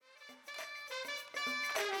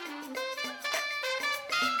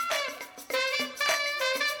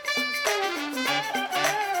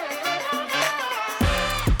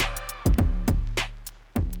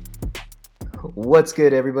What's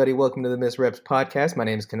good, everybody? Welcome to the Misreps podcast. My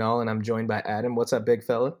name is Kanal, and I'm joined by Adam. What's up, big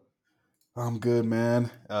fella? I'm good, man.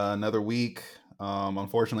 Another week.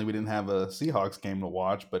 Unfortunately, we didn't have a Seahawks game to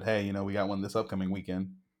watch, but hey, we got one this upcoming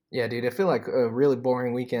weekend. Yeah, dude, I feel like a really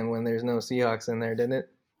boring weekend when there's no Seahawks in there, didn't it?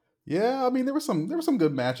 Yeah, I mean there were some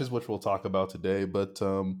good matches which we'll talk about today, but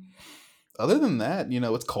other than that,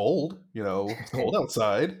 it's cold. It's cold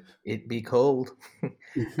outside. It be cold.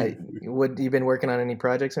 What you been working on any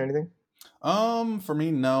projects or anything? For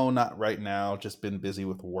me, no, not right now. Just been busy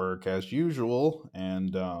with work as usual,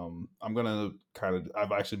 and I'm gonna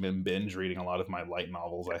I've actually been binge reading a lot of my light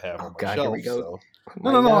novels I have Oh on my God, here we shelf. go. So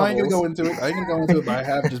no, My no, no, I ain't gonna novels. go into it. I ain't gonna go into it. But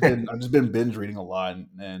I've just been binge reading a lot,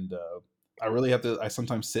 and I really have to. I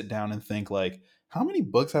sometimes sit down and think like, how many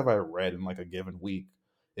books have I read in like a given week,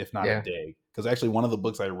 if not a Yeah, day? Because actually, one of the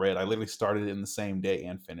books I read, I literally started it in the same day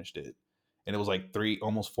and finished it, and it was like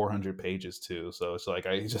almost 400 pages too. So it's like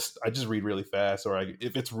I just read really fast, or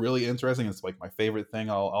if it's really interesting, it's like my favorite thing.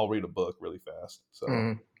 I'll read a book really fast. So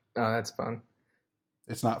mm. Oh, that's fun.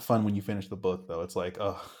 it's not fun when you finish the book though. It's like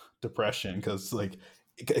depression, because like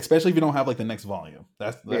especially if you don't have like the next volume.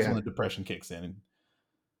 That's when Yeah. the depression kicks in.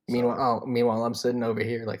 So Meanwhile, I'm sitting over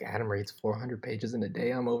here like Adam reads 400 pages in a day.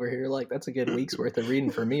 I'm over here like that's a good week's worth of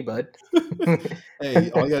reading for me, bud.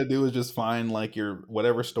 hey, all you gotta do is just find like your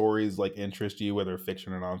whatever stories like interest you, whether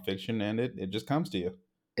fiction or nonfiction, and it just comes to you.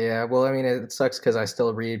 Yeah, well, I mean, it sucks because I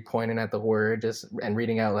still read pointing at the word just and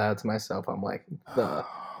reading out loud to myself. I'm like, the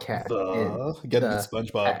cat in The you gotta get the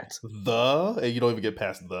SpongeBob. hat. And you don't even get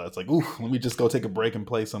past the. It's like, ooh, let me just go take a break and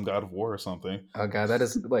play some God of War or something. Oh god, that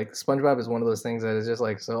is like SpongeBob is one of those things that is just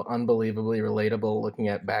like so unbelievably relatable. Looking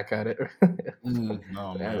at back at it, Oh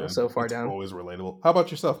so man, far it's down. always relatable. How about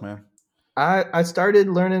yourself, man? I started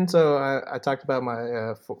learning, so I talked about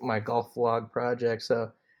my golf vlog project.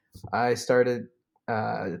 So I started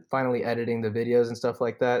finally editing the videos and stuff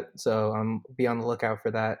like that. So be on the lookout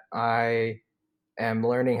for that. I am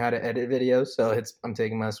learning how to edit videos, so I'm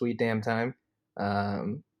taking my sweet damn time.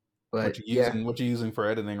 Um, What but you yeah, using? What you using for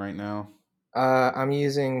editing right now? I'm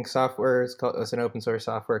using software. It's an open source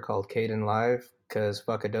software called Caden Live because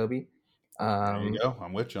fuck Adobe. There you Um, go.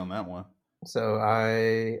 I'm with you on that one. so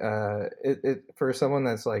it for someone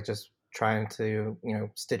that's like just trying to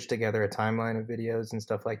stitch together a timeline of videos and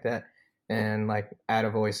stuff like that, and like add a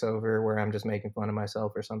voiceover where I'm just making fun of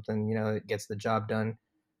myself or something. It gets the job done.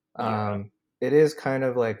 Yeah, It is kind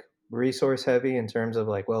of like resource heavy in terms of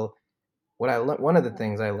like, well, one of the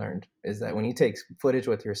things I learned is that when you take footage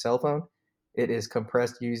with your cell phone, it is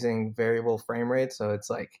compressed using variable frame rate. So it's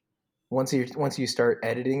like once you start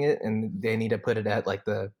editing it and they need to put it at like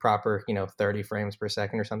the proper 30 frames per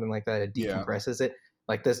second or something like that, it yeah. decompresses it.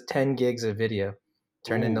 Like this 10 gigs of video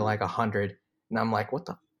turned into Ooh. like 100, and I'm like, what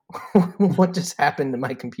the what just happened to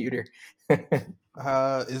my computer?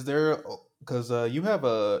 Is there? Because you have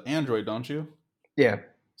a Android, don't you? Yeah.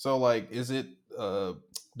 So like, is it?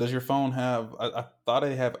 Does your phone have? I thought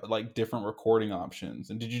it have like different recording options.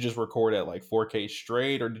 And did you just record at like 4K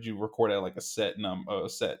straight, or did you record at like a set,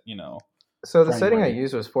 So the frame setting I rate?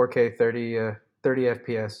 used was 4K 30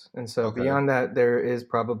 FPS, and so Okay. beyond that, there is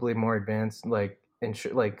probably more advanced there's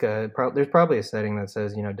probably a setting that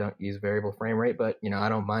says don't use variable frame rate, but I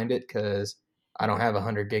don't mind it because I don't have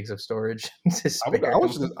 100 gigs of storage to I would. spare.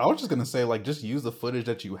 I was just gonna say like just use the footage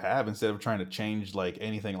that you have instead of trying to change like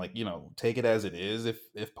anything. Like take it as it is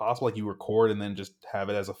if possible. Like you record and then just have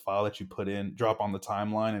it as a file that you put in, drop on the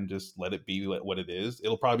timeline, and just let it be what it is.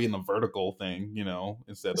 It'll probably be in the vertical thing,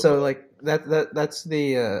 instead of So like that's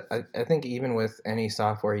the I think even with any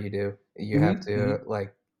software you do, Mhm.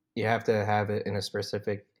 you have to have it in a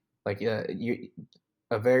specific like you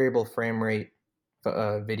a variable frame rate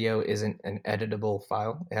video isn't an editable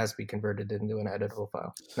file. It has to be converted into an editable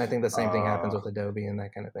file. And I think the same thing happens Uh, with Adobe and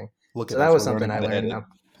that kind of thing. Look So at that us. was We're something learning I how to learned. edit.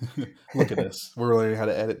 Now, Look at us. We're learning how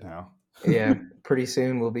to edit now. yeah, pretty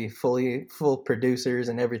soon we'll be full producers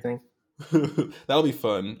and everything. That'll be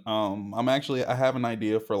fun. I have an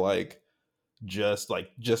idea for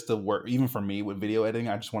just to work even for me with video editing.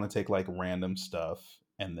 I just want to take like random stuff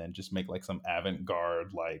and then just make like some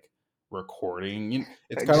avant-garde like recording.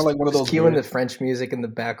 It's kind of like one of Just those cueing weird. the French music in the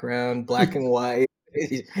background, black and white.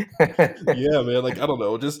 Yeah, man, like I don't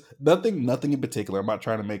know, just nothing in particular. I'm not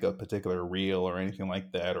trying to make a particular reel or anything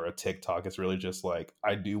like that or a TikTok. It's really just like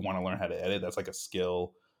I do want to learn how to edit. That's like a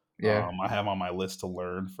skill Yeah. I have on my list to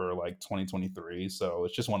learn for like 2023. So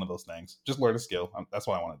it's just one of those things. Just learn a skill. That's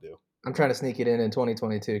what I want to do. I'm trying to sneak it in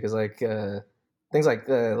 2022 because things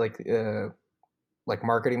like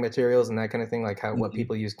marketing materials and that kind of thing, like how what Mhm.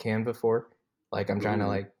 people use Canva for. Like I'm trying to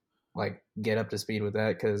Ooh. like get up to speed with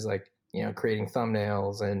that because creating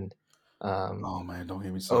thumbnails and Oh man, don't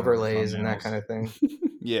get me started on overlays and that thumbnails. kind of thing. It's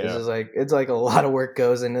Yeah. just like it's like a lot of work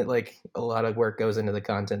goes into a lot of work goes into the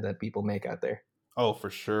content that people make out there. Oh, for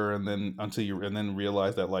sure. And then until you and then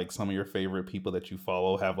realize that like some of your favorite people that you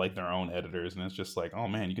follow have like their own editors, and it's just like, oh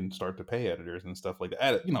man, you can start to pay editors and stuff like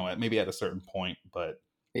that. Maybe at a certain point, but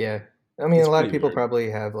Yeah. I mean, it's a lot of pretty people weird.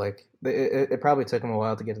 probably have like it probably took them a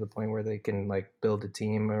while to get to the point where they can like build a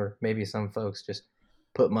team, or maybe some folks just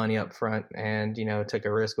put money up front and took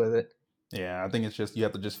a risk with it. Yeah, I think it's just you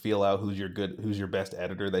have to just feel out who's your best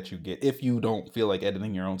editor that you get if you don't feel like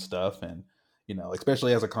editing your own stuff. And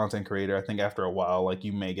especially as a content creator, I think after a while, like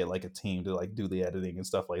you may get like a team to like do the editing and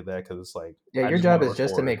stuff like that because it's like Yeah, I your just want job to is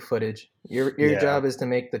just to record. make footage. Your Yeah, job is to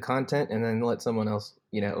make the content and then let someone else,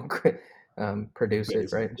 produce it,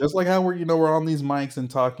 basically, right? just like how we're on these mics and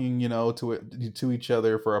talking, to each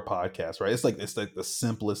other for a podcast, right? It's like the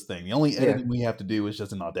simplest thing. The only Yeah. editing we have to do is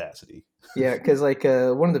just in Audacity. Yeah, because like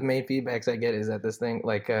one of the main feedbacks I get is that this thing,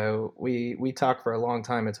 like we talk for a long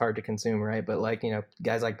time, it's hard to consume, right? But like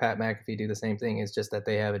guys like Pat McAfee do the same thing. It's just that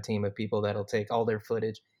they have a team of people that'll take all their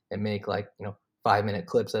footage and make like 5 minute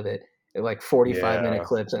clips of it, like 45-minute Yeah,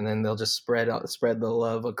 clips, and then they'll just spread the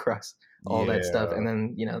love across all that stuff, and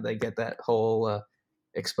yeah. then they get that whole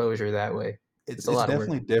exposure that way. It's It's a it's lot of work.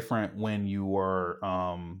 definitely different when you're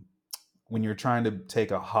trying to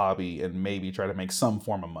take a hobby and maybe try to make some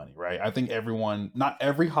form of money, right? I think not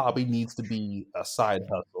every hobby needs to be a side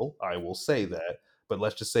hustle. I will say that. But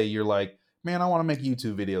let's just say you're like, man, I want to make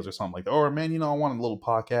YouTube videos or something like that. Or man, I want a little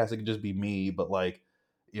podcast. It could just be me, but like,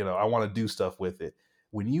 I want to do stuff with it.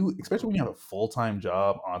 Especially when you have a full-time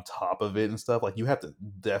job on top of it and stuff, like you have to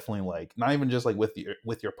definitely like, not even just like with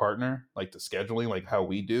your partner, like the scheduling, like how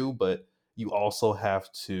we do, but you also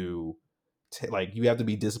have to like you have to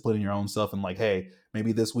be disciplined in your own self and like, hey,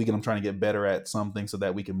 maybe this weekend I'm trying to get better at something so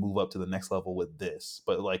that we can move up to the next level with this.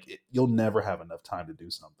 But like you'll never have enough time to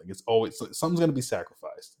do something. It's always something's going to be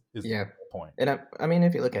sacrificed is the Yeah. point. And I mean,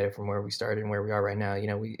 if you look at it from where we started and where we are right now,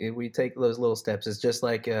 we take those little steps. It's just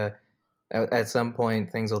like at some point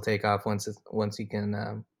things will take off once you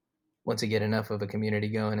can once you get enough of a community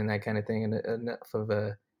going and that kind of thing, and enough of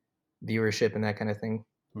a viewership and that kind of thing.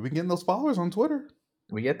 We've been getting those followers on Twitter.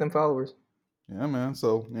 We get them followers. Yeah, man.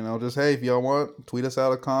 So, just hey, if y'all want, tweet us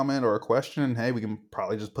out a comment or a question, and hey, we can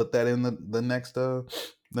probably just put that in the next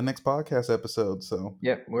podcast episode. So,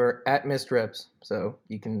 Yep, we're at Missed Reps, so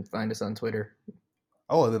you can find us on Twitter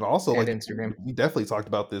oh, and then also and like Instagram. we definitely talked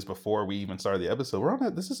about this before we even started the episode. We're on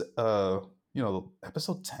that. This is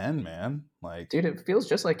episode 10, man. Like Dude, it feels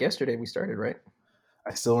just like yesterday we started, right?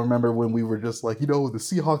 I still remember when we were just like, the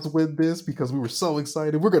Seahawks win this because we were so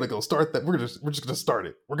excited. We're gonna go start that. We're just gonna start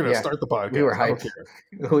it. We're gonna Yeah, start the we were podcast. I don't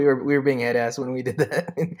hyped. care. We were being head ass when we did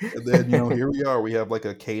that. And then here we are. We have like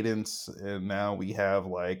a cadence, and now we have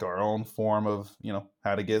like our own form of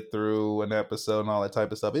how to get through an episode and all that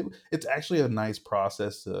type of stuff. It's actually a nice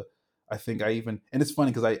process to. I think and it's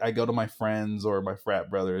funny because I go to my friends or my frat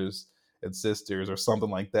brothers and sisters or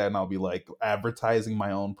something like that, and I'll be like advertising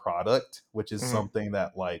my own product, which is Mhm. something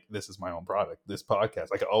that like this is my own product, this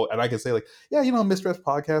podcast. Like and I can say like, yeah, Mistress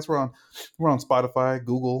Podcast. We're on Spotify,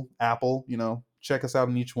 Google, Apple. Check us out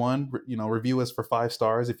in each one. Review us for 5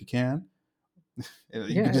 stars if you can. And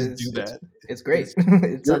you Yeah, can just do it's that. it's great. It's It's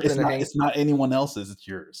it's something to not hang. it's not anyone else's. It's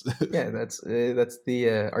yours. Yeah, that's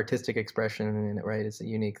the artistic expression in it, right? It's a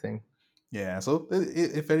unique thing. Yeah. So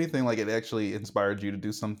if anything, like it actually inspired you to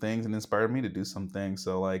do some things and inspired me to do some things.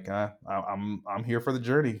 So like I'm here for the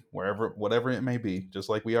journey, whatever it may be, just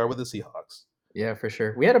like we are with the Seahawks. Yeah, for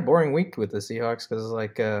sure. We had a boring week with the Seahawks because,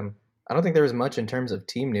 like, I don't think there was much in terms of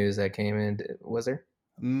team news that came in. Was there?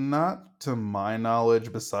 Not to my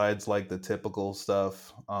knowledge, besides like the typical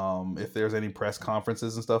stuff. If there's any press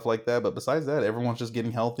conferences and stuff like that, but besides that, everyone's just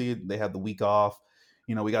getting healthy. They had the week off.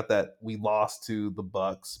 We lost to the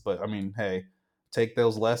Bucks, but I mean, hey, take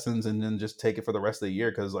those lessons and then just take it for the rest of the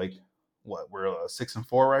year because like, what we're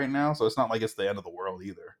 6-4 right now, so it's not like it's the end of the world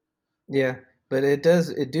either. Yeah, but it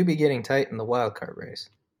do be getting tight in the wild card race.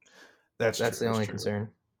 That's That's true. the That's only true. concern.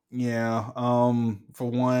 Yeah. For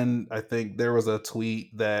one, I think there was a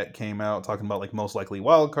tweet that came out talking about like most likely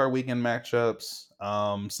wild card weekend matchups.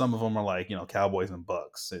 Some of them are like, Cowboys and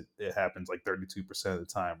Bucks. It happens like 32% of the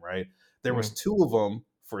time, right? There was Mm. two of them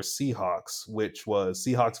for Seahawks, which was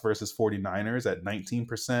Seahawks versus 49ers at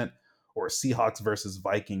 19% or Seahawks versus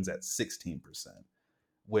Vikings at 16%,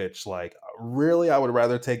 which like really I would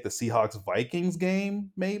rather take the Seahawks Vikings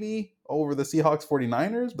game maybe over the Seahawks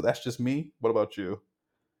 49ers, but that's just me. What about you?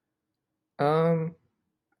 Um,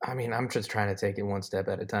 I mean, I'm just trying to take it one step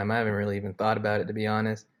at a time. I haven't really even thought about it, to be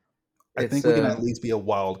honest. I It's think we can at least be a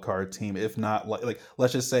wild card team, if not like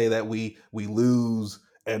let's just say that we lose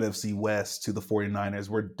NFC West to the 49ers.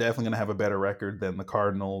 We're definitely going to have a better record than the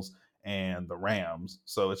Cardinals and the Rams.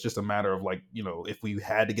 So it's just a matter of like, if we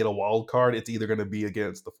had to get a wild card, it's either going to be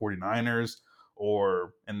against the 49ers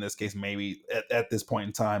or in this case maybe at this point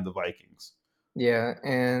in time the Vikings. Yeah,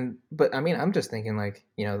 but I mean, I'm just thinking like,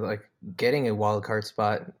 like getting a wild card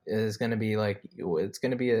spot is going to be like it's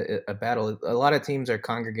going to be a battle. A lot of teams are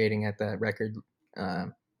congregating at that record,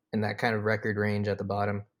 in that kind of record range at the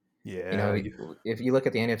bottom. Yeah. If you look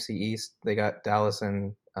at the NFC East, they got Dallas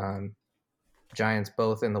and Giants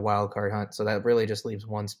both in the wild card hunt, so that really just leaves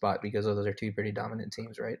one spot because those are two pretty dominant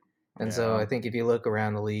teams, right? And so Yeah. I think if you look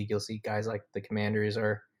around the league, you'll see guys like the Commanders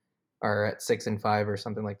are at 6-5 or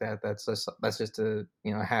something like that. That's just a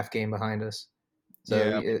half game behind us. So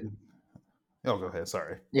Yeah. Oh, go ahead.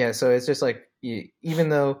 Sorry. yeah, so it's just like even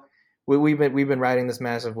though we've been riding this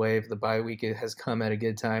massive wave, the bye week has come at a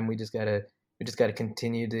good time. We just gotta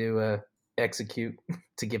continue to execute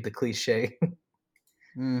to give the cliche.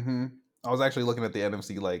 Hmm. I was actually looking at the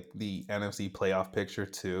NFC, like the NFC playoff picture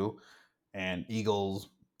too, and Eagles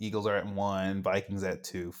are at 1, Vikings at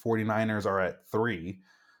 2, 49ers are at 3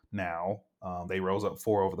 now. They rose up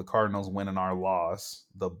 4 over the Cardinals, winning our loss.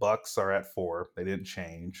 The Bucks are at 4. They didn't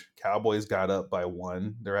change. Cowboys got up by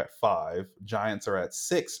 1. They're at 5. Giants are at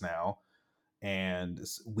 6 now, and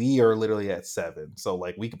we are literally at 7. So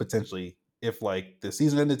like we could potentially, if like the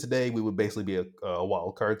season ended today, we would basically be a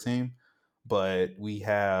wild card team. But we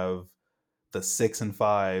have the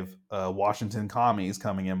 6-5 Washington Commies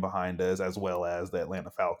coming in behind us, as well as the Atlanta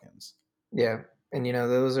Falcons. Yeah, and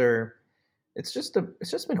those are it's just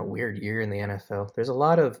been a weird year in the NFL. There's a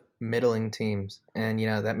lot of middling teams, and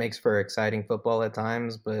that makes for exciting football at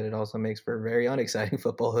times, but it also makes for very unexciting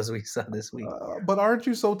football as we saw this week. But aren't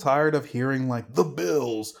you so tired of hearing like the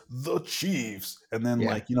Bills, the Chiefs, and then Yeah,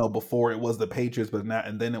 like before it was the Patriots, but now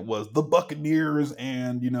and then it was the Buccaneers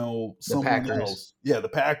and the someone Packers. else, yeah, the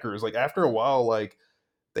Packers. Like after a while, like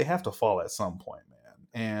they have to fall at some point, man.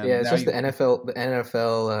 Yeah, And it's now just you, The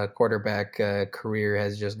NFL quarterback career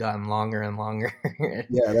has just gotten longer and longer.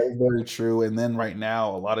 yeah, that is very true. And then right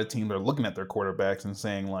now, a lot of teams are looking at their quarterbacks and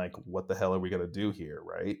saying like, "What the hell are we gonna do here?"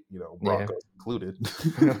 Right? Yeah, Broncos included.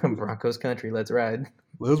 Broncos country, let's ride.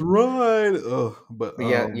 Let's ride. Ugh, but But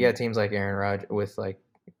yeah, you got teams like Aaron Rodgers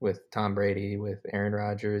with Tom Brady, with Aaron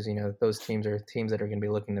Rodgers. Those teams are teams that are going to be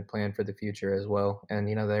looking to plan for the future as well, and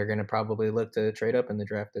they're going to probably look to trade up in the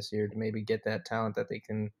draft this year to maybe get that talent that they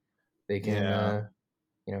can yeah,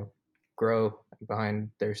 you know grow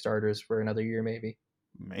behind their starters for another year maybe.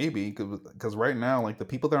 maybe because right now, like the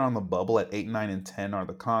people that are on the bubble at 8, 9, and 10 are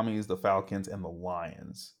the Commies, the Falcons, and the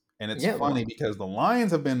Lions. And it's Yeah, funny because the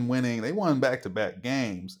Lions have been winning. They won back-to-back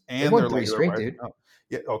games, they and won they're three like they're straight, rising dude. up.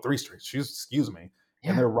 Yeah, oh, 3 straight. Excuse me. And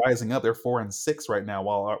Yeah, they're rising up. They're 4-6 right now,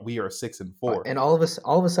 while we are 6-4. and all of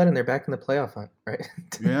a sudden they're back in the playoff hunt, right?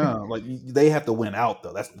 Yeah, like they have to win out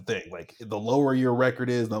though. That's the thing. Like the lower your record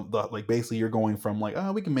is, like basically you're going from like,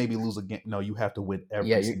 oh, we can maybe lose a game. No, you have to win Yeah,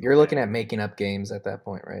 every single you're looking game. at making up games at that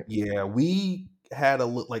point, right? Yeah, we had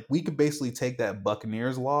like we could basically take that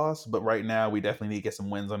Buccaneers loss, but right now we definitely need to get some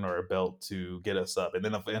wins under our belt to get us up, and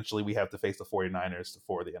then eventually we have to face the 49ers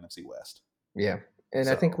for the NFC West. Yeah, and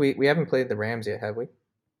I think So we haven't played the Rams yet, have we?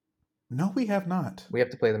 no, we have not. We have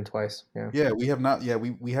to play them twice. Yeah. Yeah, we have not. Yeah,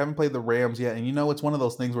 we haven't played the Rams yet, and it's one of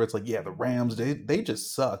those things where it's like, yeah, the Rams they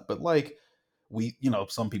just suck, but like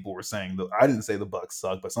some people were saying that I didn't say the Bucks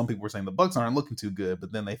suck, but some people were saying the Bucks aren't looking too good.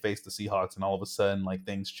 But then they face the Seahawks, and all of a sudden, like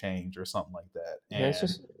things change or something like that. Yeah, it's And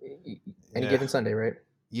just any yeah, given Sunday, right?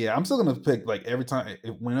 yeah, I'm still gonna pick like every time,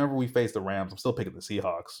 whenever we face the Rams, I'm still picking the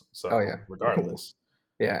Seahawks. Oh So yeah, regardless,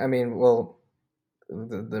 yeah. I mean, well,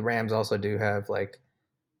 the Rams also do have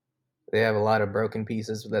they have a lot of broken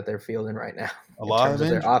pieces that they're fielding right now a in lot terms of of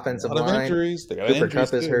their a offensive lot of line. injuries. They got Cooper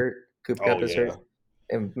injuries Cup is too. hurt. Cooper Oh Cup is hurt, yeah,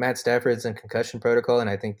 and Matt Stafford's in concussion protocol. And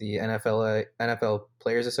I think the NFL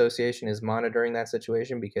Players Association is monitoring that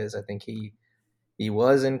situation because I think he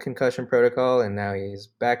was in concussion protocol and now he's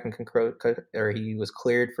back in or he was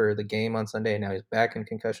cleared for the game on Sunday and now he's back in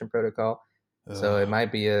concussion protocol. So it Ugh.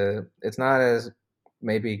 might be it's not as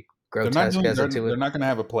maybe grotesque as it They're to not gonna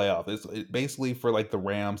have a playoff. Basically for like the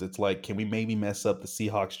Rams. It's like, can we maybe mess up the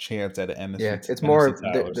Seahawks' chance at an yeah. It's NFC more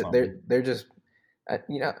title or something? they're just uh,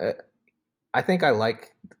 you know uh, I think I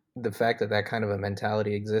like the fact that that kind of a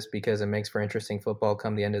mentality exists because it makes for interesting football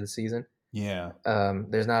come the end of the season. Yeah.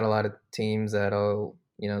 There's not a lot of teams that'll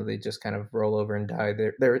they just kind of roll over and die.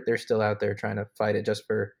 They're still out there trying to fight it just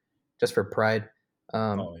for pride.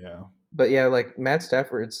 Um, Oh yeah. But yeah, like Matt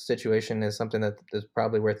Stafford's situation is something that is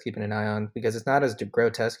probably worth keeping an eye on because it's not as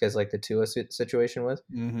grotesque as like the Tua situation was.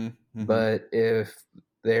 Mm-hmm. Mm-hmm. But if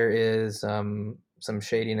there is some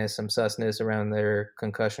shadiness, some susness around their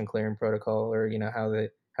concussion clearing protocol, or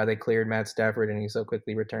how they cleared Matt Stafford and he so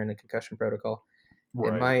quickly returned to concussion protocol, it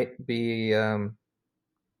Right. might be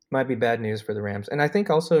bad news for the Rams. And I think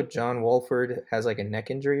also John Wolford has like a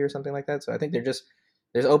neck injury or something like that. So I think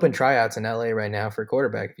there's open tryouts in LA right now for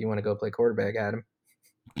quarterback if you want to go play quarterback, Adam.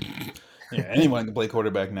 Yeah, anyone can play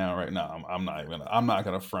quarterback now. Right now, I'm not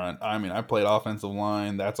gonna front. I mean, I played offensive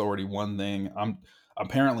line. That's already one thing. I'm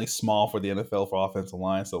apparently small for the NFL for offensive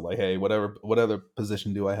line. So like, hey, what other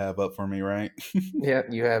position do I have up for me, right? Yeah,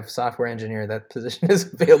 you have software engineer. That position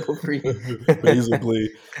is available for you. Basically,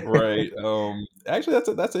 right. Actually,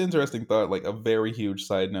 that's an interesting thought. Like a very huge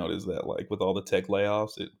side note is that like with all the tech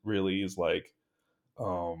layoffs, it really is like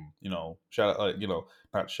shout out,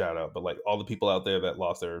 not shout out, but like all the people out there that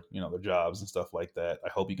lost their their jobs and stuff like that. I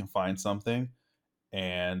hope you can find something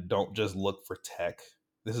and don't just look for tech.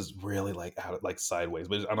 This is really like out of like sideways,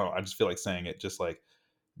 but I don't know. I just feel like saying it. Just like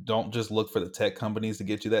don't just look for the tech companies to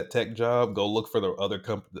get you that tech job. Go look for the other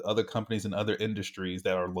companies and other industries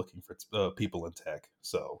that are looking for people in tech.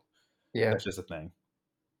 So Yeah, that's just a thing.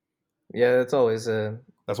 yeah, that's always a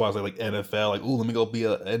That's why I was like NFL. Like, ooh, let me go be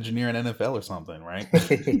an engineer in NFL or something, right?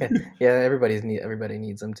 yeah, yeah. Everybody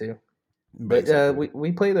needs them too. But Basically.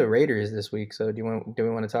 we play the Raiders this week. So do we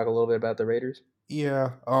want to talk a little bit about the Raiders?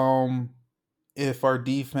 Yeah. If our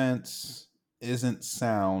defense isn't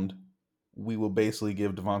sound, we will basically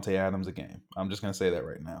give Devonte Adams a game. I'm just gonna say that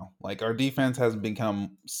right now. Like our defense hasn't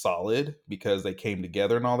become solid because they came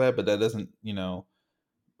together and all that, but that doesn't,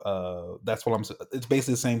 that's what it's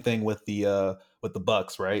basically the same thing with the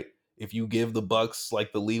Bucks, right? If you give the Bucks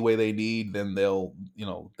like the leeway they need, then they'll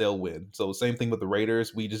win. So same thing with the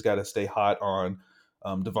Raiders. We just got to stay hot on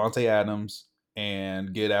Devonte Adams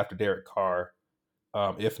and get after Derek Carr.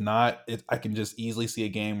 If not, I can just easily see a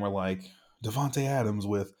game where like Devonte Adams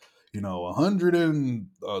with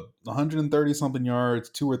 130 something yards,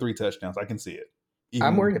 2 or 3 touchdowns. I can see it.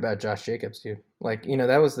 I'm Even worried about Josh Jacobs too. Like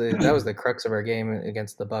that was the crux of our game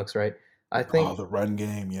against the Bucks, right? I oh, think the run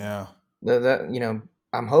game, yeah. that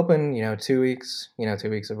I'm hoping 2 weeks, 2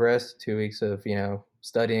 weeks of rest, 2 weeks of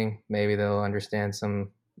studying. Maybe they'll understand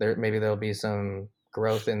maybe there'll be some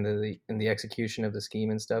growth in the execution of the scheme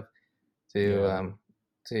and stuff to Yeah. um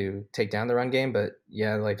to take down the run game. But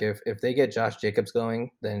yeah, like if they get Josh Jacobs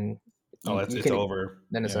going, then Oh, you it's can over.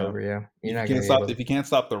 then it's Yeah. over. Yeah, you're If you not gonna can't be able stop to. if you can't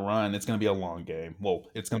stop the run, it's going to be a long game. Well,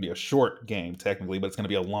 it's going to be a short game technically, but it's going to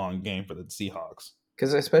be a long game for the Seahawks.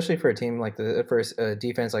 Because especially for a team like for a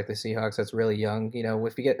defense like the Seahawks that's really young,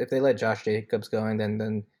 if they let Josh Jacobs going,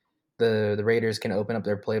 then the Raiders can open up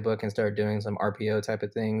their playbook and start doing some RPO type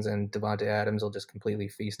of things, and Devonte Adams will just completely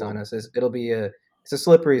feast on Well, us. It's a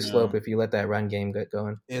slippery yeah. slope if you let that run game get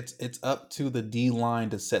going. It's up to the D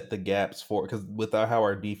line to set the gaps for because without how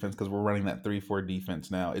our defense because we're running that 3-4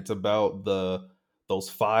 defense now. It's about those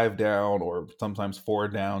 5 down or sometimes 4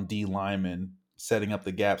 down D linemen setting up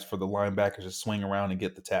the gaps for the linebackers to swing around and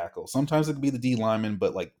get the tackle. Sometimes it could be the D lineman,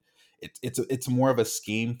 but like it's more of a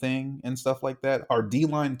scheme thing and stuff like that. Our D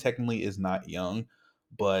line technically is not young,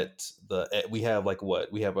 but we have like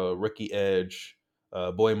what we have a rookie edge.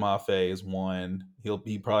 Boy Mafe is one.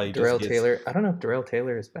 He probably just Darrell gets Taylor, I don't know if Darrell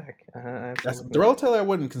Taylor is back. I have to that's look it up. Darrell Taylor. I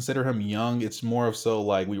wouldn't consider him young. It's more of so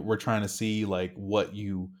like we're trying to see like what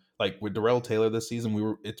you like with Darrell Taylor this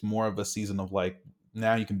season. It's more of a season of like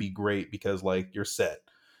now you can be great because like you're set.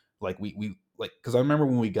 Like we like because I remember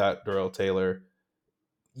when we got Darrell Taylor,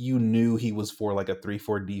 you knew he was for like a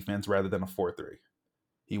 3-4 defense rather than a 4-3.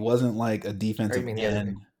 He wasn't like a Or you defensive mean the other way?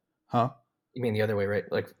 end, huh? You mean the other way, right?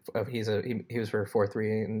 Like he was for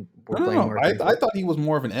 4-3, and we're No, no, playing no. more I 3-4. thought he was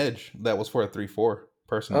more of an edge that was for a 3-4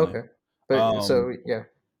 personally. Okay, but Um, so yeah,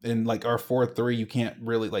 in like our 4-3 you can't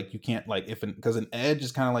really like you can't like if because an edge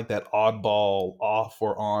is kind of like that oddball off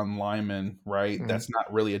or on lineman, right? mhm. That's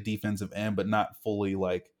not really a defensive end but not fully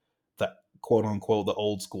like that quote unquote the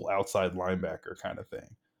old school outside linebacker kind of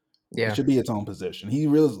thing. It Yeah. should be its own position. He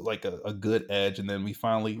really is like a good edge, and then we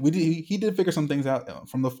did he did figure some things out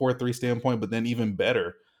from the 4-3 standpoint, but then even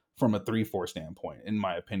better from a 3-4 standpoint in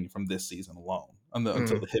my opinion from this season alone until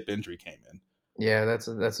Mm. the hip injury came in. Yeah, that's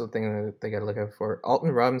the thing that they got to look out for. Alton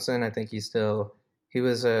Robinson, I think he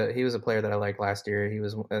was a player that I liked last year. He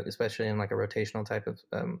was especially in like a rotational type of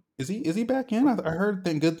Is he back in? I heard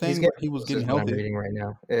good he's things getting that he was close is getting what I'm healthy. reading right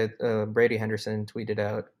now. Brady Henderson tweeted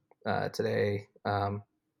out today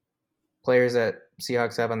players that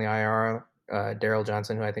Seahawks have on the IR, Daryl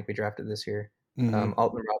Johnson, who I think we drafted this year. Hmm.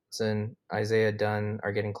 Alton Robinson, Isaiah Dunn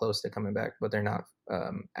are getting close to coming back, but they're not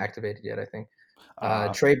activated yet, I think. Uh,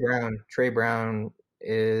 Trey Brown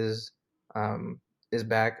um, is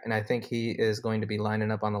back, and I think he is going to be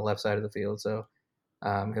lining up on the left side of the field. So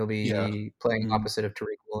he'll yeah. be playing Mhm. opposite of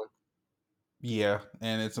Tariq Woolen. Yeah,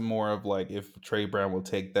 and it's more of like if Trey Brown will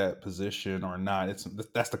take that position or not.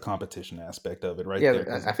 That's the competition aspect of it right Yeah,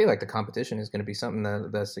 there. I feel like the competition is going to be something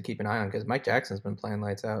that's to keep an eye on because Mike Jackson's been playing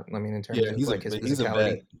lights out. I mean, in terms Yeah, of like his he's a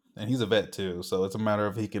vet, physicality. and he's a vet too. So it's a matter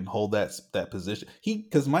of he can hold that position.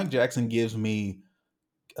 Because Mike Jackson gives me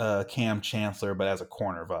Cam Chancellor, but as a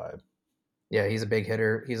corner vibe. Yeah, he's a big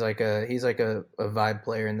hitter. He's like a vibe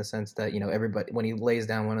player in the sense that everybody when he lays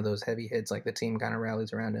down one of those heavy hits, like the team kind of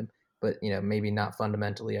rallies around him. But maybe not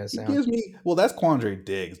fundamentally as He sound. gives me that's Quandre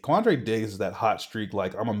Diggs. Quandre Diggs is that hot streak.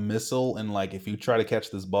 Like I'm a missile, and like if you try to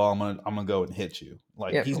catch this ball, I'm gonna go and hit you.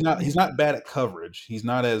 Like Yeah, he's not bad at coverage. He's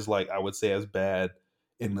not as like I would say as bad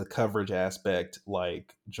in the coverage aspect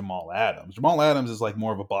like Jamal Adams. Jamal Adams is like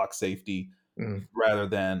more of a box safety mm, rather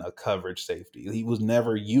than a coverage safety. He was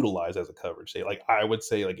never utilized as a coverage safety. Like I would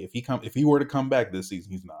say, like if he were to come back this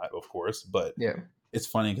season, he's not, of course. But yeah, it's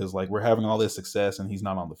funny because like we're having all this success and he's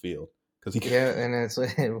not on the field because he yeah, and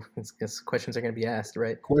it's questions are going to be asked,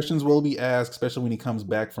 right? questions will be asked, especially when he comes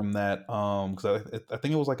back from that. Because I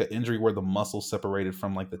think it was like an injury where the muscle separated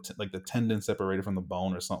from like the tendon separated from the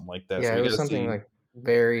bone or something like that. So Yeah, it we got was to something see. like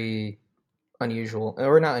very unusual,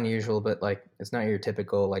 or not unusual, but like it's not your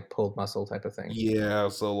typical like pulled muscle type of thing. Yeah,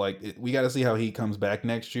 so like we got to see how he comes back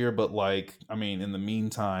next year. But like, I mean, in the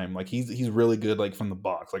meantime, like he's really good like from the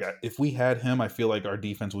box. Like if we had him, I feel like our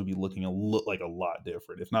defense would be looking like a lot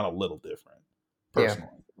different, if not a little different, Yeah,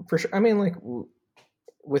 personally. for sure. I mean, like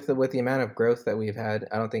with the amount of growth that we've had,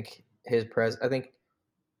 I think his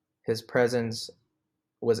presence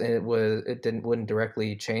it didn't wouldn't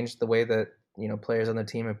directly change the way that players on the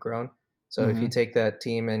team have grown. So if you Hmm. take that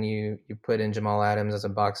team and you put in Jamal Adams as a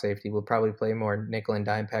box safety, we'll probably play more nickel and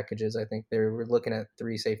dime packages. I think they were looking at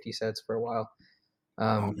three safety sets for a while.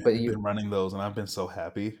 Oh man, But we've been running those, and I've been so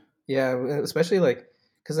happy. yeah, especially like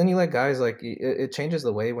because then you let guys like it changes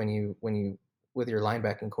the way when you with your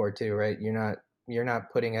linebacking core too, right? You're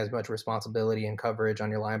not putting as much responsibility and coverage on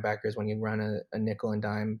your linebackers when you run a nickel and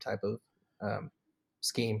dime type of um,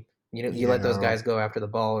 scheme. You let those Yeah, guys go after the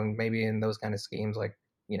ball, and maybe in those kind of schemes, like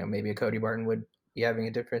maybe a Cody Barton would be having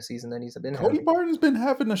a different season than he's been Cody having. Barton's been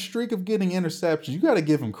having a streak of getting interceptions. You got to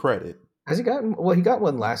give him credit. Has he gotten? Well, he got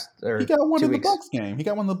one last He or got one two in the weeks. Bucks game. He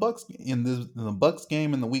got one in the Bucks in the Bucks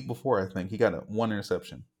game in the week before. I think he got one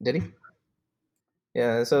interception. Did he?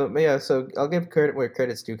 Yeah, so I'll give credit where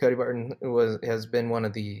credit's due. Cody Barton has been one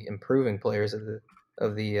of the improving players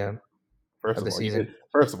of the uh, First of of the all, you season. did.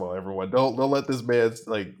 First of all, everyone, don't let this man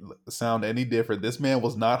like sound any different. This man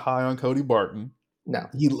was not high on Cody Barton. No,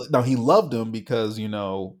 He loved him because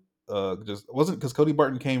just wasn't because Cody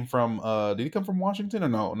Barton came from did he come from Washington or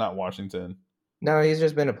no, not Washington. no, he's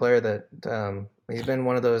just been a player that he's been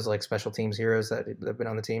one of those like special teams heroes that have been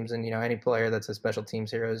on the teams, and any player that's a special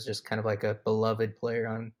teams hero is just kind of like a beloved player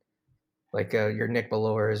on like your Nick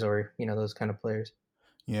Bellores or those kind of players.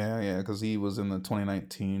 Yeah, because he was in the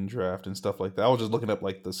 2019 draft and stuff like that. I was just looking up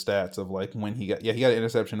like the stats of like when he got an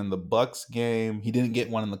interception in the Bucks game. He didn't get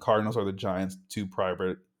one in the Cardinals or the Giants. Two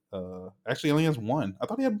private. Actually, he only has one. I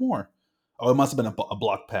thought he had more. Oh, it must have been a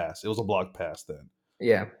block pass. It was a block pass then.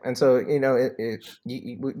 Yeah, and so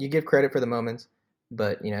you give credit for the moments,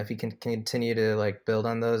 but if you can continue to like build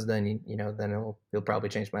on those, then then he'll probably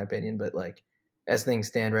change my opinion. But like as things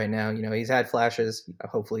stand right now, he's had flashes.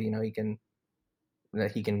 Hopefully,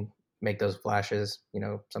 he can make those flashes,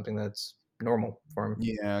 something that's normal for him.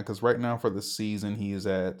 Yeah, because right now for the season he is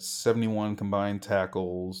at 71 combined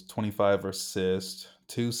tackles, 25 assists,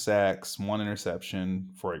 two sacks, one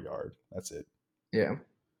interception for a yard. That's it. Yeah,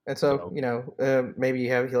 and so So maybe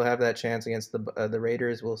he'll have that chance against the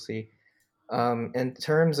Raiders. We'll see. In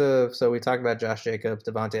terms of we talked about Josh Jacobs,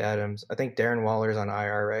 Devontae Adams. I think Darren Waller's on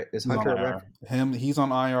IR, right? Is he's on Hunter ref? IR. He's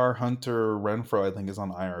on IR. Hunter Renfro, I think, is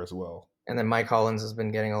on IR as well. And then Mike Hollins has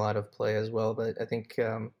been getting a lot of play as well, but I think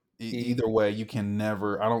he Either way, you can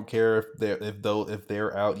never. I don't care if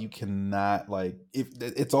they're out. You cannot like if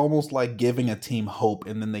it's almost like giving a team hope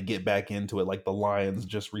and then they get back into it, like the Lions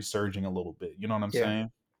just resurging a little bit. You know what I'm yeah.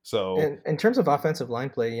 saying? So And in terms of offensive line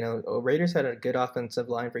play, Raiders had a good offensive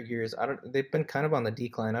line for years. I don't They've been kind of on the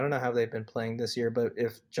decline. I don't know how they've been playing this year, but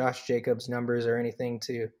if Josh Jacobs numbers are anything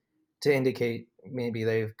to indicate, maybe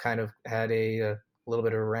they've kind of had a little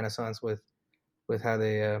bit of a renaissance with how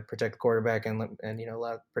they protect the quarterback and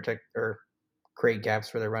allow protect or create gaps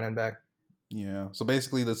for their running back. Yeah. So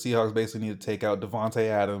basically, the Seahawks basically need to take out Devontae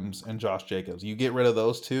Adams and Josh Jacobs. You get rid of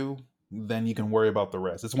those two, then you can worry about the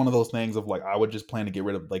rest. It's one of those things of like I would just plan to get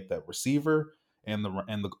rid of like that receiver and the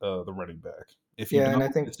running back. If you Yeah, and don't, I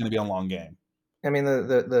think it's going to be a long game. I mean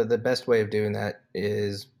the best way of doing that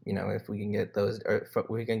is, if we can get those, or if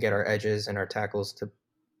we can get our edges and our tackles to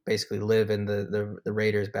basically live in the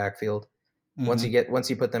Raiders backfield. Hmm. Once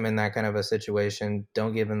you put them in that kind of a situation,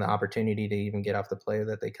 don't give them the opportunity to even get off the play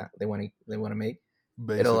that they want to make.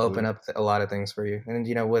 It'll open Basically, up a lot of things for you.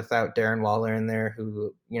 And without Darren Waller in there,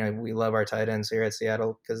 who we love our tight ends here at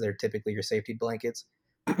Seattle because they're typically your safety blankets,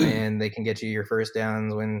 and they can get you your first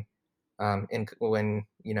downs when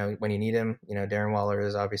you need him. Darren Waller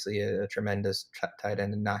is obviously a tremendous tight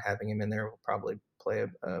end, and not having him in there will probably play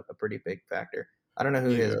a pretty big factor. I don't know who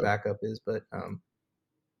his yeah. backup is, but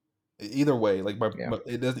Either way, like yeah,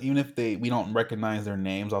 it doesn't. Even if we don't recognize their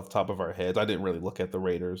names off the top of our heads. I didn't really look at the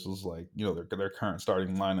Raiders. It was like their current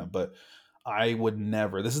starting lineup, but I would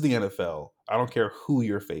never. This is the NFL. I don't care who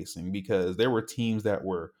you're facing because there were teams that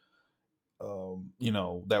were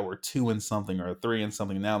that were two and something or three and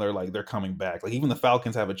something. Now they're coming back. Like even the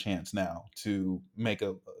Falcons have a chance now to make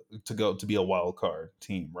to go to be a wild card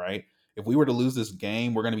team, right? If we were to lose this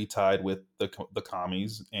game, we're going to be tied with the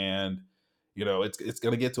commies, and it's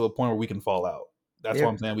going to get to a point where we can fall out. That's why yeah.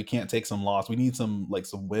 I'm saying we can't take some loss. We need some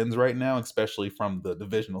wins right now, especially from the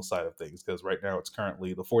divisional side of things, because right now it's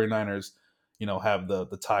currently the 49ers, have the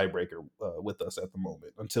tiebreaker with us at the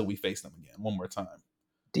moment until we face them again one more time.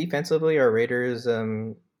 Defensively, our Raiders. I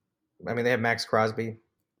mean, they have Max Crosby.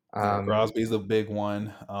 Yeah, Um, Crosby's a big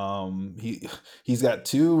one. He's got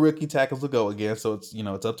two rookie tackles to go against, so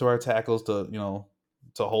it's up to our tackles to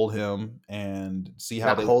hold him and see how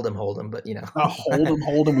Not they hold him, but not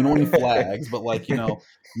hold him. We don't need flags, but like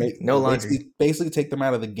make no laundry. basically take them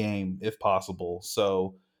out of the game if possible.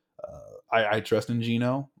 So I trust in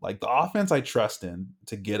Gino. Like the offense, I trust in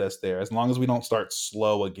to get us there as long as we don't start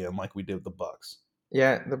slow again like we did with the Bucks.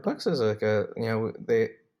 Yeah, the Bucks is like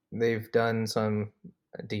they've done some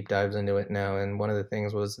deep dives into it now, and one of the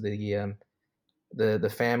things was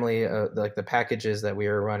the family, like the packages that we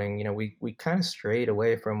were running. We kind of strayed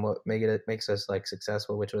away from what makes us like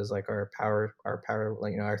successful, which was like our power,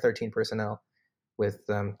 like our 13 personnel with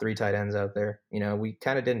three tight ends out there. We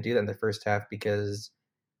kind of didn't do that in the first half because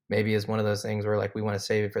maybe it's one of those things where like we want to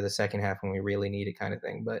save it for the second half when we really need it, kind of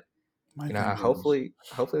thing. But My thing is hopefully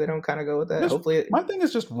they don't kind of go with that. just Hopefully, my thing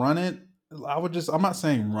is just run it. I'm not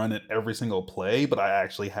saying run it every single play, but I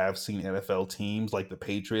actually have seen NFL teams like the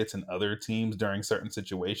Patriots and other teams during certain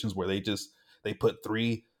situations where they put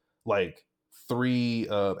like three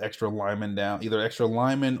extra linemen down, either extra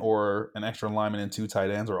linemen or an extra lineman and two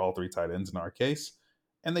tight ends, or all three tight ends in our case.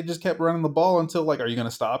 And they just kept running the ball until like, are you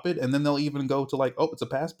gonna stop it? And then they'll even go to like, oh, it's a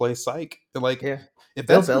pass play, psych. And like yeah, if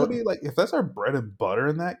Bill that's gonna Bel be like if that's our bread and butter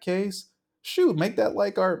in that case, shoot, make that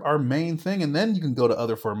like our main thing, and then you can go to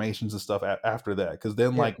other formations and stuff after that. Because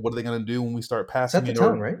then, yeah, like, what are they going to do when we start passing set the it?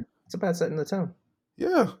 tone, Or right? It's about setting the tone.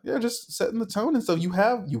 yeah, just setting the tone. And so you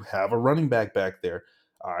have a running back there.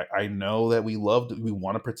 I know that we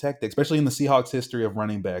want to protect it, especially in the Seahawks history of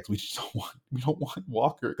running backs. We don't want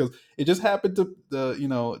Walker because it just happened to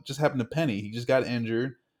it just happened to Penny. He just got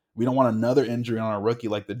injured. We don't want another injury on our rookie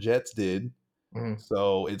like the Jets did. Mhm.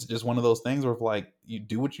 So it's just one of those things where, like, you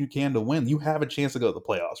do what you can to win. You have a chance to go to the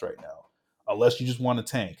playoffs right now, unless you just want to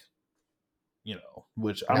tank.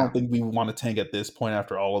 Which I don't No, think we want to tank at this point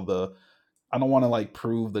after all of the. I don't want to like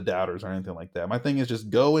prove the doubters or anything like that. My thing is just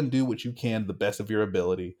go and do what you can to the best of your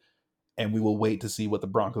ability, and we will wait to see what the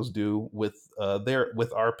Broncos do with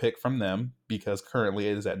our pick from them because currently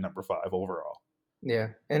it is at number 5 overall. yeah,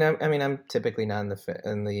 and I mean, I'm typically not in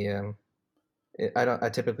the I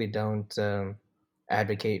typically don't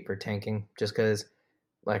advocate for tanking just because,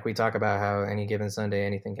 like we talk about how any given Sunday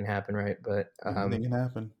anything can happen, right? But Anything can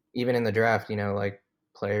happen. even in the draft, like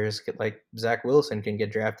like Zach Wilson can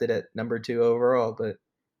get drafted at number 2 overall, but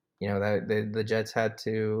that the Jets had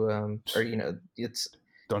to, or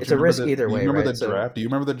Don't it's you a remember risk the? either Do you way, remember right? the So draft? Do you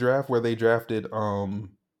remember the draft where they drafted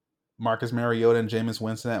Marcus Mariota and Jameis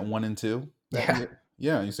Winston at 1 and 2 that yeah. year?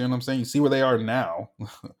 Yeah, you see what I'm saying? You see where they are now.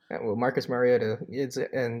 Yeah, well, Marcus Mariota,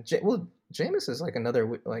 well, Jameis is like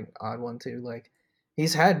another like odd one too. Like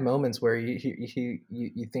he's had moments where you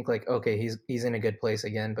think like, okay, he's in a good place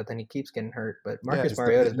again, but then he keeps getting hurt. But Yeah, Marcus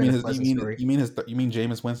Mariota has you been mean a his, pleasant story. you mean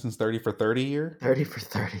Jameis Winston's 30 for 30 year? 30 for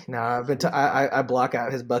 30. No, I block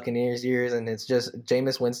out his Buccaneers years, and it's just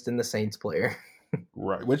Jameis Winston, the Saints player.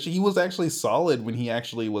 Right, which he was actually solid when he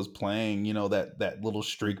actually was playing. That little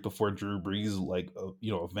streak before Drew Brees, like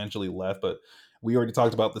eventually left. But we already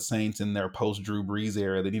talked about the Saints in their post Drew Brees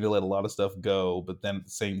era. They need to let a lot of stuff go, but then at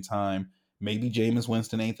the same time, maybe Jameis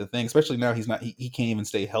Winston ain't the thing. Especially now he's not. He can't even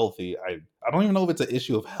stay healthy. I don't even know if it's an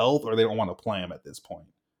issue of health or they don't want to play him at this point.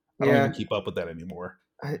 I don't even Yeah, keep up with that anymore.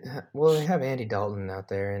 well, they have Andy Dalton out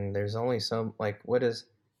there, and there's only some like what is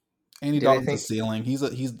Andy do they Dalton's a think? ceiling. He's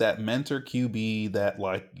that mentor QB that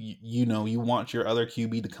like you know you want your other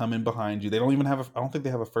QB to come in behind you. They don't even have I don't think they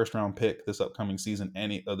have a first round pick this upcoming season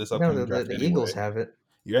this No, upcoming the draft the Eagles anyway. have it.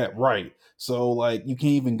 Yeah, right. So like you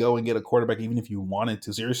can't even go and get a quarterback even if you wanted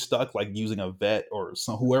to. So you're stuck like using a vet or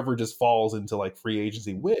whoever just falls into like free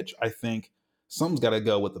agency, which I think something's got to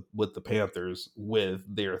go with the Panthers with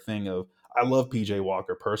their thing of I love PJ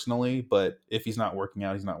Walker personally, but if he's not working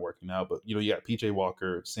out, he's not working out. But you know, you got PJ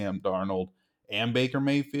Walker, Sam Darnold, and Baker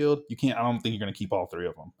Mayfield. You can't. I don't think you're going to keep all three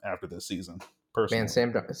of them after this season. Man,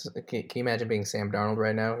 Personally, Can you imagine being Sam Darnold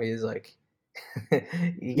right now? He's like, people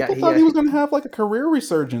he thought got he was going to have like a career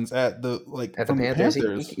resurgence at the like at the from the Panthers.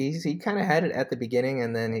 Panthers. He kind of had it at the beginning,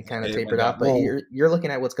 and then he kind of It tapered off. got But well. you're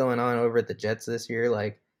looking at what's going on over at the Jets this year,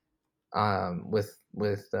 like with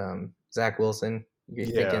Zach Wilson. You're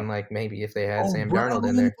Yeah. thinking like maybe if they had Sam Darnold in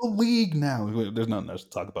Around there, the league now. There's nothing else to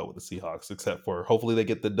talk about with the Seahawks except for hopefully they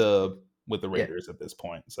get the dub with the yeah, Raiders at this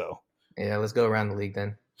point. So, yeah. Let's go around the league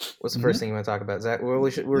then. What's the first mhm. thing you want to talk about? Zach. Well, we were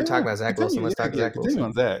talking Yeah, about Zach Wilson. continue. Let's Yeah, talk yeah, Zach continue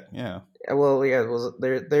Wilson. on Zach. Yeah. Yeah, well, yeah, well,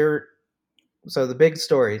 they're so the big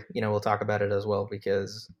story. We'll talk about it as well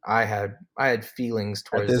because I had feelings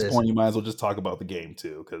At towards this this. point, you might as well just talk about the game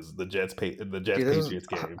too, because the Jets Dude, this was Patriots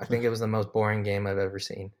game. I think it was the most boring game I've ever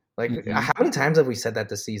seen. Like, how Hmm. many times have we said that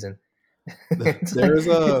this season? It's like, There's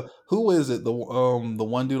a who is it the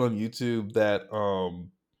one dude on YouTube that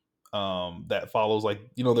follows like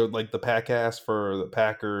they're like the Packcast for the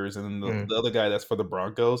Packers and then mm. the other guy that's for the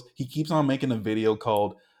Broncos. He keeps on making a video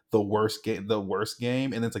called the worst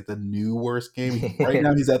game, and it's like the new worst game. Right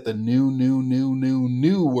now he's at the new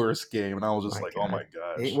worst game, and I was just My like, oh my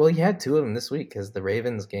God. gosh. Well, you had two of them this week because the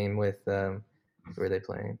Ravens game with who are they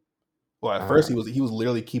playing? Well, at first Uh, he was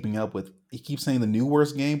literally keeping up with. He keeps saying the new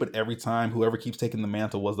worst game, but every time whoever keeps taking the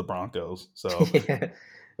mantle was the Broncos. So yeah.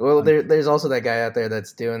 Well, there's also that guy out there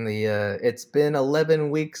that's doing the. It's been 11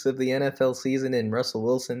 weeks of the NFL season, and Russell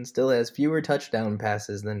Wilson still has fewer touchdown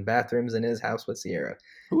passes than bathrooms in his house with Sierra.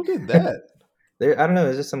 who did that? I don't know.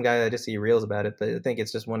 It's just some guy that just see reels about it, but I think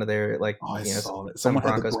it's just one of their like Oh, I saw it. some Someone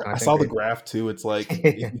had Broncos I content saw the creator. graph too. It's like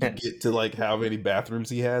if you could get to like how many bathrooms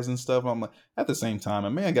he has and stuff. I'm like, at the same time, a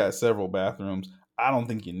man got several bathrooms. I don't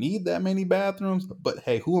think you need that many bathrooms, but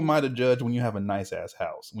hey, who am I to judge when you have a nice ass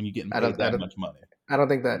house when you're getting I paid don't I that don't much money? I don't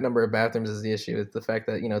think that number of bathrooms is the issue. It's the fact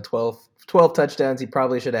that 12 touchdowns he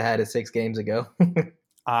probably should have had it 6 games ago.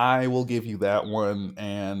 I will give you that one,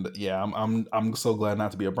 and yeah, I'm so glad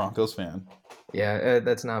not to be a Broncos fan. Yeah,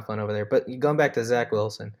 that's not fun over there. But going back to Zach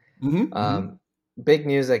Wilson, Hmm. Hmm. um, big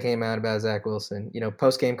news that came out about Zach Wilson.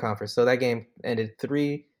 Post game conference. So that game ended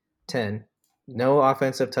 3-10. No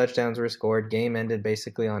offensive touchdowns were scored. Game ended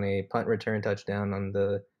basically on a punt return touchdown on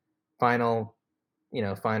the final,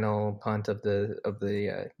 final punt of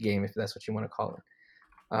the game, if that's what you want to call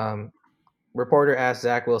it. Reporter asked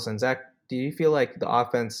Zach Wilson, Zach, do you feel like the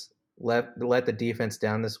offense let the defense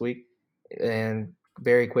down this week? And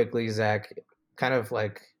very quickly, Zach, kind of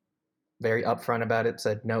like very upfront about it,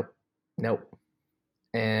 said nope, nope,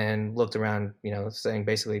 and looked around, saying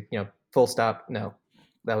basically, full stop, no.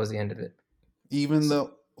 That was the end of it. Even So,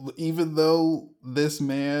 though even though this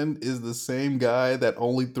man is the same guy that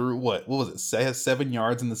only threw what was it 7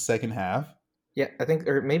 yards in the second half. yeah, I think,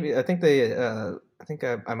 or maybe I think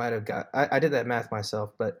I might have got. I did that math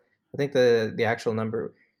myself, but I think the actual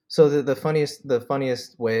number. So the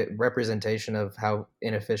funniest way representation of how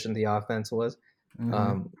inefficient the offense was. Hmm.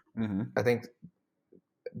 Um, Hmm. I think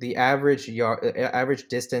the average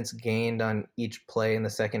distance gained on each play in the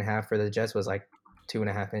second half for the Jets was like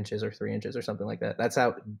 2.5 inches or 3 inches or something like that. That's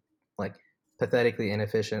how like pathetically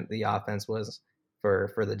inefficient the offense was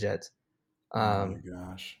for the Jets. Oh my Um,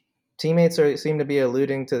 gosh. Teammates seem to be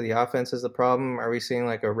alluding to the offense as the problem. Are we seeing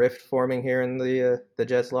like a rift forming here in the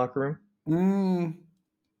Jets locker room? Mm,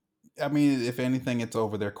 I mean, if anything, it's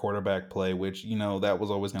over their quarterback play, which that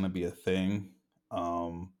was always going to be a thing.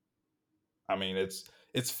 Um, I mean,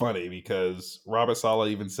 it's funny because Robert Sala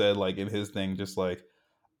even said like in his thing, just like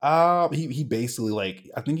he basically like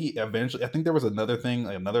I think there was another thing,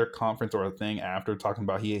 like another conference or a thing after talking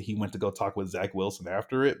about he went to go talk with Zach Wilson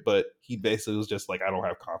after it, but he basically was just like I don't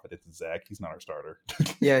have confidence in Zach. He's not our starter.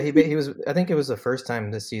 Yeah, he was. I think it was the first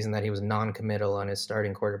time this season that he was non-committal on his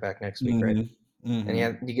starting quarterback next week, right? Hmm. And Hmm.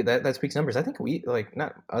 yeah, you get that speaks numbers. I think we like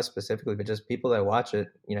not us specifically, but just people that watch it.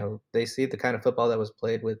 They see the kind of football that was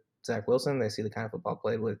played with. Zach Wilson. They see the kind of football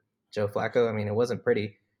played with Joe Flacco. I mean, it wasn't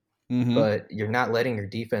pretty, Mm-hmm. but you're not letting your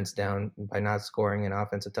defense down by not scoring an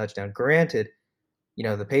offensive touchdown. Granted,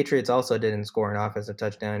 the Patriots also didn't score an offensive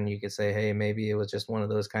touchdown. You could say, hey, maybe it was just one of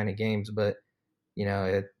those kind of games, but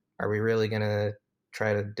are we really gonna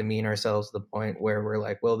try to demean ourselves to the point where we're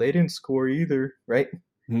like, well, they didn't score either, right?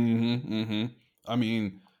 Mm-hmm. Mm-hmm. I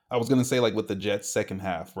mean, I was gonna say like with the Jets second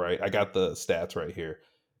half, right? I got the stats right here.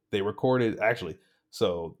 They recorded actually.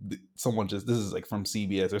 So someone just this is like from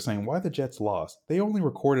CBS. They're saying why the Jets lost. They only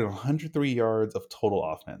recorded 103 yards of total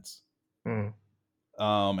offense. Mm.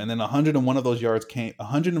 And then 101 of those yards came.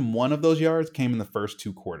 101 of those yards came in the first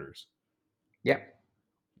two quarters, Yeah.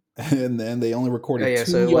 and then they only Oh recorded yeah.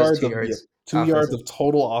 two So it was yards two of yards 2 yards offensive. of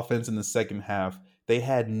total offense in the second half. They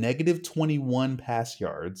had negative 21 pass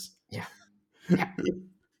yards. Yeah. Yeah.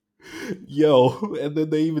 Yo, and then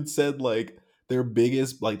they even said like their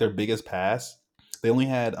biggest pass. They only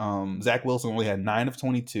had Zach Wilson only had 9 of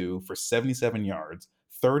 22 for 77 yards.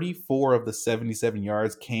 34 of the 77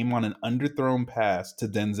 yards came on an underthrown pass to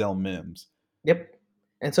Denzel Mims. Yep.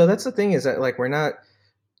 And so that's the thing is that like we're not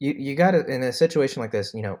you got to in a situation like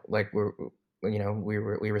this, like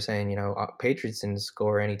we were saying, Patriots didn't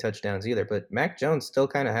score any touchdowns either, but Mac Jones still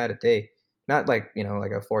kind of had a day, not like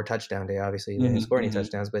like a 4 touchdown day. Obviously, he didn't Mm-hmm, score any mm-hmm,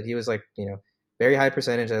 touchdowns, but he was like very high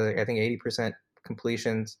percentage. I think 80%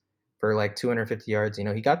 completions for like 250 yards.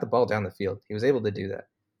 He got the ball down the field. He was able to do that.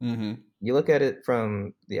 mm-hmm. You look at it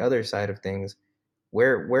from the other side of things.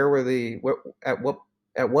 Where were at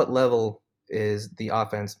what level is the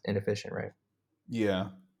offense inefficient, right? Yeah.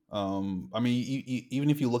 I mean, even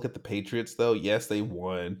if you look at the Patriots, though, yes, they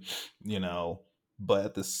won, you know, but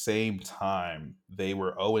at the same time, they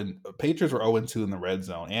were 0 Patriots were 0-2 in the red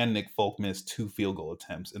zone, and Nick Folk missed 2 field goal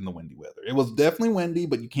attempts in the windy weather. It was definitely windy,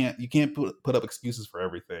 but you can't put up excuses for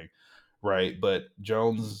everything, right? But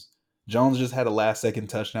Jones just had a last second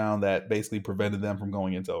touchdown that basically prevented them from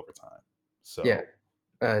going into overtime. Yeah,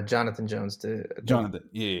 So Jonathan Jones too. I think Jonathan,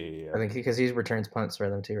 yeah, yeah, I yeah. think because he returns punts for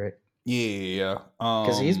them too, right? Yeah, yeah, yeah.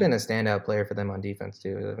 Because he's been a standout player for them on defense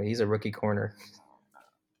too. I mean, he's a rookie corner.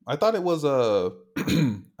 I thought it was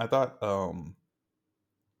I thought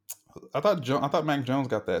I thought Mac Jones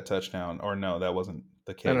got that touchdown, or no, that wasn't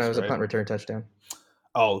the I don't know. It case, was a right? punt return touchdown.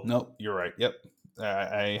 Oh no, you're right. Yep,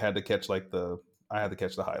 I had to catch I had to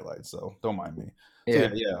catch the highlights, so don't mind me. So yeah, Yeah,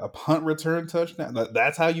 yeah, a punt return touchdown.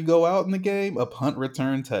 That's how you go out in the game. A punt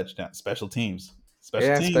return touchdown. Special teams. Special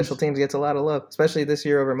yeah. Special teams. teams gets a lot of love, especially this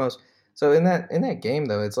year over most. So in that game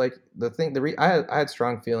though, it's like the thing. I had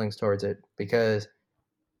strong feelings towards it because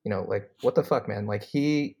like what the fuck, man? Like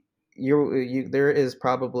there is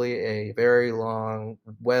probably a very long,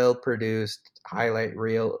 well produced highlight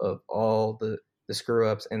reel of all the screw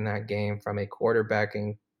ups in that game from a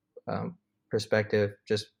quarterbacking um, perspective,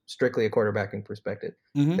 just strictly a quarterbacking perspective.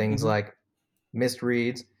 Mm-hmm, Things mm-hmm. like missed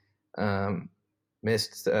reads, um,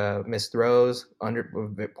 missed throws,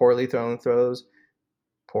 poorly thrown throws,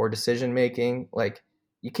 poor decision making. Like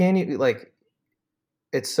you can't even like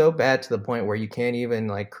it's so bad to the point where you can't even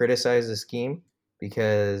like criticize the scheme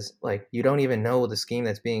because like you don't even know the scheme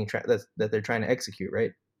that they're trying to execute,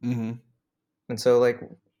 right? Mm-hmm. And so like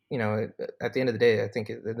at the end of the day, I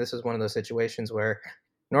think this is one of those situations where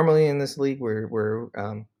normally in this league we're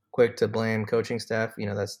quick to blame coaching staff.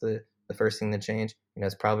 That's the first thing to change.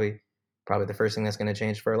 It's probably the first thing that's going to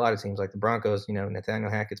change for a lot of teams like the Broncos.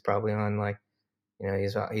 Nathaniel Hackett's probably on like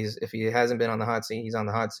he's if he hasn't been on the hot seat, he's on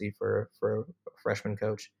the hot seat for a freshman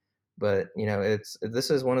coach. But it's this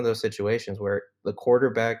is one of those situations where the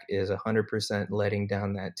quarterback is 100% letting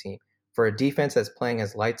down that team for a defense that's playing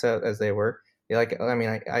as lights out as they were. Like I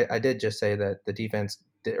mean, I did just say that the defense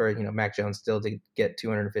did, or Mac Jones still did get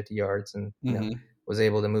 250 yards and Mm-hmm. was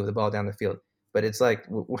able to move the ball down the field. But it's like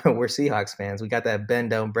we're Seahawks fans. We got that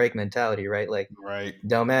bend don't break mentality, right? Like Right.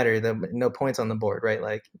 don't matter the no points on the board, right?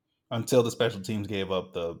 Like Until the special teams gave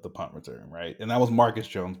up the punt return, right? And that was Marcus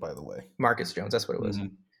Jones, by the way. Marcus Jones. That's what it was.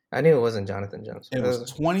 Mm-hmm. I knew it wasn't Jonathan Jones. It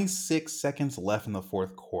was 26 seconds left in the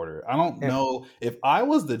fourth quarter. I don't Yeah. know if I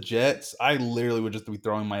was the Jets, I literally would just be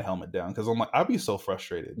throwing my helmet down because I'm like, I'd be so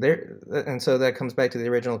frustrated And so that comes back to the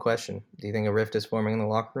original question. Do you think a rift is forming in the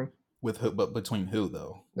locker room? with who, but between who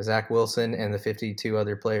though? Zach Wilson and the 52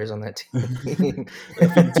 other players on that team.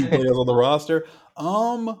 52 players on the roster.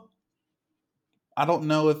 I don't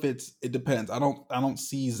know if it depends. I don't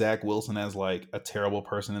see Zach Wilson as like a terrible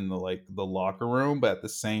person in the locker room, but at the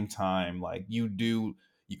same time, like you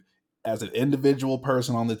as an individual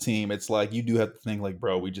person on the team, it's like you do have to think like,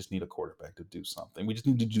 bro, we just need a quarterback to do something. We just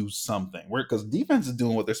need to do something. We're because defense is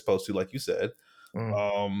doing what they're supposed to, like you said. Mm.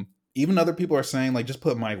 Um even other people are saying like just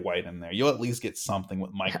put Mike White in there. You'll at least get something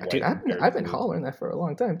with Mike Yeah, dude, White compared I've been to. hollering that for a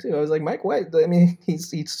long time too. I was like, Mike White. I mean, he's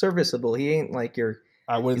serviceable. He ain't like your.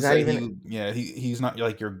 I He's wouldn't not say even. he. Yeah, he's not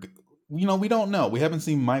like your. We don't know. We haven't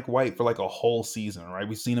seen Mike White for like a whole season, right?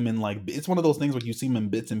 We've seen him in like it's one of those things where you see him in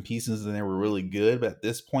bits and pieces and they were really good, but at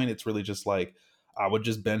this point, it's really just like I would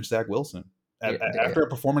just bench Zach Wilson Yeah, yeah, after a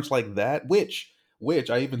performance like that. Which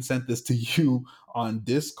I even sent this to you on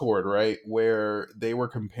Discord, right? Where they were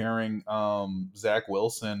comparing Zach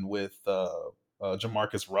Wilson with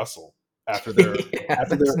Jamarcus Russell after their yeah.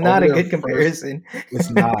 That's not a good first. comparison. It's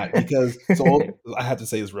not because I have to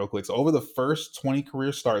say this real quick. So over the first 20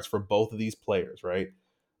 career starts for both of these players, right?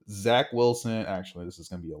 Zach Wilson. Actually, this is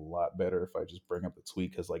going to be a lot better if I just bring up the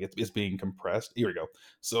tweet because like it's being compressed. Here we go.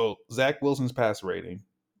 So Zach Wilson's pass rating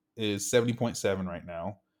is 70.7 right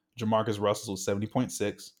now. Jamarcus Russell's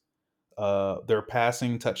 70.6. Their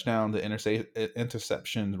passing touchdown to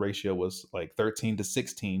interception ratio was like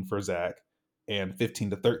 13-16 for Zach and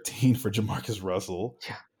 15-13 for Jamarcus Russell.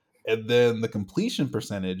 Yeah, And then the completion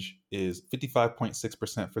percentage is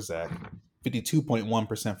 55.6% for Zach,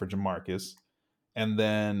 52.1% for Jamarcus. And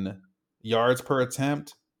then yards per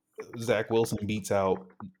attempt, Zach Wilson beats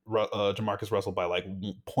out Jamarcus Russell by like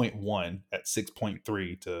zero point 0.1 at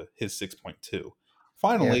 6.3 to his 6.2. yeah,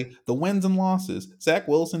 Finally, the wins and losses. Zach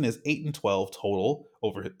Wilson is 8-12 total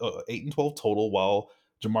over 8-12 total, while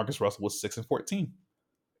Jamarcus Russell was 6-14.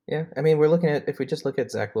 yeah. I mean, we're looking at if we just look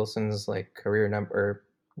at Zach Wilson's like career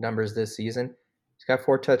numbers this season, he's got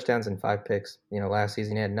 4 touchdowns and 5 picks. Last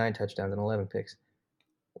season he had 9 touchdowns and 11 picks.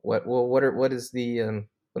 What is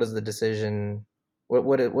the decision?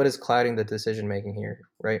 What is clouding the decision making here,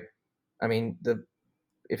 right? I mean, the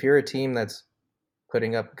if you're a team that's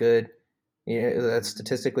putting up good, that's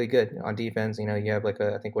statistically good on defense. You have like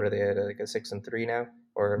I think what are they at like a 6-3 now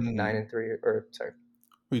or Hmm. 9-3 or sorry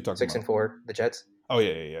Who are you talking six about? and four the Jets. Oh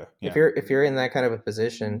yeah, yeah, yeah, If yeah. you're in that kind of a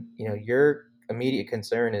position, your immediate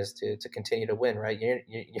concern is to continue to win, right?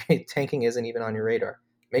 Tanking isn't even on your radar.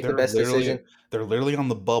 Make the They're best literally decision. they're literally on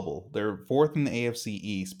the bubble. They're fourth in the AFC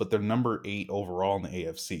East, but they're number 8 overall in the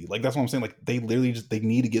AFC. Like that's what I'm saying. Like they literally just they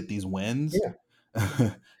need to get these wins Yeah,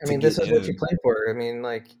 I to mean, get this is what you in. play for. I mean,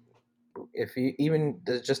 like if you even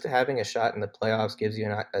just having a shot in the playoffs gives you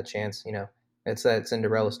a chance. It's that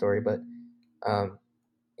Cinderella story, but um,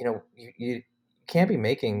 you can't be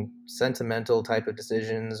making sentimental type of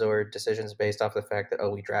decisions or decisions based off the fact that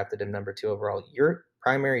we drafted him number 2 overall. Your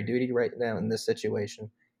primary duty right now in this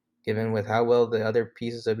situation, given with how well the other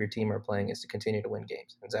pieces of your team are playing, is to continue to win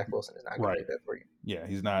games. And Zach Wilson is not going to Right. do that for you. Yeah,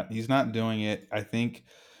 he's not doing it. I think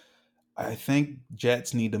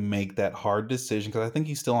Jets need to make that hard decision because I think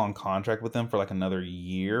he's still on contract with them for like another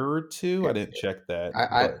year or two. I Yeah, didn't check that,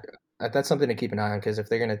 I, but that's something to keep an eye on because if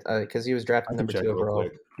they're going to, because he was I drafted can number check 2 real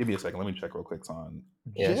quick. overall. Give me a second. Let me check real quick. It's on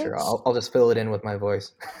Yeah, sure. Jets. I'll just fill it in with my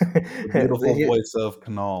voice. The beautiful voice of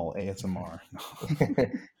Kanal ASMR.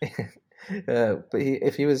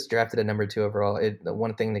 If he was drafted at number 2 overall, the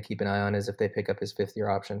one thing to keep an eye on is if they pick up his 5th year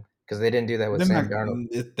option because they didn't do that with They're not. Sam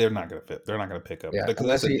Darnold. They're not going to fit. They're not going to pick up Yeah, because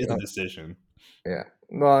unless he. it's a decision. Yeah.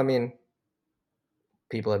 Well, I mean,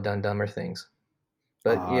 people have done dumber things,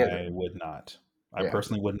 but yeah, I would not. I yeah,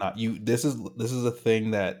 personally would not. This is a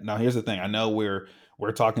thing that now here's the thing. I know we're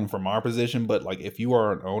talking from our position, but like if you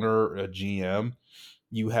are an owner, a GM,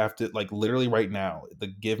 you have to like literally right now, the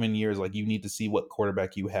given years, like you need to see what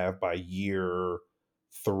quarterback you have by year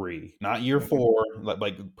 3, not year mhm, 4,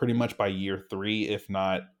 like pretty much by year 3, if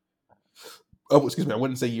not. Oh, excuse me. I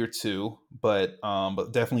wouldn't say year 2, but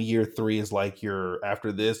definitely year 3 is like your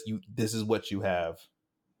after this. This is what you have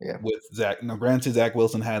yeah, with Zach. Now, granted, Zach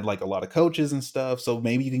Wilson had like a lot of coaches and stuff, so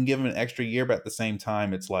maybe you can give him an extra year. But at the same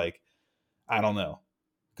time, it's like I don't know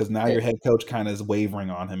because now yeah, your head coach kind of is wavering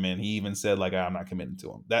on him, and he even said like I'm not committing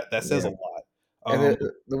to him. That says a yeah. lot. And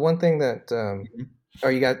the one thing that Mhm. oh,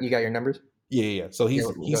 you got your numbers? Yeah, yeah, yeah. So Yeah,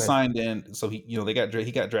 go he's ahead. signed in. So he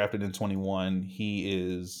got drafted in 21. He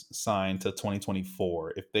is signed to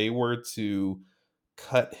 2024. If they were to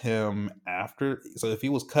cut him after, so if he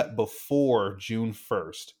was cut before June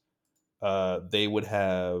 1st, they would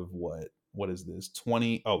have what is this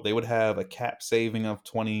 20, oh they would have a cap saving of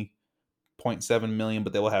 20.7 million,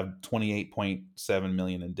 but they will have 28.7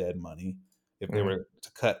 million in dead money. If they Hmm. were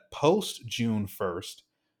to cut post June 1st,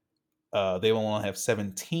 they will only have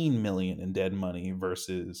 17 million in dead money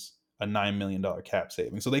versus a $9 million cap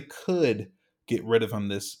saving. So they could get rid of him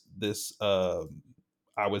this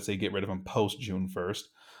I would say get rid of him post June 1st.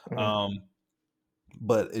 Hmm. um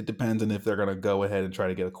but it depends on if they're going to go ahead and try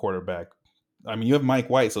to get a quarterback. I mean, you have Mike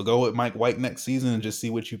White, so go with Mike White next season and just see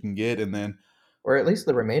what you can get, and then or at least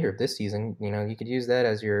the remainder of this season. You know, you could use that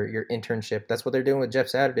as your internship. That's what they're doing with Jeff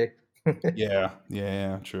Saturday. Yeah,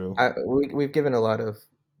 yeah, true. We've given a lot of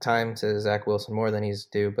time to Zach Wilson more than he's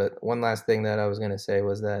due. But one last thing that I was going to say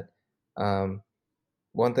was that um,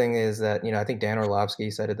 one thing is that I think Dan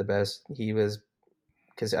Orlovsky said it the best. He was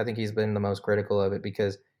because I think he's been the most critical of it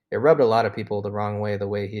because it rubbed a lot of people the wrong way. The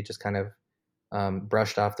way he just kind of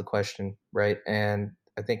brushed off the question, right? And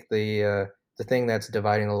I think the thing that's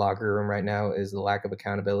dividing the locker room right now is the lack of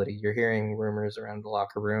accountability. You're hearing rumors around the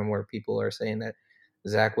locker room where people are saying that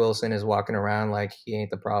Zach Wilson is walking around like he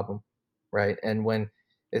ain't the problem, right? And when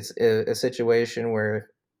it's a situation where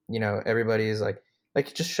everybody is like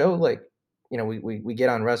just show like we get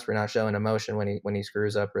on Russ for not showing emotion when he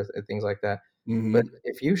screws up or things like that. But Hmm.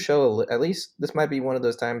 if you show at least this might be one of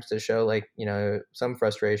those times to show like some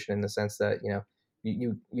frustration in the sense that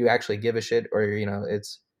you actually give a shit or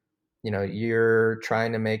it's you're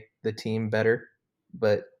trying to make the team better.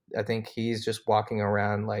 But I think he's just walking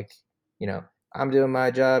around like you know I'm doing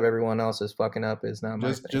my job, everyone else is fucking up, is not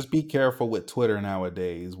my thing. Just be careful with Twitter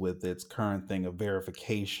nowadays with its current thing of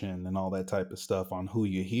verification and all that type of stuff on who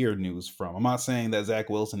you hear news from. I'm not saying that Zach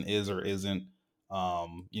Wilson is or isn't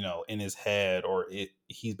in his head or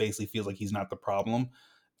he basically feels like he's not the problem.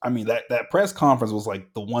 I mean that press conference was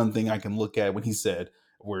like the one thing I can look at when he said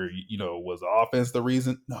where was the offense the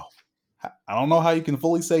reason? No. I don't know how you can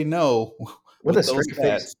fully say no With a with those straight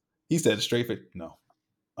face. stats. He said straight face no.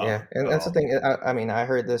 Yeah, and that's the Oh. thing. I mean, I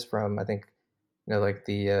heard this from I think like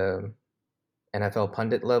the NFL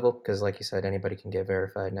pundit level because, like you said, anybody can get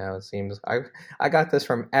verified now. It seems I got this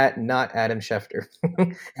from at not Adam Schefter,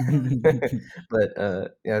 but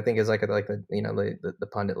yeah, I think it's like the the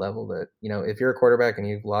pundit level that if you're a quarterback and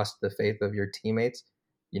you've lost the faith of your teammates,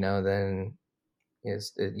 then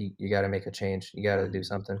you got to make a change. You got to do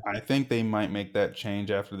something. I think they might make that change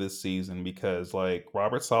after this season because like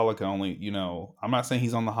Robert Saleh can only, I'm not saying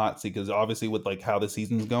he's on the hot seat because obviously with like how the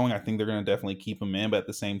season's going, I think they're going to definitely keep him in. But at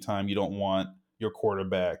the same time, you don't want your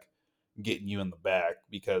quarterback getting you in the back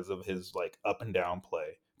because of his like up and down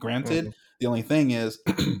play. Granted, Hmm. the only thing is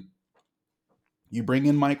you bring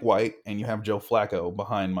in Mike White and you have Joe Flacco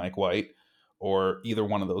behind Mike White or either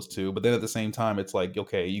one of those two. But then at the same time, it's like,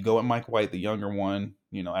 okay, you go at Mike White, the younger one,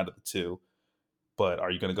 out of the two, but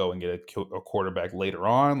are you going to go and get a quarterback later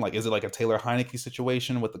on? Like, is it like a Taylor Heineke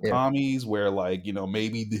situation with the Yeah, commies where like,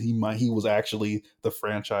 maybe he was actually the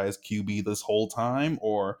franchise QB this whole time?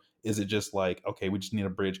 Or is it just like, okay, we just need a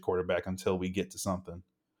bridge quarterback until we get to something?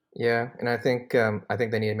 yeah, and I think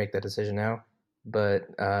they need to make that decision now. But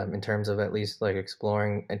in terms of at least like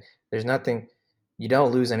exploring, and there's nothing. You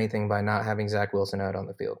don't lose anything by not having Zach Wilson out on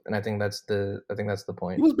the field, and I think that's the He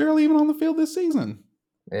point. was barely even on the field this season.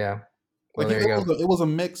 Yeah. Well, Like there you go. it was a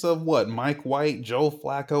mix of what Mike White, Joe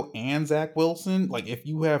Flacco, and Zach Wilson. Like if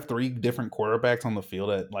you have three different quarterbacks on the field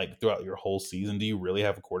at like throughout your whole season, do you really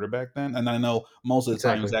have a quarterback then? And I know most of the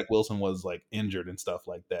time Exactly. Zach Wilson was like injured and stuff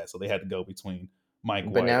like that, so they had to go between Mike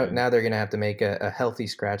But White and now they're gonna have to make a healthy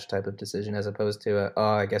scratch type of decision as opposed to a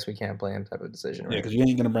oh I guess we can't play him type of decision, yeah, right? because you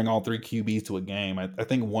ain't gonna bring all three QBs to a game. I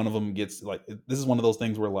think one of them gets like this is one of those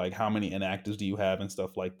things where like how many inactives do you have and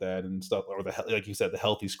stuff like that and stuff or like you said the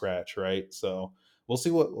healthy scratch, right? So we'll see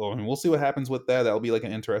I mean, we'll see what happens with that. That'll be like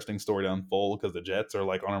an interesting story to unfold because the Jets are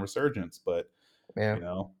like on a resurgence, but Yeah. you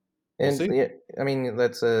know we'll And see. yeah, I mean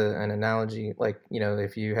that's an analogy. Like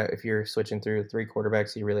if you're switching through three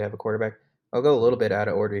quarterbacks, you really have a quarterback. I'll go a little bit out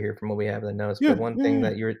of order here from what we have in the notes, but Yeah, one yeah, thing yeah,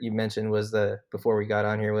 that you mentioned was the before we got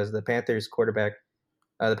on here was the Panthers quarterback.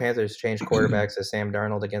 The Panthers changed quarterbacks to Sam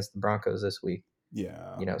Darnold against the Broncos this week.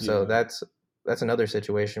 yeah, So yeah. that's another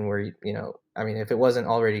situation where I mean, if it wasn't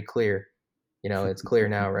already clear, it's clear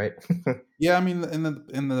now, right? Yeah, I mean,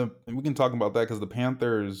 and we can talk about that because the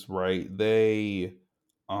Panthers, right?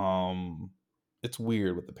 Um, it's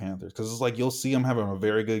weird with the Panthers because it's like you'll see them having a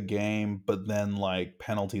very good game, but then like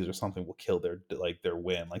penalties or something will kill their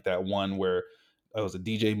win. Like that one where it was a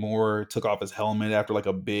DJ Moore took off his helmet after like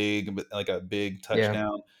a big Yeah,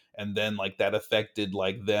 touchdown, and then like that affected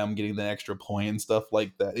like them getting the extra point and stuff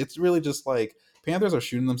like that. It's really just like Panthers are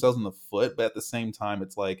shooting themselves in the foot, but at the same time,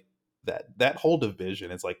 it's like that whole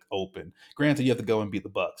division is like open. Granted, you have to go and beat the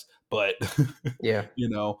Bucks, but yeah, you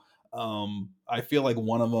know, I feel like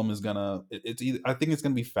one of them is gonna. It's either, I think it's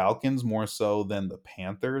gonna be Falcons more so than the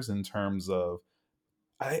Panthers in terms of.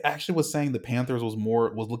 I actually was saying the Panthers was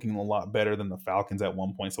looking a lot better than the Falcons at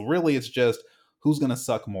one point. So really, it's just who's going to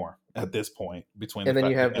suck more at this point between And then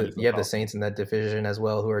you have the defenders and Saints offense? in that division as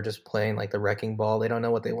well, who are just playing like the wrecking ball. They don't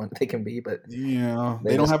know what they can be, but Yeah,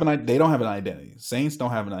 they just they don't have an identity. Saints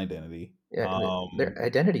don't have an identity. yeah. Their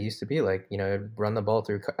identity used to be like run the ball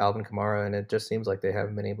through Alvin Kamara, and it just seems like they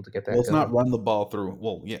haven't been able to get Well, that it's not going. run the ball through.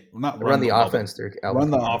 Well, yeah, not Run run the the ball, but offense through Alvin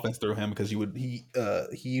run the Kamara. offense through him because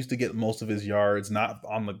he used to get most of his yards not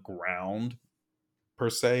on the ground per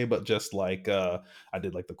se, but just like I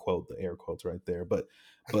did like the air quotes right there, but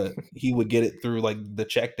he would get it through like the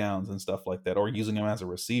check downs and stuff like that, or using him as a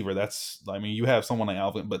receiver. That's I mean, you have someone like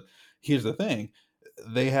Alvin, but here's the thing.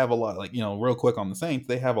 They have a lot like, real quick on the Saints,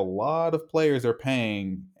 they have a lot of players they're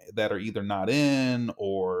paying that are either not in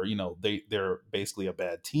or, they're basically a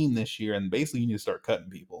bad team this year, and basically you need to start cutting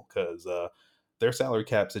people because their salary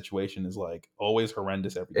cap situation is like always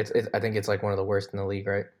horrendous every year. I think it's like one of the worst in the league,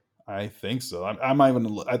 right? I think so. I'm not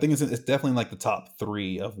even. I think it's definitely like the top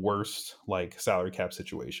three of worst like salary cap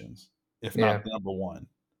situations, if Yeah, not the number one.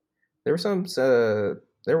 there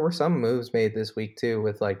were some moves made this week too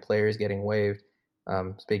with like players getting waived.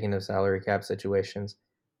 Speaking of salary cap situations,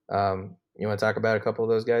 you want to talk about a couple of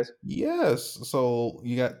those guys? Yes. So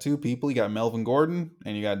you got two people. You got Melvin Gordon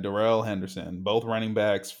and you got Darrell Henderson, both running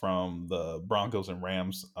backs from the Broncos and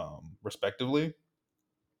Rams, respectively.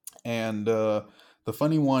 And the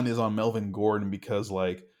funny one is on Melvin Gordon because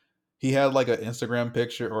like he had like an Instagram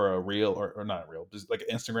picture or a reel or not a reel, just like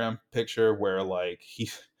an Instagram picture where like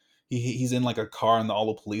he's in like a car and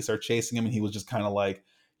all the police are chasing him, and he was just kind of like,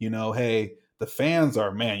 hey, the fans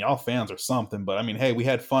are, man, y'all fans are something, but I mean, hey, we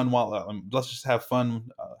had fun while let's just have fun,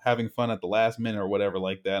 having fun at the last minute or whatever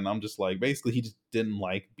like that. And I'm just like, basically, he just didn't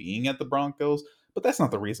like being at the Broncos, but that's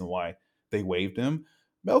not the reason why they waived him.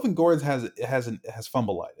 Melvin Gordon has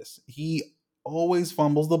fumbleitis. He always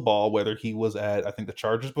fumbles the ball, whether he was at I think the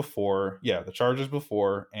Chargers before, the Chargers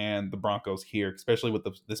before, and the Broncos here, especially with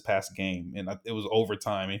this past game, and it was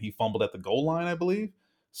overtime, and he fumbled at the goal line, I believe.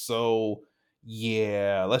 So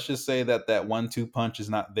yeah, let's just say that 1-2 punch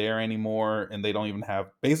is not there anymore, and they don't even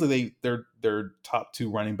have basically their top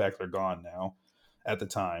two running backs are gone now at the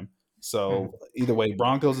time. So either way,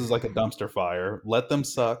 Broncos is like a dumpster fire. Let them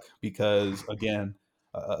suck because we have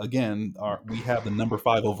the number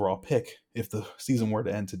 5 overall pick if the season were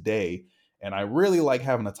to end today, and I really like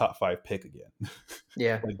having a top 5 pick again,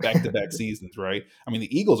 Yeah, like back to back seasons, right? I mean,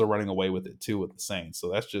 the Eagles are running away with it too with the Saints, so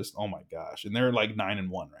that's just oh my gosh, and they're like 9-1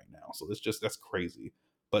 right now, so that's crazy.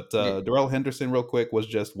 But Yeah, Darrell Henderson, real quick, was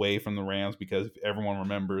just waived from the Rams because if everyone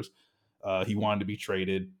remembers, he wanted to be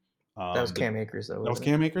traded. that was The Cam Akers though, That was wasn't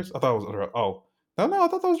it? Cam Akers. I thought it was no, I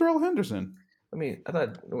thought that was Darrell Henderson. I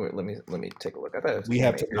thought. Let me take a look. I thought it was We Cam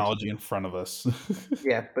have Akers. technology in front of us.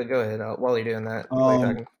 Yeah, but go ahead while you're doing that. While you're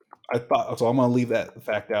um, talking, I thought so. I'm gonna leave that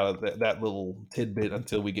fact out of that little tidbit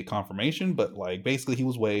until we get confirmation. But like, basically, he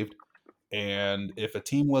was waived, and if a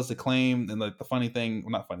team was to claim, and like the funny thing,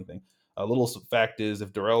 well, not funny thing, a little fact is,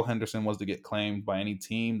 if Darrell Henderson was to get claimed by any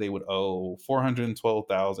team, they would owe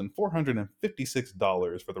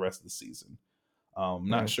 $412,456 for the rest of the season.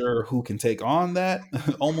 Not hmm. sure who can take on that,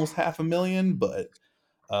 almost half a million, but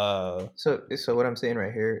So what I'm saying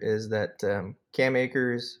right here is that Cam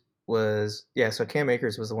Akers was So Cam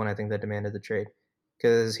Akers was the one I think that demanded the trade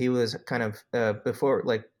because he was kind of before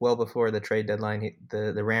like well before the trade deadline.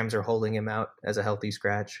 The Rams are holding him out as a healthy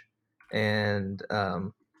scratch, and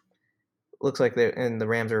looks like the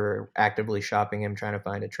Rams are actively shopping him, trying to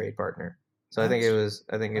find a trade partner. So that's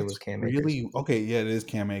I think it was That's Cam Akers. really okay. Yeah, it is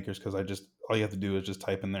Cam Akers because I just all you have to do is just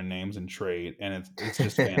type in their names and trade, and it's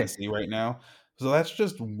just fantasy right now. So that's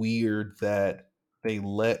just weird that they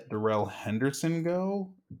let Darrell Henderson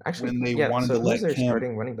go Actually, when they yeah. wanted to So who's let their Cam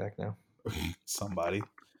starting running back now? somebody,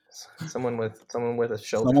 Someone with a someone with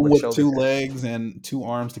with shoulder two pads. legs and two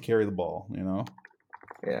arms to carry the ball.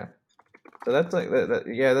 Yeah. So that's like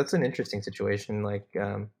yeah, that's an interesting situation. Like,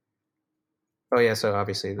 oh yeah, so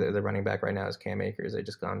obviously the running back right now is Cam Akers. They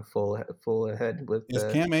just gone full ahead with Is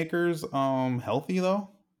the Cam Akers healthy though,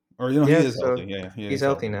 or he yeah. is So healthy? Yeah, he he's is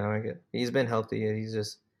healthy healthy. now. He's been healthy. He's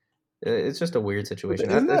just it's just a weird But situation.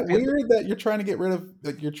 isn't I that feel weird that you're trying to get rid of,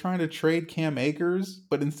 like, you're trying to trade Cam Akers,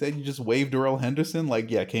 but instead you just waive Darrell Henderson? Like,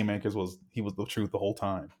 yeah, Cam Akers was the truth the whole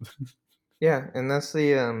time. yeah, and that's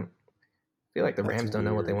the I feel like the That's Rams don't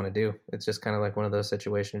know what they weird. want to do. It's just kind of like one of those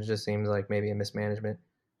situations. It just seems like maybe a mismanagement.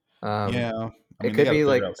 Um, Yeah, I it mean they could got to be figure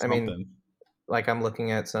like out I mean something. like I'm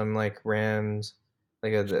looking at some like Rams,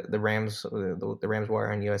 like the Rams, the Rams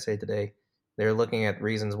wire on USA Today. They're looking at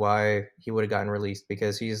reasons why he would have gotten released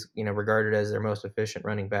because he's regarded as their most efficient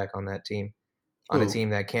running back on that team, on a Who? team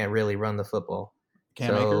that can't really run the football.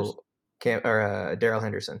 Cam Akers? So, Cam or Daryl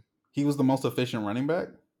Henderson, He was the most efficient running back.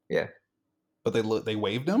 yeah, But they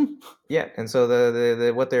waived him. Yeah, and so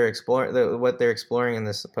the what they're exploring in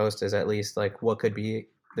this post is at least like what could be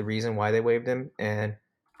the reason why they waived him, and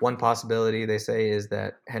one possibility they say is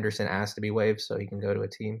that Henderson asked to be waived so he can go to a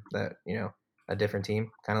team that a different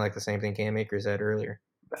team, kind of like the same thing Cam Akers said earlier.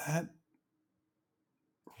 That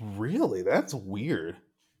really, that's weird.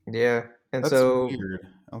 Yeah, and That's so weird.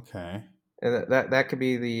 Okay. and that could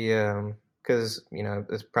be the because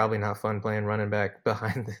it's probably not fun playing running back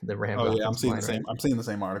behind the Rams Oh yeah, I'm offensive seeing the line, same. right? I'm seeing the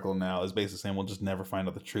same article now. It's basically saying we'll just never find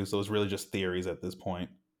out the truth. So it's really just theories at this point.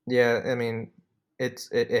 Yeah, I mean,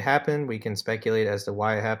 it happened. We can speculate as to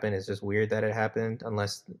why it happened. It's just weird that it happened,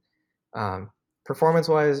 unless performance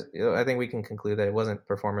wise, I think we can conclude that it wasn't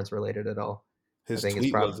performance related at all. I His think it's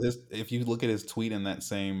tweet was probably his. If you look at his tweet in that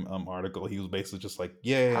same article, he was basically just like,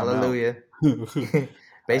 "Yay, I'm out." hallelujah. I,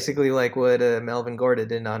 Basically, like what Melvin Gordon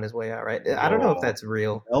did on his way out, right? I don't know if oh, that's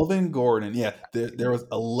real. Melvin Gordon. Yeah, there was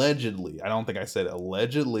allegedly. I don't think I said it,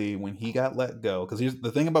 allegedly when he got let go. Because here's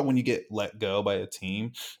the thing about when you get let go by a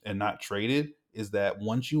team and not traded is that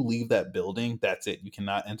once you leave that building, that's it. You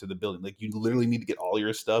cannot enter the building. Like you literally need to get all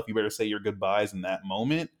your stuff. You better say your goodbyes in that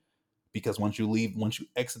moment because once you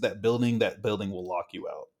exit that building will lock you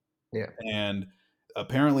out. Yeah, And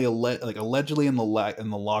apparently, like allegedly in the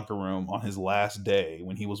locker room on his last day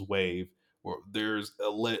when he was waived, there's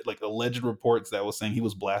like alleged reports that was saying he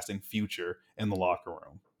was blasting Future in the locker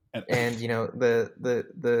room. And and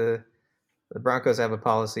the Broncos have a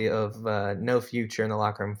policy of no future in the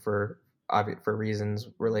locker room for reasons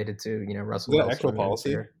related to is Russell that an actual Wilson and policy?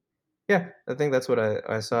 Sierra. Yeah, I think that's what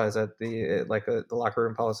I saw is that the locker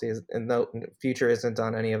room policy is and no future isn't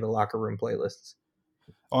on any of the locker room playlists.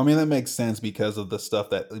 Oh, I mean that makes sense because of the stuff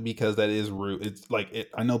because that is rude. It's like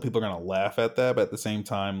I know people are gonna laugh at that, but at the same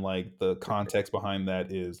time, like the context behind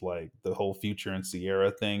that is like the whole Future and Sierra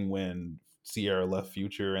thing when Sierra left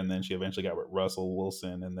Future and then she eventually got with Russell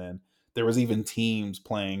Wilson, and then there was even teams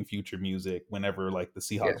playing Future music whenever like the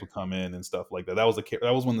Yeah, Seahawks would come in and stuff like that. That was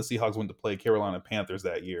when the Seahawks went to play Carolina Panthers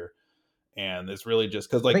that year, and it's really just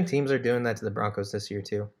because I like think teams are doing that to the Broncos this year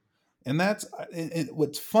too. and that's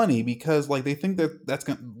what's funny because like they think that that's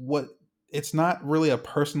gonna what it's not really a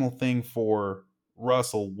personal thing for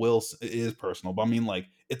Russell Wilson. It is personal, but I mean like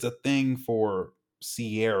it's a thing for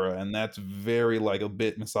Sierra, and that's very like a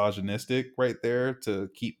bit misogynistic right there to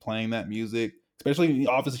keep playing that music. Especially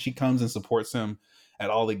obviously she comes and supports him at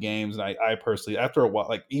all the games, and I personally after a while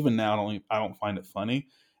like even now I don't find it funny,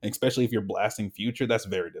 and especially if you're blasting Future, that's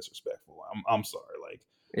very disrespectful. I'm sorry, like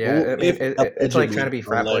Yeah, well, I mean if it's like trying to be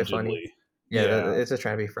frat boy funny. allegedly, Yeah, yeah, it's just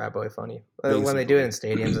trying to be frat boy funny when they do it in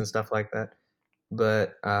basically. stadiums and stuff like that.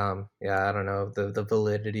 But yeah, I don't know the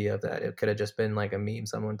validity of that. It could have just been like a meme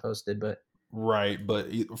someone posted, but Right, but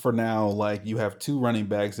for now, like you have two running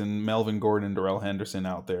backs in Melvin Gordon and Darrell Henderson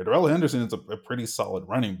out there. Darrell Henderson is a pretty solid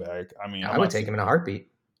running back. I mean, I'm I would not take saying, him in a heartbeat.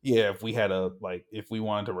 yeah, if we had a like if we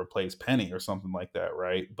wanted to replace Penny or something like that,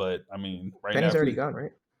 right? But I mean, right now, Penny's if already we gone,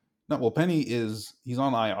 right? no, well, Penny is he's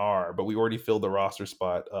on IR, but we already filled the roster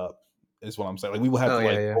spot up. Is what I'm saying. Like we will have Oh to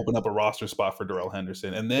yeah, like yeah, open up a roster spot for Darrell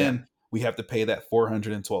Henderson, and yeah. then we have to pay that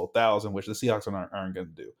 412,000, which the Seahawks aren't going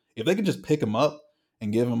to do. If they could just pick him up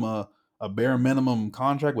and give him a bare minimum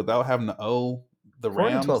contract without having to owe the Four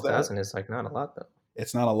hundred Rams twelve that, thousand is like not a lot though.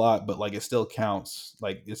 it's not a lot, but like it still counts.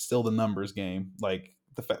 Like it's still the numbers game. Like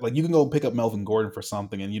the fact, like you can go pick up Melvin Gordon for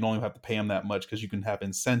something, and you don't even have to pay him that much because you can have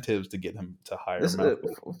incentives to get him to hire This him out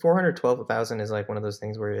there. 412,000 is like one of those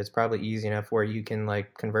things where it's probably easy enough where you can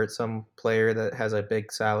like convert some player that has a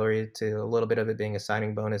big salary to a little bit of it being a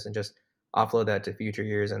signing bonus and just offload that to future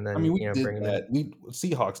years and I then mean, we did bring them in. that. We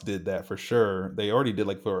Seahawks did that for sure. They already did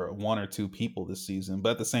like for one or two people this season,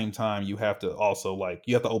 but at the same time, you have to also like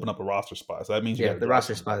you have to open up a roster spot. So that means you got Yeah, to the drop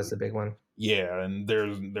roster spot is somebody. the big one. Yeah, and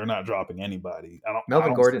they're not dropping anybody. I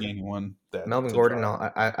Melvin don't see Gordon, anyone that Melvin to Gordon,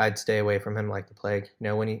 drop. I'd stay away from him like the plague.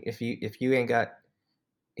 When if you ain't got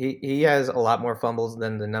he has a lot more fumbles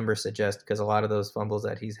than the numbers suggest because a lot of those fumbles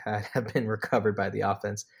that he's had have been recovered by the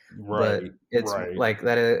offense. But Right, it's right. like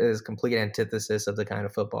that is complete antithesis of the kind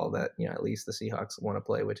of football that at least the Seahawks want to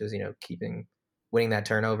play, which is keeping winning that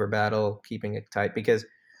turnover battle, keeping it tight because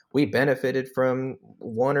we benefited from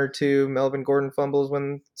one or two Melvin Gordon fumbles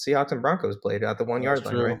when Seahawks and Broncos played at the 1 yard That's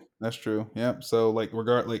line, right? true. That's true. Yep. So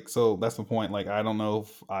so that's the point. Like I don't know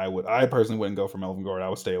if I personally wouldn't go for Melvin Gordon. I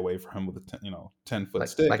would stay away from him with a 10-foot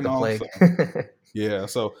stick Like and the all. plague. So yeah,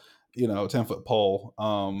 so 10-foot pole.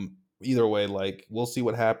 Either way, like we'll see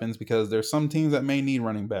what happens because there's some teams that may need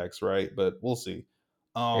running backs, right? But we'll see.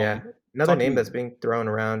 Yeah. Um, Another name talking. that's being thrown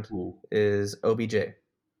around Ooh. is OBJ.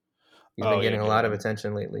 He's been Oh yeah, getting a lot of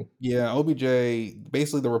attention lately. yeah. OBJ.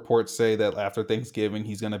 Basically, the reports say that after Thanksgiving,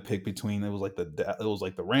 he's going to pick between it was like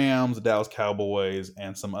the Rams, the Dallas Cowboys,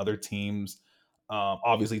 and some other teams.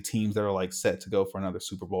 Obviously, teams that are like set to go for another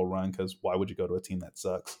Super Bowl run. Because why would you go to a team that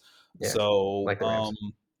sucks? Yeah, So, like the Rams.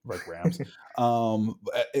 like Rams.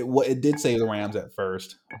 It did say the Rams at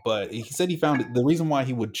first, but he said he found it. The reason why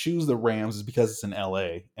he would choose the Rams is because it's in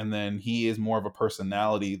LA, and then he is more of a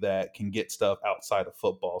personality that can get stuff outside of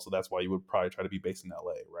football. So that's why you would probably try to be based in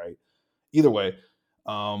LA, right? Either way,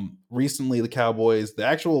 recently the Cowboys, the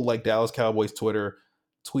actual like Dallas Cowboys Twitter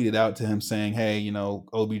tweeted out to him saying, "Hey,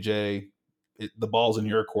 OBJ, the ball's in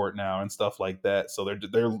your court now," and stuff like that. So they're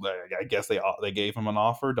I guess they gave him an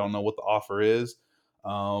offer. Don't know what the offer is.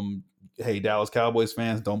 Hey, Dallas Cowboys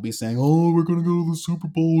fans, don't be saying, "Oh, we're gonna go to the Super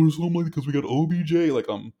Bowl or something," because we got OBJ. Like,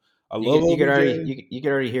 I love You could already OBJ. you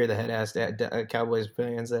could already hear the head ass Cowboys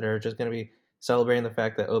fans that are just going to be celebrating the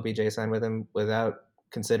fact that OBJ signed with him without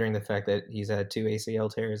considering the fact that he's had two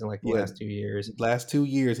ACL tears in like the Yeah, last 2 years. last 2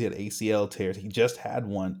 years he had ACL tears. He just had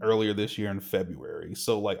one earlier this year in February.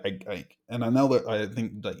 So like and I know that I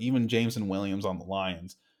think that even Jameson Williams on the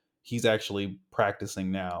Lions, he's actually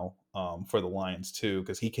practicing now for the Lions too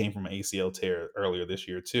because he came from an ACL tear earlier this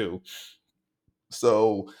year too.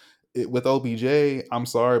 So with OBJ, I'm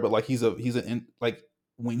sorry, but like like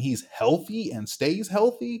when he's healthy and stays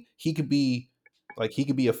healthy, he could be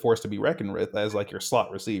a force to be reckoned with as like your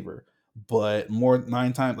slot receiver. But more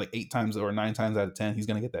 9 times, like 8 times or 9 times out of 10, he's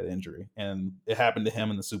gonna get that injury, and it happened to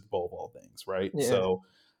him in the Super Bowl of all things, right? Yeah, So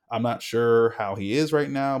I'm not sure how he is right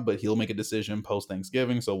now, but he'll make a decision post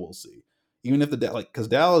Thanksgiving, so we'll see. Even if because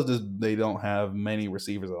Dallas they don't have many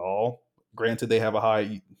receivers at all. Granted, they have a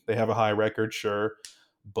high record, sure,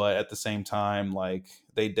 but at the same time, like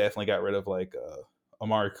they definitely got rid of like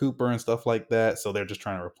Amari Cooper and stuff like that, so they're just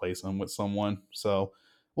trying to replace him with someone. So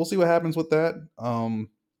we'll see what happens with that.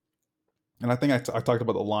 And I think I talked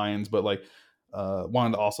about the Lions, but like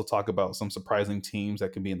wanted to also talk about some surprising teams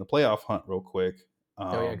that can be in the playoff hunt real quick.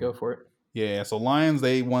 oh yeah, Um, go for it. yeah, so Lions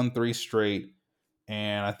they won 3 straight,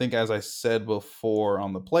 and I think as I said before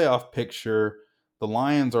on the playoff picture, the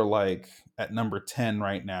Lions are like at number 10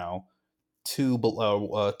 right now, two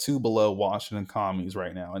below Washington Commies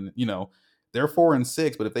right now, and they're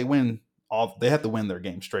 4-6. But if they win all, they have to win their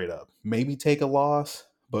game straight up. Maybe take a loss,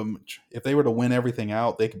 but if they were to win everything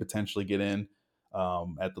out, they could potentially get in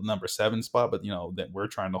at the number 7 spot. But that we're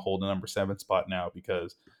trying to hold the number 7 spot now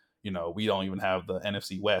because we don't even have the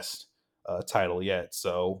NFC West title yet.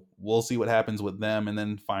 So we'll see what happens with them, and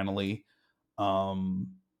then finally.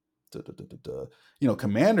 Um, duh, duh, duh, duh, duh.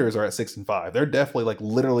 Commanders are at 6-5. They're definitely like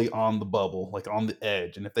literally on the bubble, like on the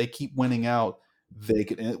edge. And if they keep winning out, they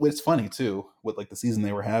could. And it's funny too with like the season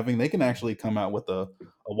they were having. They can actually come out with a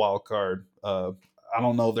wild card. I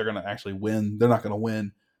don't know if they're gonna actually win. They're not gonna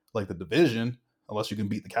win like the division unless you can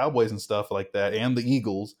beat the Cowboys and stuff like that and the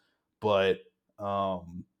Eagles. But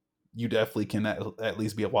you definitely can at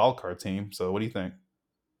least be a wild card team. So what do you think?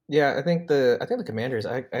 Yeah, I think the Commanders.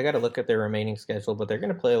 I got to look at their remaining schedule, but they're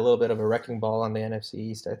going to play a little bit of a wrecking ball on the NFC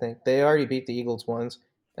East. I think they already beat the Eagles once,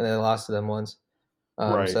 and they lost to them once.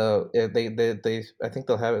 Right. So if they I think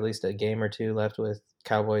they'll have at least a game or two left with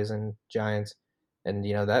Cowboys and Giants, and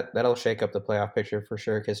that'll shake up the playoff picture for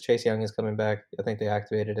sure because Chase Young is coming back. I think they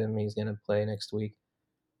activated him. He's going to play next week.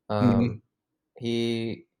 Hmm. Um,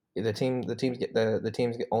 he the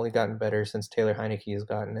team's only gotten better since Taylor Heineke has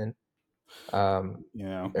gotten in. Um,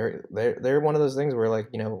 Yeah. they're one of those things where like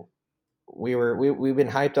we've been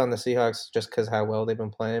hyped on the Seahawks just because how well they've been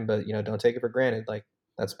playing, but don't take it for granted. Like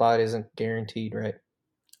that spot isn't guaranteed, right?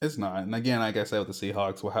 It's not. And again, like I said with the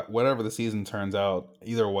Seahawks, whatever the season turns out,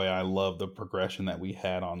 either way, I love the progression that we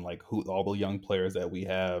had on like who all the young players that we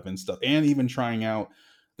have and stuff, and even trying out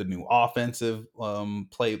the new offensive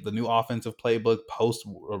playbook post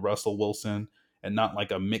Russell Wilson, and not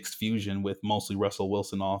like a mixed fusion with mostly Russell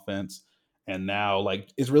Wilson offense. And now,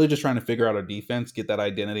 like, it's really just trying to figure out our defense, get that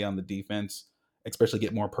identity on the defense, especially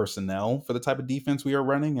get more personnel for the type of defense we are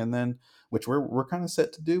running, and then which we're kind of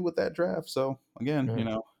set to do with that draft. So again,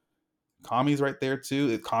 Mm. Commies right there too.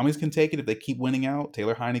 If Commies can take it, if they keep winning out,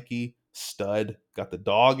 Taylor Heineke, stud, got the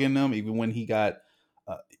dog in them. Even when he got,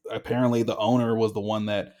 uh, apparently the owner was the one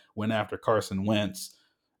that went after Carson Wentz,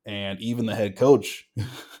 and even the head coach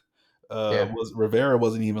Yeah, was Rivera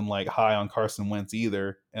wasn't even like high on Carson Wentz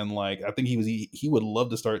either. And like I think he would love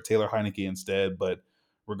to start Taylor Heineke instead, but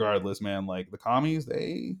regardless, man, like the Commies,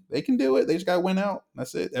 they can do it. They just got to win out.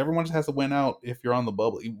 That's it. Everyone just has to win out. If you're on the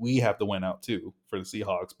bubble, we have to win out too for the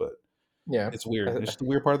Seahawks, but yeah. it's weird. I, It's just a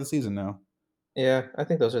weird part of the season now. Yeah, I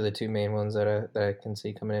think those are the two main ones that I can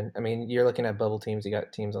see coming in. I mean, you're looking at bubble teams. You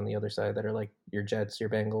got teams on the other side that are like your Jets, your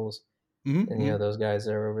Bengals, and Mm-hmm. those guys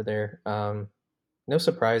that are over there. No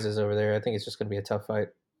surprises over there. I think it's just going to be a tough fight.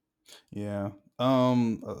 Yeah.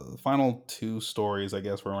 Final two stories, I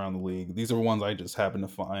guess, were around the league. These are ones I just happened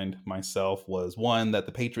to find myself. Was one that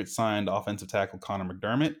the Patriots signed offensive tackle Connor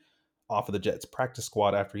McDermott off of the Jets practice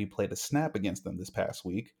squad after he played a snap against them this past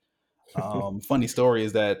week. Funny story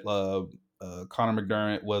is that Connor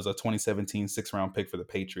McDermott was a 2017 six-round pick for the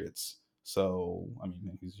Patriots. So, I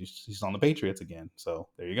mean, he's on the Patriots again. So,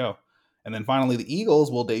 there you go. And then finally, the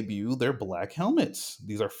Eagles will debut their black helmets.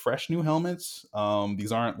 These are fresh new helmets.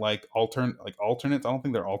 These aren't like alternates. I don't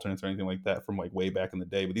think they're alternates or anything like that from like way back in the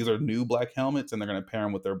day. But these are new black helmets, and they're going to pair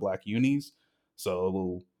them with their black unis.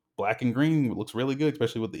 So black and green looks really good,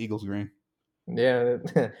 especially with the Eagles green. Yeah,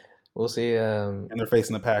 we'll see. And they're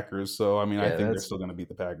facing the Packers. So I mean, I Yeah, think they're that's still going to beat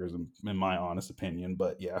the Packers in my honest opinion.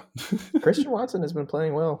 But yeah. Christian Watson has been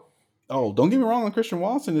playing well. Oh, don't get me wrong on Christian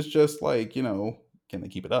Watson. It's just like can they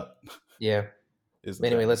keep it up? Yeah. Is the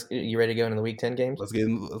Anyway, thing. let's. You ready to go into the Week 10 games? Let's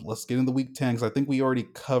get in the week 10 because I think we already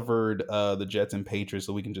covered the Jets and Patriots,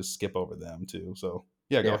 so we can just skip over them too. So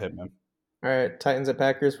yeah, go Yeah. ahead, man. All right, Titans at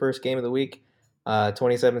Packers, first game of the week.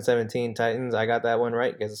 27-17 Titans. I got that one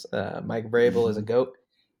right because Mike Vrabel is a goat.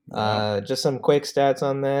 Yeah. Just some quick stats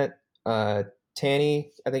on that.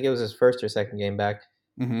 Tanny, I think it was his first or second game back,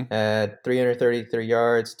 Mm-hmm. had 333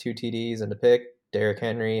 yards, two TDs, and a pick. Derrick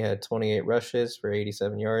Henry had 28 rushes for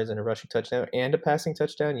 87 yards and a rushing touchdown and a passing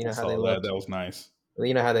touchdown. You I know how they saw that. love That was nice.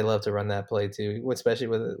 to run that play too, especially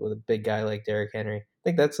with a big guy like Derrick Henry. I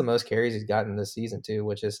think that's the most carries he's gotten this season too,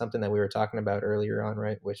 which is something that we were talking about earlier on,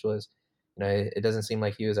 right? Which was, it doesn't seem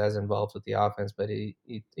like he was as involved with the offense, but he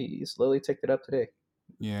slowly ticked it up today.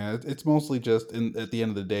 Yeah, it's mostly just at the end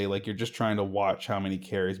of the day, like you're just trying to watch how many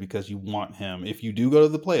carries because you want him. If you do go to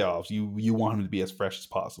the playoffs, you want him to be as fresh as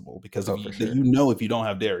possible because if Oh, for you sure. know if you don't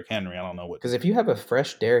have Derrick Henry, I don't know what to Because if do. you have a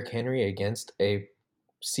fresh Derrick Henry against a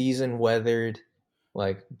season weathered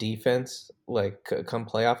like defense, like come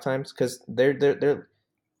playoff times, because they're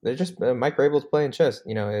just Mike Vrabel's playing chess.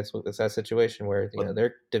 It's that situation where But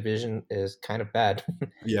their division is kind of bad.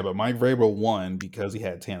 yeah, but Mike Vrabel won because he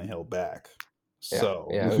had Tannehill back. Yeah, So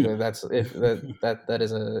yeah. That's if that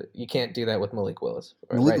is a you can't do that with Malik Willis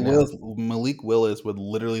Malik right now. Willis Malik Willis would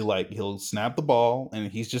literally like he'll snap the ball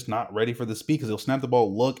and he's just not ready for the speed because he'll snap the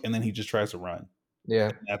ball, look, and then he just tries to run. Yeah,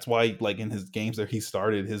 That's why, like in his games that he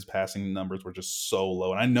started, his passing numbers were just so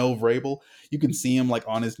low. And I know Vrabel, you can see him like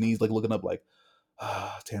on his knees, like looking up, like,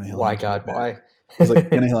 Tannehill, I why need you God, back. why? He's like,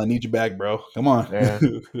 Tannehill, I need you back, bro. Come on. Yeah,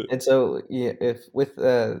 and so yeah, if with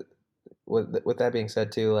that being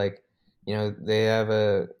said too, like they have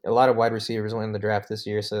a lot of wide receivers went in the draft this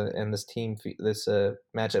year. So and this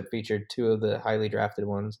matchup featured two of the highly drafted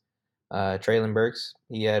ones. Traylon Burks,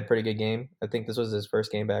 he had a pretty good game. I think this was his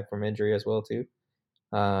first game back from injury as well too.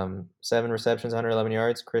 7 receptions, 111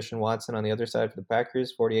 yards. Christian Watson on the other side for the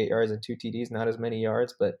Packers, 48 yards and two TDs. Not as many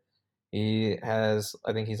yards, but he has.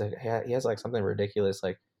 I think he has like something ridiculous,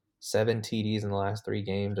 like seven TDs in the last 3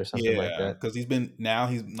 games or something like Yeah, that. because he's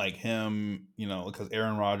like him, because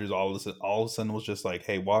Aaron Rodgers all of a sudden was just like,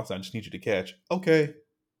 hey, Watson, I just need you to catch. Okay.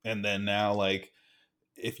 And then now, like,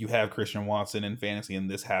 if you have Christian Watson in fantasy in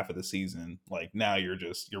this half of the season, like now you're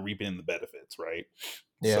reaping the benefits, right?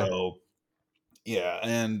 Yeah, So yeah,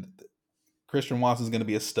 and Christian Watson's going to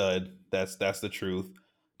be a stud. That's the truth.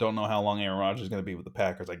 Don't know how long Aaron Rodgers is going to be with the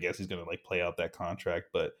Packers. I guess he's going to like play out that contract.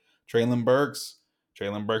 But Traylon Burks,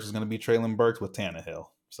 Traylon Burks is going to be Traylon Burks with Tannehill.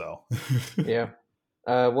 So yeah.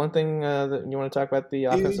 One thing that you want to talk about the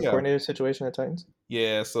offensive yeah, coordinator situation at Titans?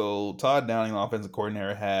 yeah. So Todd Downing, the offensive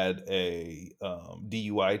coordinator, had a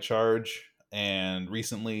DUI charge and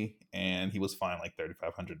recently, and he was fined like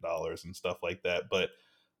 $3,500 and stuff like that. But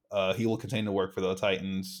he will continue to work for the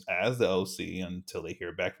Titans as the OC until they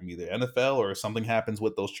hear back from either NFL or something happens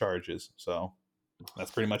with those charges. So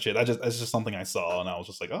that's pretty much it. That's just something I saw, and I was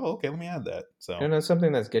just like, oh, okay, let me add that. So It's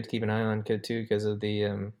something that's good to keep an eye on, kid, too, because of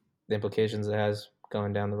the implications it has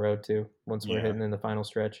going down the road too. Once we're yeah, hitting in the final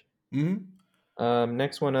stretch. hmm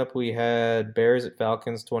Next one up, we had Bears at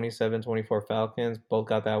Falcons, 27-24 Falcons. Both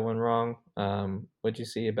got that one wrong. What'd you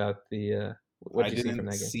see about I what'd you see from didn't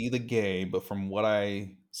that game? see the game, but from what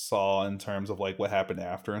I saw in terms of like what happened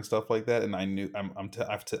after and stuff like that, and I knew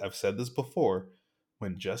I've said this before.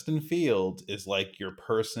 When Justin Fields is like your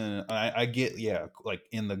person, and I get, yeah, like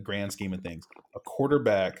in the grand scheme of things, a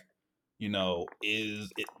quarterback,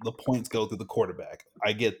 the points go through the quarterback.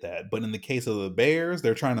 I get that, but in the case of the Bears,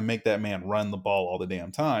 they're trying to make that man run the ball all the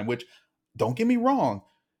damn time. Which, don't get me wrong,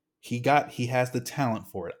 He has the talent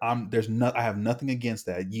for it. I have nothing against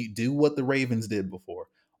that. You do what the Ravens did before.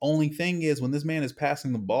 Only thing is, when this man is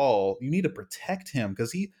passing the ball, you need to protect him,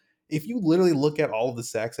 because if you literally look at all of the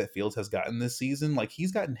sacks that Fields has gotten this season, like,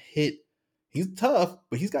 he's gotten hit. He's tough,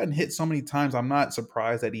 but he's gotten hit so many times. I'm not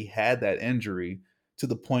surprised that he had that injury, to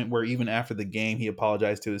the point where even after the game, he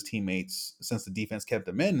apologized to his teammates since the defense kept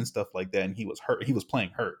him in and stuff like that. And he was hurt. He was playing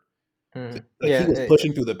hurt. So, like, he Yeah, was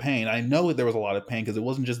pushing through the pain. I know there was a lot of pain because it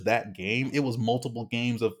wasn't just that game; it was multiple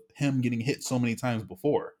games of him getting hit so many times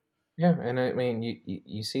before. yeah, and I mean,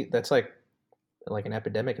 you see that's like an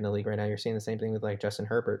epidemic in the league right now. You're seeing the same thing with like Justin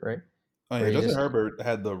Herbert, right? Oh Where yeah, you Justin just Herbert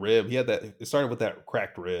had the rib. He had that. It started with that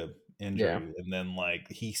cracked rib yeah, injury, and then like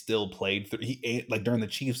he still played through. He ate like during the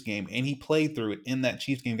Chiefs game, and he played through it in that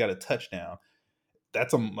Chiefs game. Got a touchdown.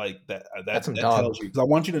 That's a like that that's some that dog. tells you, because I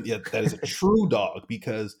want you to, yeah, that is a true dog,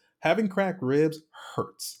 because having cracked ribs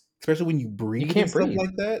hurts, especially when you You breathe and can't stuff breathe.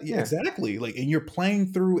 like that. Yeah, Yeah, exactly. Like, and you're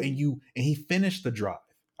playing through, and he finished the drive.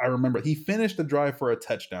 I remember he finished the drive for a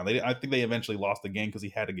touchdown. I think they eventually lost the game because he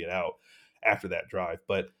had to get out after that drive.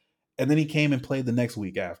 But and then he came and played the next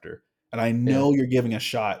week after. And I yeah, know you're giving a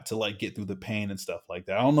shot to like get through the pain and stuff like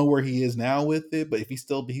that. I don't know where he is now with it, but if he's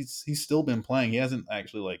still been playing. He hasn't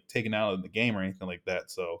actually like taken out of the game or anything like that.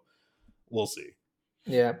 So we'll see.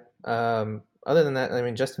 yeah. Other than that, I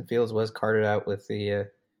mean, Justin Fields was carted out with he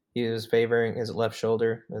was favoring his left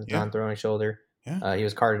shoulder, his Yeah, non-throwing shoulder. yeah. He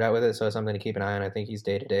was carted out with it, so it's something to keep an eye on. I think he's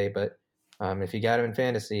day to day, but if you got him in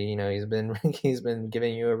fantasy, he's been he's been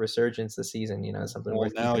giving you a resurgence this season. Something Well,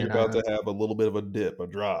 worth now keeping you're an eye about on. to have a little bit of a dip, a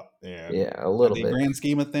drop, and Yeah, a at little the bit. grand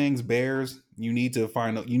scheme of things, Bears, you need to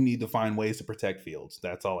find ways to protect Fields.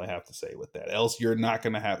 That's all I have to say with that. Else, you're not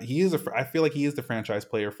going to have. I feel like he is the franchise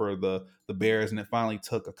player for the Bears, and it finally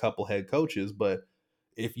took a couple head coaches, but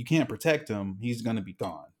if you can't protect him, he's going to be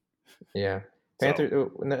gone. Yeah. So Panthers.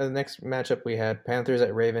 The next matchup we had Panthers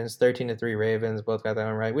at Ravens, 13-3 Ravens. Both got that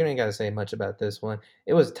one right. We didn't got to say much about this one.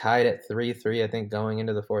 It was tied at 3-3, I think, going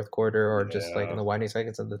into the fourth quarter, or just like in yeah, the winding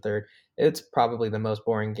seconds of the third. It's probably the most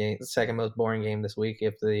boring game, the second most boring game this week,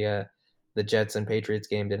 if the Jets and Patriots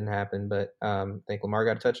game didn't happen. But I think Lamar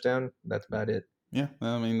got a touchdown. That's about it. yeah.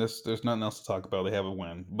 I mean, there's nothing else to talk about. They have a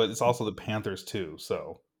win, but it's also the Panthers too.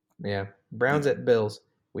 So Yeah. yeah, Browns at Bills.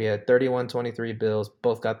 We had 31-23 Bills.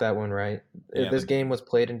 Both got that one right. yeah, This game was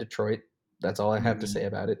played in Detroit. That's all I have to mhm, say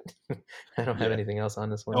about it. I don't have yeah. anything else on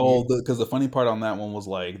this one. Oh, because the funny part on that one was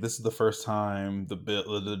like this is the first time the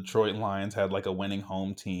Detroit Lions had like a winning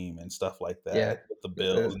home team and stuff like Yeah. that with the Uh,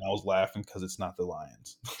 Bills, and I was laughing because it's not the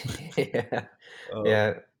Lions. yeah. uh,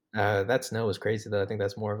 Yeah. That snow was crazy though. I think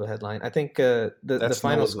that's more of a headline. I think the that snow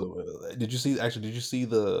final was. score Did you see? Actually, did you see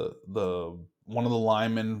the one of the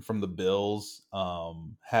linemen from the Bills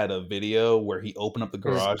had a video where he opened up the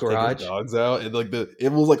his garage, take his garage. dogs out, and like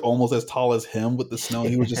it was like almost as tall as him with the snow. And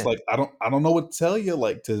he was just like, I don't know what to tell you,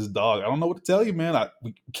 like, to his dog. I don't know what to tell you, man.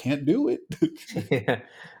 We can't do it. Yeah.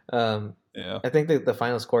 Um, Yeah. I think the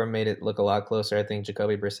final score made it look a lot closer. I think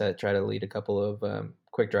Jacoby Brissett tried to lead a couple of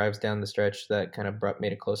quick drives down the stretch that kind of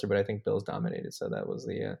made it closer, but I think Bills dominated. So that was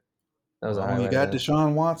a Well, you highlight of got that.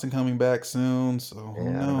 Deshaun Watson coming back soon, so who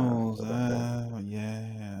Yeah, I don't know knows? about that.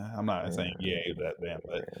 Yeah, I'm not saying Yeah, yay that damn,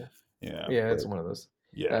 but yeah, yeah, yeah. but It's one of those.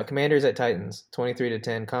 yeah, Commanders at Titans,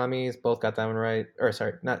 23-10. Commies both got that one right. Or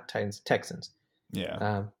sorry, not Titans, Texans.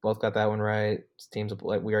 yeah. Both got that one right. Teams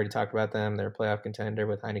like we already talked about them. They're a playoff contender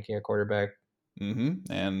with Heineke at quarterback.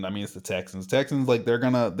 And I mean, it's the Texans. Texans, like, they're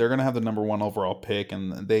gonna have the number one overall pick,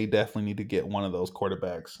 and they definitely need to get one of those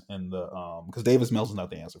quarterbacks in the because Davis Mills is not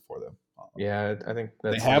the answer for them. Yeah, I think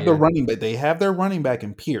They that's have the running back. They have their running back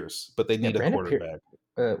in Pierce, but they yeah. need a Brandon Pierce, quarterback.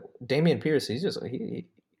 Damian Pierce.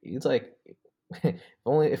 He's like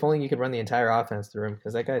if only you could run the entire offense through him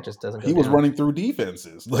because that guy just doesn't go He was down. running through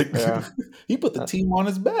defenses. Like, Yeah, he put the uh, team on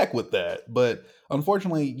his back with that. But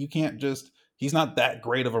unfortunately, you can't just. He's not that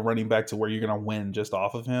great of a running back to where you're going to win just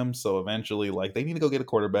off of him. So eventually, like, they need to go get a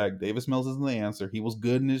quarterback. Davis Mills isn't the answer. He was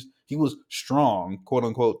good he was strong, quote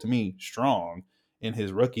unquote, to me, strong in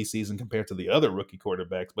his rookie season compared to the other rookie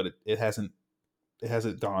quarterbacks. But it hasn't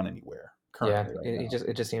gone anywhere yeah. currently right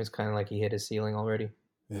It just seems kind of like he hit his ceiling already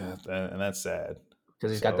now. Yeah, and that's sad.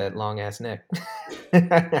 because he's got So that long ass neck.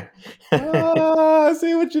 I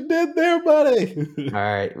see what you did there, All buddy.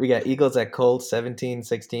 right, we got Eagles at Colts,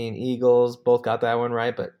 17-16. Eagles both got that one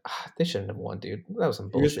right, but they shouldn't have won, dude. That was some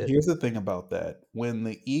Here's bullshit. here's the thing about that. When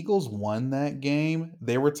the Eagles won that game,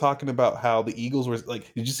 they were talking about how the Eagles were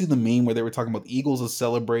like. Did you see the meme where they were talking about the Eagles is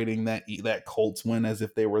celebrating that Colts win as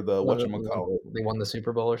if they were the Like whatchamacallit? they won the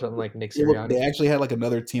Super Bowl or something like Nick They Sirianni. actually had like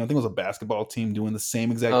another team. I think it was a basketball team doing the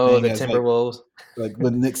same exact Oh, thing the as like Timberwolves. like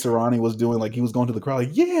when Nick Sirianni was doing, like he was going to the crowd, like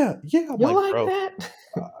yeah. I'm You like, like bro, that?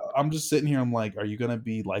 I'm just sitting here. I'm like, are you gonna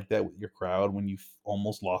be like that with your crowd when you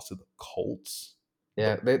almost lost to the Colts? The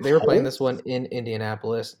Yeah, they were playing this one Colts? in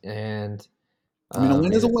Indianapolis, and I mean, a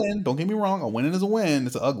win is a it, win. Don't get me wrong. A win is a win.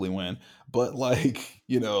 It's an ugly win, but like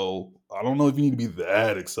I don't know if you need to be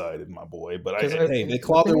that excited, my boy. But because hey, they the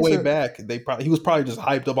clawed thing their is way that back. He was probably just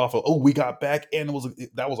hyped up off of, oh, we got back, and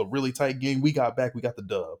that was a really tight game. We got back. We got the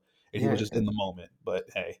dub, and he was yeah, just in the moment. But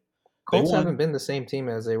hey, they Colts haven't won. been the same team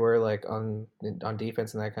as they were like on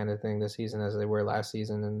defense and that kind of thing this season as they were last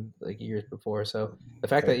season and like years before. So the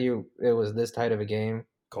fact Okay, that it was this tight of a game, it's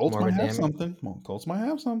Colts more of might a have damn. something. Well, Colts might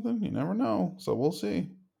have something. You never know. So we'll see.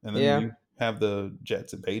 And then Yeah, you have the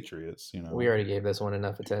Jets and Patriots. we already gave this one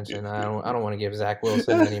enough attention. I don't want to give Zach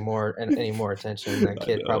Wilson any more attention. That I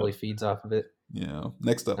kid know. probably feeds off of it. Yeah.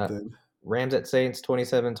 Next up, Uh, then. Rams at Saints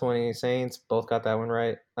 27-20 Saints both got that one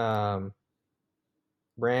right.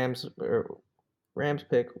 Rams Rams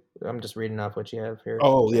pick. I'm just reading off what you have here.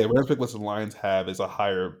 Oh yeah, Rams pick what the Lions have is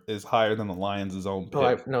higher than the Lions' own Oh,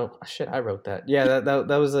 I pick. no shit. I wrote that. Yeah, that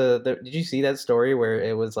was did you see that story where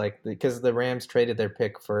it was like because the Rams traded their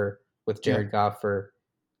pick for with Yeah. Jared Goff for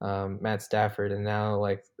Matt Stafford, and now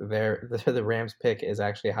like the Rams pick is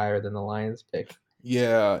actually higher than the Lions pick.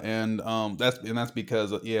 Yeah, and that's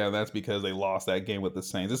because they lost that game with the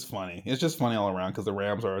Saints. It's funny. It's just funny all around because the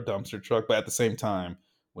Rams are a dumpster truck, but at the same time,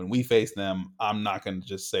 when we face them, I'm not going to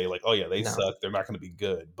just say like, oh yeah, they No, suck. They're not going to be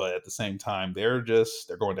good. But at the same time, they're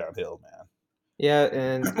going downhill, yeah,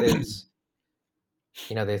 and it's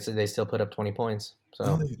they still put up 20 points.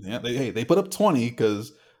 No, So they put up 20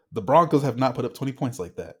 because the Broncos have not put up 20 points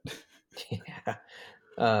like that. yeah.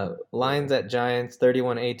 Yeah. Lions at Giants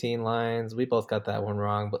 31-18 Lions. We both got that one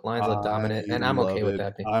wrong, but Lions look I dominant, and I'm okay love with it.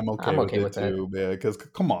 that. I'm okay I'm with okay it with that. too, man. Because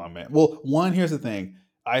come on, man. Well, here's the thing.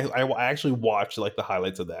 I actually watched like the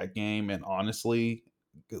highlights of that game, and honestly,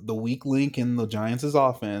 the weak link in the Giants'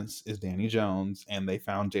 offense is Danny Jones, and they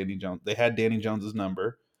found Danny Jones. They had Danny Jones's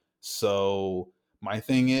number. So my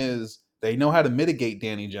thing is, they know how to mitigate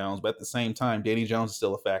Danny Jones, but at the same time, Danny Jones is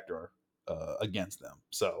still a factor against them.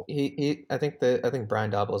 So I think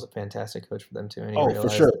Brian Double is a fantastic coach for them too, and he oh, for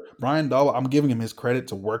sure. realized Brian Dahl, I'm giving him his credit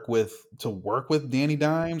to work with Danny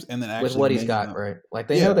Dimes and then with actually what he's making got him. right. Like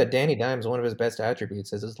they know Yeah, that Danny Dimes one of his best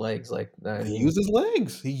attributes is his legs. Like I he mean, uses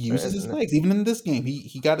legs. He uses his and legs. Even in this game,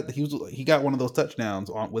 he got one of those touchdowns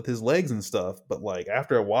on with his legs and stuff. But like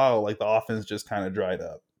after a while, like the offense just kind of dried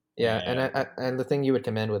up. yeah, and And and the thing you would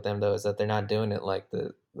commend with them though is that they're not doing it like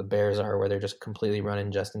the Bears are, where they're just completely running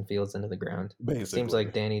Justin Fields into the ground. Seems basically,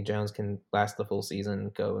 like Danny Jones can last the full season,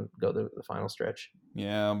 and go the final stretch.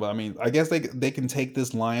 yeah, but I mean, I guess they can take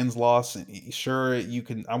this Lions loss. Sure, you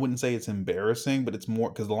can. I wouldn't say it's embarrassing, but it's more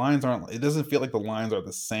because the Lions aren't. It doesn't feel like the Lions are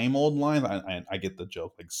the same old Lions. I get the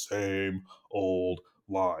joke, like same old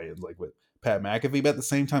Lions, like with Pat McAfee. But at the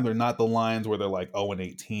same time, they're not the Lions where they're like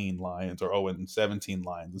 0-18 Lions or 0-17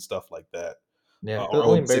 Lions and stuff like that, Yeah, or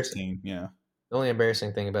 0-16. Yeah, the only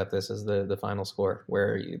embarrassing thing about this is the final score,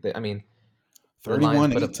 where I mean, the Lions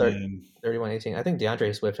thirty-one put up eighteen. 31-18. I think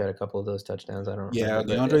DeAndre Swift had a couple of those touchdowns. I don't Yeah,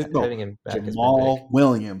 remember, but DeAndre. No, having him back has been big. Jamal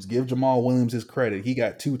Williams. Give Jamal Williams his credit. He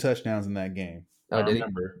got 2 touchdowns in that game. Oh, I did he?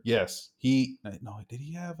 remember. Yes, he. No, did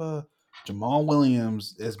he have a? Jamal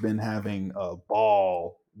Williams has been having a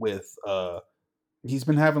ball with. He's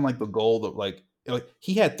been having like the goal of like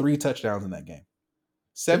he had 3 touchdowns in that game.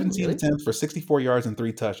 Did he 17 really? attempts for 64 yards and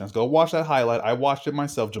 3 touchdowns. Go watch that highlight. I watched it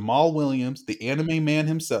myself. Jamal Williams, the anime man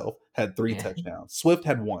himself, had three Yeah. touchdowns. Swift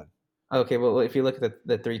had one. Okay, well, if you look at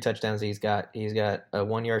the three touchdowns he's got a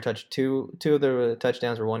 1 yard touch. Two of the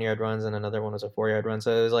touchdowns were 1 yard runs, and another one was a 4 yard run.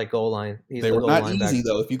 So it was like goal line. He's They the were goal not line back. easy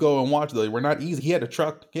though. If you go and watch, they were not easy. He had to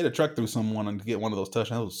truck. He had to truck through someone to get one of those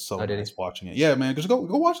touchdowns. It was so Oh, did nice he? watching it. Yeah, man. Just go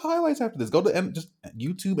watch the highlights after this. Go to just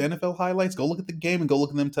YouTube NFL highlights. Go look at the game and go look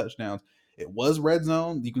at them touchdowns. It was red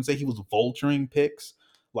zone. You can say he was vulturing picks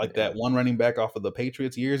like Yeah. that one running back off of the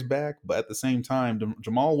Patriots years back. But at the same time,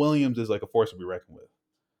 Jamal Williams is like a force to be reckoned with.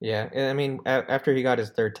 Yeah, and I mean, after he got his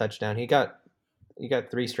third touchdown, he got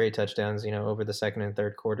three straight touchdowns. Over the second and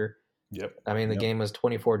third quarter. Yep. I mean, the Yep. game was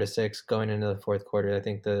 24-6 going into the fourth quarter. I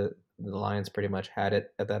think the Lions pretty much had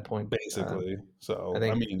it at that point. Basically. I So I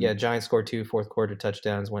think yeah, mean, Giants scored two fourth quarter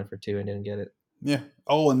touchdowns, went for two and didn't get it. yeah.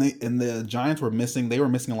 Oh, and the Giants were missing. They were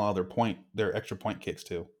missing a lot of their extra point kicks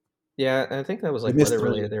too. Yeah, I think that was They like missed weather 3.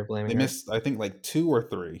 related. They were They blaming, right? missed, I think, like 2 or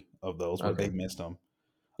 3 of those where they Okay. missed them.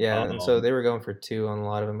 Yeah, and so Um, they were going for two on a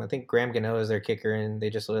lot of them. I think Graham Gano is their kicker, and they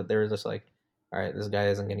were just like, all right, this guy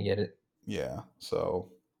isn't going to get it. yeah. So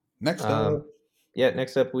next up, Um, yeah.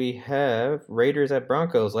 Next up, we have Raiders at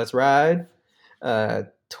Broncos. Let's ride.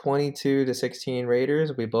 22-16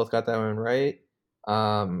 Raiders. We both got that one right.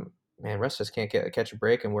 Man, Russ just can't catch a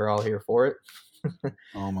break, and we're all here for it.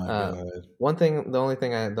 Oh my uh, god.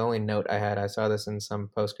 the only note I had, I saw this in some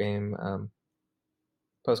post game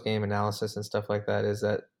analysis and stuff like that, is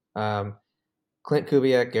that um, Clint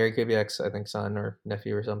Kubiak, Gary Kubiak's I think son or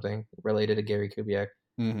nephew or something, related to Gary Kubiak.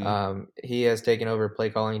 Mm-hmm. He has taken over play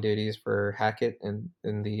calling duties for Hackett in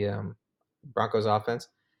the Broncos offense.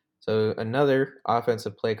 So another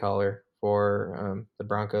offensive play caller for the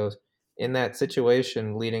Broncos in that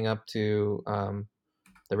situation leading up to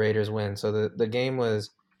the Raiders win. So the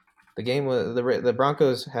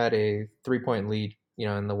Broncos had a 3 point lead,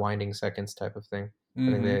 in the winding seconds type of thing. I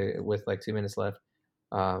think Mm-hmm. they with like 2 minutes left.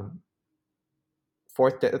 Um,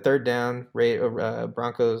 third down,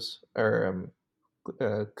 Broncos or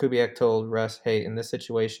Kubiak told Russ, "Hey, in this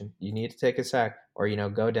situation, you need to take a sack or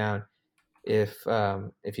go down if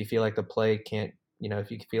you feel like the play can't,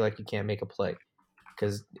 if you feel like you can't make a play."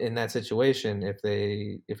 Because in that situation, if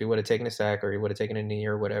he would have taken a sack or he would have taken a knee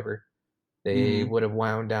or whatever, they Mm-hmm. would have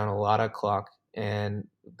wound down a lot of clock, and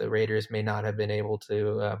the Raiders may not have been able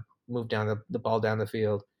to move down the ball down the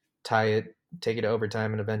field, tie it, take it to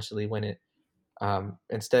overtime, and eventually win it.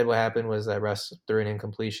 Instead, what happened was that Russ threw an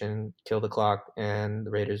incompletion, killed the clock, and the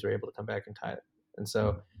Raiders were able to come back and tie it. And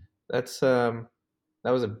so that's that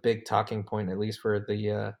was a big talking point, at least for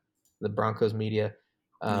the Broncos media.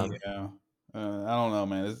 Um, Yeah. I don't know,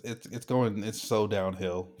 man. It's going. It's so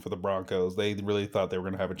downhill for the Broncos. They really thought they were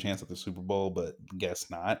going to have a chance at the Super Bowl, but guess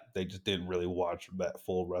not. They just didn't really watch that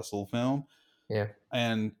full Russell film. yeah,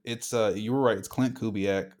 And it's you were right. It's Clint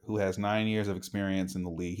Kubiak, who has 9 years of experience in the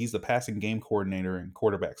league. He's the passing game coordinator and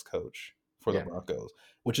quarterbacks coach for the yeah, Broncos,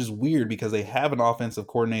 which is weird because they have an offensive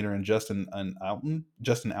coordinator in Justin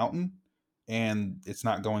Alton, and it's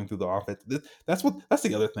not going through the offense. That's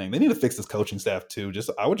the other thing. They need to fix this coaching staff too. Just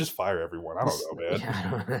I would just fire everyone. I don't know,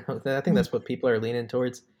 yeah. I don't know. I think that's what people are leaning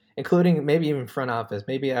towards, including maybe even front office.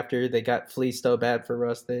 Maybe after they got fleeced so bad for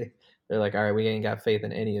Russ, they're like, all right, we ain't got faith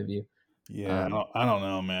in any of you. Yeah, Um, I don't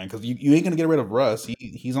know, man. Because you ain't gonna get rid of Russ.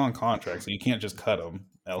 He's on contract, so you can't just cut him.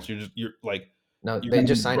 Else you're like no, you're they gonna be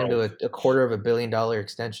just signed him to broke. a $250 million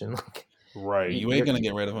extension. Like, Right. You ain't you're gonna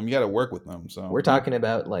get rid of him. You got to work with them. So we're talking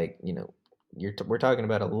about, like, we're talking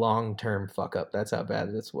about a long term fuck up. That's how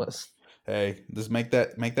bad this was. hey, just make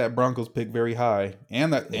that Broncos pick very high,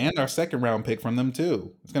 and that Yeah, and our second round pick from them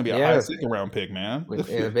too. It's gonna be a high yeah, second round pick, man.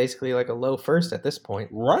 basically like a low first at this point.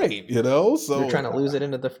 Right. You know. You're So trying to lose it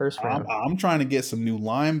into the first I'm round. I'm trying to get some new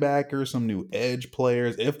linebackers, some new edge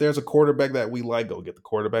players. If there's a quarterback that we like, go get the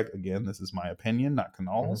quarterback. Again, this is my opinion, not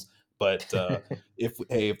Canal's. But if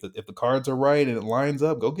the cards are right and it lines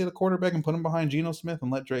up, go get a quarterback and put him behind Geno Smith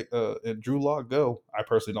and let and Drew Lock go. I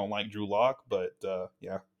personally don't like Drew Lock, but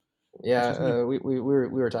yeah, Yeah, that's just me. we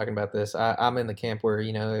were talking about this. I'm in the camp where,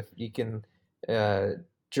 if you can, uh,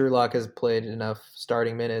 Drew Lock has played enough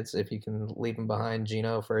starting minutes. If you can leave him behind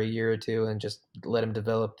Gino for a year or two and just let him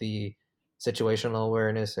develop the situational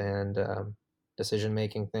awareness and decision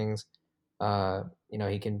making things,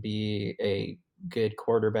 he can be a good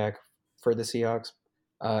quarterback for the Seahawks.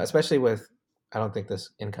 Especially with, I don't think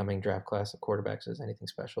this incoming draft class of quarterbacks is anything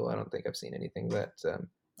special. I don't think I've seen anything that has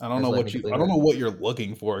led me to I believe don't that. know what you're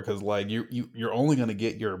looking for because like you're only gonna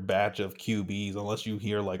get your batch of QBs unless you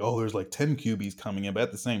hear like, oh, there's like 10 QBs coming in. But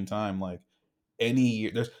at the same time, like any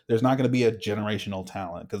year, there's not going to be a generational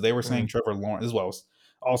talent because they were saying Mm. Trevor Lawrence as well.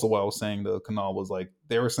 Also, what I was saying to Canal was like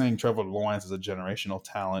they were saying Trevor Lawrence is a generational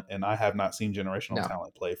talent, and I have not seen generational No,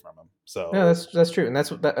 talent play from him. no, So that's true, and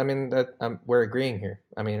that's what that, I mean. That we're agreeing here.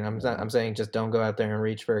 I mean, yeah. I'm saying just don't go out there and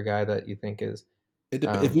reach for a guy that you think is. If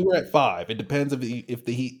Um, we were at five, it depends if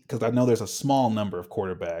the Heat because I know there's a small number of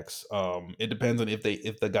quarterbacks. It depends on if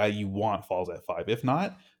the guy you want falls at five. If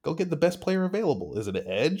not, go get the best player available. Is it an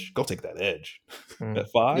edge? Go take that edge mm, at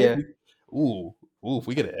five. yeah, Ooh, ooh. If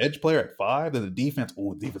we get an edge player at five, then the defense.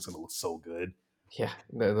 Ooh, the defense is gonna look so good. yeah,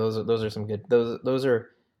 those are some good. Those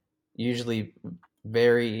are usually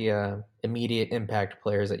very immediate impact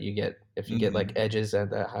players that you get if you get like Hmm. edges at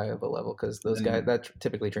that high of a level, because those guys And that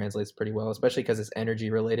typically translates pretty well, especially because it's energy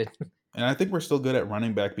related. and I think we're still good at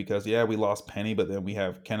running back because yeah, we lost Penny, but then we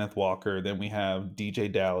have Kenneth Walker, then we have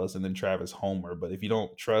DJ Dallas, and then Travis Homer. But if you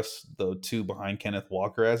don't trust the two behind Kenneth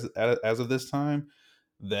Walker as of this time,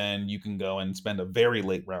 then you can go and spend a very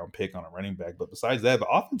late round pick on a running back. But besides that, the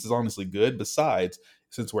offense is honestly good. Besides,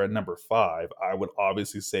 since we're at number five, I would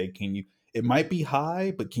obviously say, can you? It might be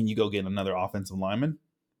high, but can you go get another offensive lineman?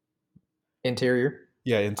 Interior,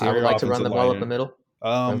 Yeah, I would interior like to run offensive the ball up the lineman. middle. In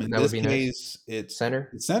That would this be nice. case, it's Center.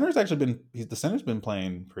 the center's actually been the center's been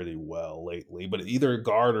playing pretty well lately, but either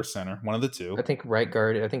guard or center, one of the I two. think right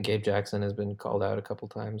guard. I think Gabe Jackson has been called out a couple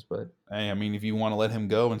times, but Hey, I mean, if you want to let him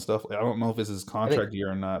go and stuff, I don't know if it's his I think contract year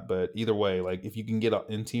or not, but either way, like if you can get an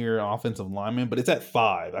interior offensive lineman, but it's at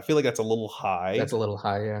 5, I feel like that's a little high. that's a little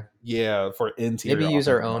high. Yeah, Yeah, for maybe interior use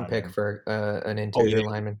our offensive own pick lineman. for an Oh yeah, interior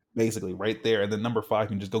lineman. basically right there, and then number 5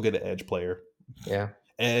 can just go get an edge player, Yeah.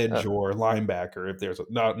 edge Uh, or linebacker if there's a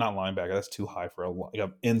not linebacker. That's too high for a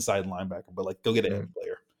inside linebacker, but like go get an edge mm.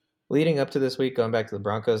 player. Leading up to this week, going back to the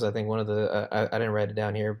Broncos, I think one of the I didn't write it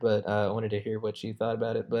down here, but I wanted to hear what you thought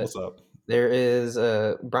about it. But What's up? there is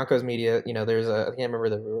Broncos media. There's I can't remember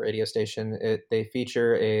the radio station. They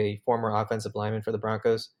feature a former offensive lineman for the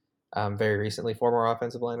Broncos, very recently former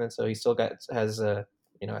offensive lineman. So he still has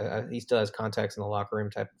he still has contacts in the locker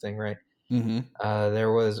room type of thing, right? Mm-hmm.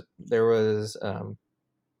 There was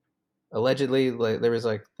allegedly, like there was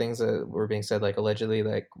like things that were being said, like allegedly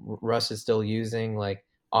like Russ is still using like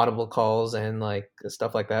audible calls and like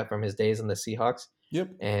stuff like that from his days in the Seahawks,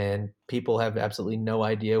 Yep. and people have absolutely no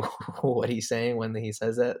idea what he's saying when he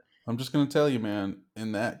says that. I'm just gonna tell you, man.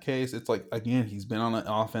 In that case, it's like again, he's been on an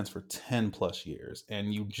offense for 10 plus years,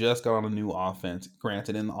 and you just got on a new offense.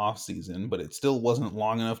 Granted, in the off season, but it still wasn't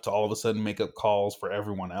long enough to all of a sudden make up calls for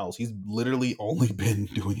everyone else. He's literally only been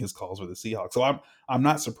doing his calls for the Seahawks, so I'm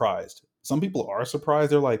not surprised. Some people are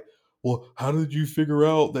surprised. They're like, "Well, how did you figure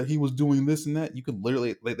out that he was doing this and that?" You could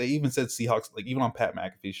literally, like, they even said Seahawks, like even on Pat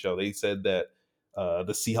McAfee's show, they said that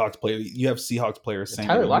the Seahawks player, you have Seahawks players saying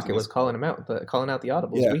Tyler they're using Lockett his was calls. calling him out, calling out the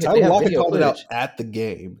audibles. Yeah, They Tyler have Lockett video called it out footage. at the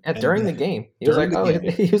game, and During the then game, he was during like, the "Oh,"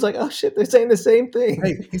 game, he was like, "Oh shit, they're saying the same thing."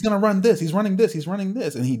 hey, he's gonna run this, he's running this, he's running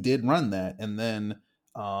this, and he did run that. And then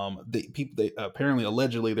the people, they apparently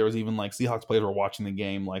allegedly there was even like Seahawks players were watching the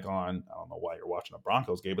game like on, I don't know why you're watching a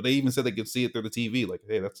Broncos game, but they even said they could see it through the TV. Like,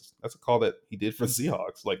 hey, that's a call that he did for the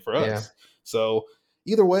Seahawks, like for Yeah. us. So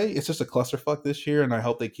either way, it's just a clusterfuck this year, and I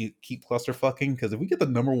hope they keep clusterfucking because if we get the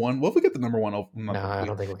number one, what if we get the number one? No, I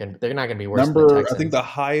don't think we're gonna. They're not gonna be worse than the Number, I think Texans. the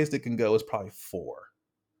highest it can go is probably 4.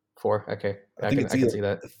 4. Okay, I think it's I can either see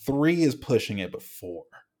that. 3 is pushing it, but 4.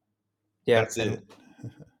 Yeah, That's and it.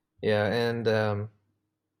 yeah, and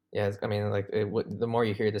yeah. I mean, like the more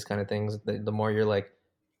you hear this kind of things, the more you're like,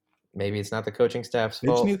 maybe it's not the coaching staff's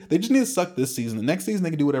fault. They just need to suck this season. The next season they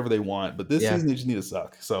can do whatever they want, but this Yeah, season they just need to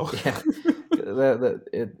suck. So yeah.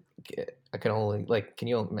 I can only like. Can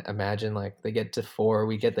you imagine like they get to 4,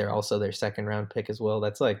 we get there also their second round pick as well.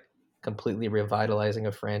 That's like completely revitalizing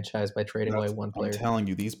a franchise by trading away one I'm player. telling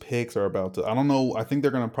you, these picks are about to. I don't know. I think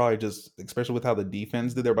they're gonna probably just, especially with how the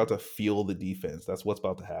defense did, they're about to fuel the defense. That's what's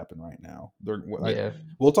about to happen right now. Yeah,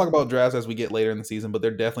 We'll talk about drafts as we get later in the season, but they're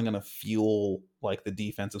definitely gonna fuel like the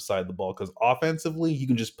defensive side of the ball because offensively, you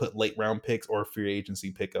can just put late round picks or free agency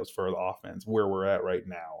pickups for the offense where we're at right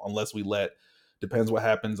now. Unless we let, depends what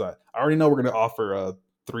happens. I already know we're gonna offer a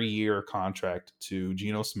 3-year contract to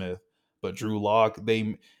Geno Smith, but Drew Lock,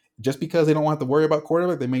 they just because they don't want to worry about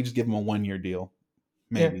quarterback, they may just give him a 1-year deal,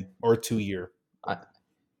 yeah. maybe, or a 2-year. I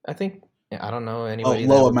I think I don't know Oh, anybody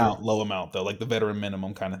that would. low amount though, like the veteran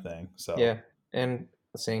minimum kind of thing. So Yeah, and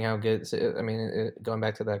seeing how good. I mean, going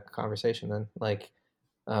back to that conversation, then like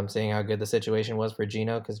seeing how good the situation was for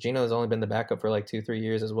Gino, because Gino has only been the backup for like 2-3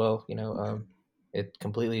 years as well. It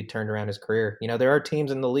completely turned around his career. There are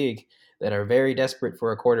teams in the league that are very desperate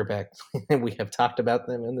for a quarterback, and we have talked about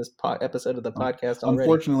them in this episode of the podcast already.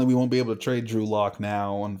 unfortunately, we won't be able to trade Drew Lock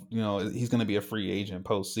now, and he's going to be a free agent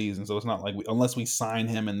postseason. So it's not like unless we sign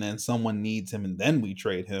him and then someone needs him and then we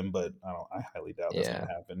trade him. But I highly doubt that's going Yeah.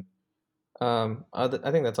 to happen.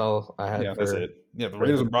 I think that's all I had Yeah, that's for it. Yeah, the for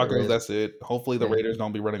Raiders and the Broncos. Raiders. That's it. Hopefully, the Yeah, Raiders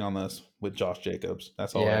don't be running on this with Josh Jacobs.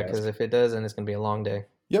 That's all I yeah, ask. because if it does, then it's gonna be a long day.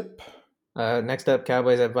 Yep. Next up,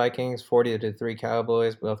 Cowboys at Vikings, 40-3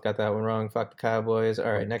 Cowboys. Both got that one wrong. Fuck the Cowboys. All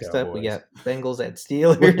right, Fuck the next up, we Cowboys. got Bengals at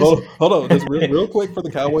Wait, Steelers. hold on. Just real quick for the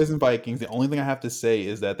Cowboys and Vikings. The only thing I have to say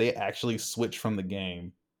is that they actually switched from the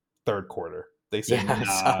game third quarter. They said, Yeah, I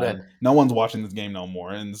saw "Nah, that. no one's watching this game no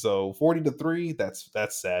more." And so 40-3,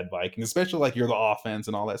 that's sad, Vikings. Especially like you're the offense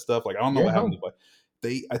and all that stuff. Like I don't know You're what at happened, home. but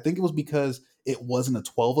I think it was because it wasn't a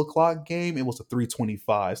 12 o'clock game; it was a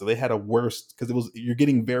 3:25. So they had a worse because you're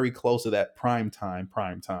getting very close to that prime time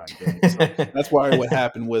game. So that's why what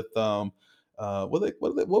happened with what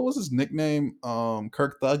was his nickname?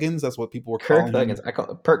 Kirk Thuggins. That's what people were Kirk calling him. Thuggins. I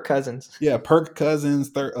call it Perk Cousins. Yeah, Perk Cousins,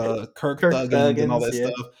 Kirk Kirk Thuggins, and all Thuggins. that Yeah.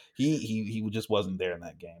 stuff. He just wasn't there in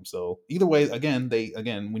that game. So either way, again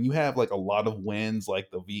when you have like a lot of wins,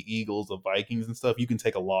 like the Eagles, the Vikings, and stuff, you can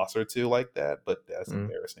take a loss or two like that. But that's Mm.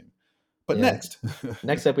 embarrassing. But Yeah. next,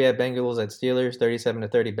 Next up, we have Bengals at Steelers,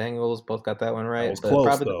 37-30 Bengals. Both got that one that right, was but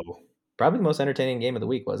close though. probably the most entertaining game of the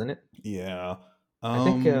week, wasn't it? Yeah. I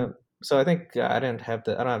think Um, so. I think I don't have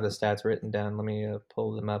the stats written down. Let me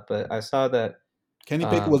pull them up. But I saw that um, Kenny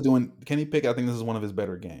Pickett. I think this is one of his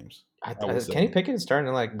better games. I would Kenny say Pickett is starting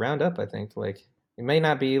to like round up. I think like it may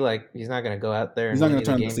not be like he's not going to go out there he's and not win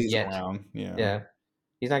going you to the turn the game season yet. around. Yeah, Yeah,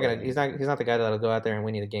 he's not but gonna he's not the guy that'll go out there and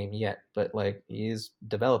win you the game yet. But like he's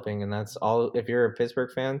developing, and that's all. If you're a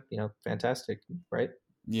Pittsburgh fan, fantastic, right?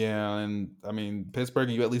 yeah, and I mean Pittsburgh.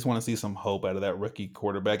 You at least want to see some hope out of that rookie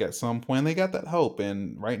quarterback at some point. They got that hope,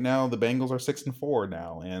 and right now the Bengals are 6-4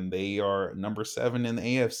 now, and they are number 7 in the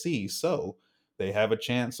AFC. So they have a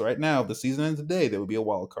chance right now. If the season ends today, they would be a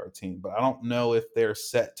wild card team. But I don't know if they're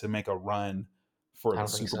set to make a run for I the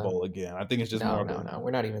don't think Super so. Bowl again. I think it's just more No, of no, a no.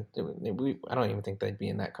 We're not even. I don't even think they'd be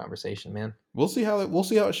in that conversation, man. we'll see how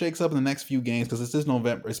it shakes up in the next few games because it's this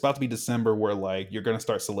November. It's about to be December where like you're gonna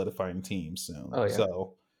start solidifying teams soon. Oh yeah,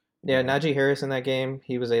 So you yeah. know Najee Harris in that game,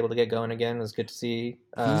 he was able to get going again. It was good to see.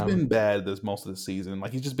 he's been bad this most of the season.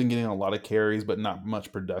 Like he's just been getting a lot of carries but not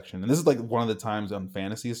much production. And this is like one of the times on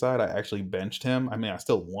fantasy side I actually benched him. I mean I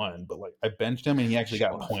still won, but like I benched him and he actually Show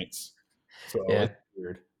got off. points. So Yeah, it's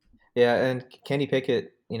weird. yeah. And Kenny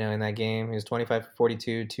Pickett, in that game, he was 25 for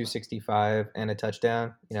 42, 265, and a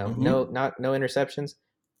touchdown. Hmm. No interceptions.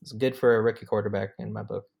 It's good for a rookie quarterback in my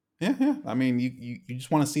book. Yeah, yeah. I mean, you just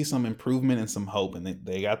want to see some improvement and some hope, and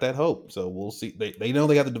they got that hope. So we'll see. They know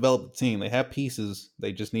they got to develop the team. They have pieces.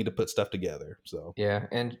 They just need to put stuff together. So Yeah,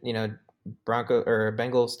 and Bronco or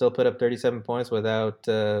Bengals still put up 37 points without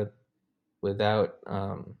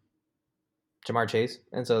Jamar Chase,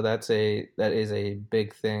 and so that is a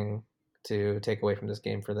big thing to take away from this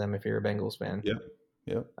game for them if you're a Bengals fan. yeah,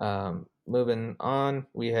 yeah, Moving on,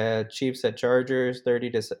 we had Chiefs at Chargers,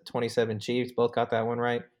 30-27 Chiefs. Both got that one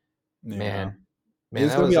right. yeah. Man, man,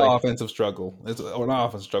 It's that going to be was an like offensive struggle. Or not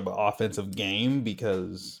offensive struggle, but offensive game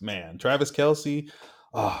because man, Travis Kelsey.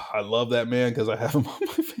 Oh, I love that man because I have him on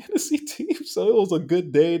my fantasy team. So it was a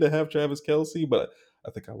good day to have Travis Kelsey, but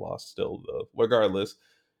I think I lost still though. Regardless,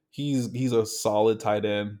 he's a solid tight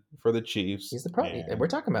end for the Chiefs, he's the pro. and We're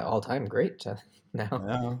talking about all time great now. yeah,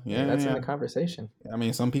 Yeah, yeah, that's in yeah. the conversation. I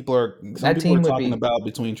mean, some That people are team would talking be, about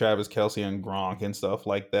between Travis Kelsey and Gronk and stuff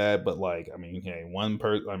like that. But like, I mean, hey, one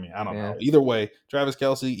person. I mean, I don't know. yeah, Either way, Travis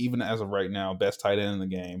Kelsey, even as of right now, best tight end in the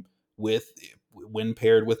game with when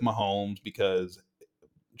paired with Mahomes because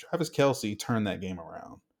Travis Kelsey turned that game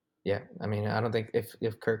around. yeah. I mean, I don't think if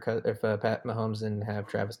Pat Mahomes didn't have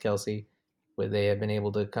Travis Kelsey, would they have been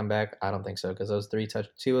able to come back? I don't think so because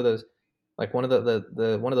two of those, like one of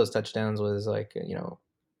the one of those touchdowns was like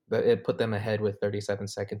it put them ahead with 37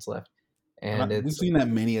 seconds left, And and we've it's seen that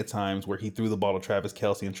many a times where he threw the ball to Travis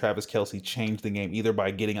Kelsey, and Travis Kelsey changed the game either by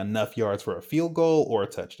getting enough yards for a field goal or a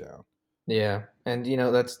touchdown. yeah, and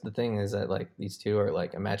that's the thing is that like these two are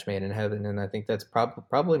like a match made in heaven, and I think that's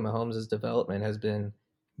probably Mahomes' development has been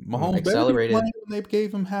Mahomes better be accelerated, playing when they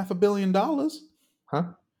gave him $500 million. huh?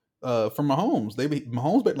 For Mahomes.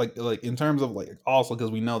 Mahomes, but like in terms of like also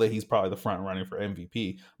because we know that he's probably the front runner for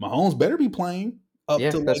MVP. Mahomes better be playing up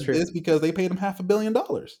Yeah, to that's like true. this because they paid him $500 million.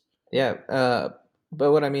 Yeah,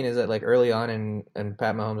 but what I mean is that like early on in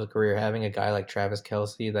Pat Mahomes' career, having a guy like Travis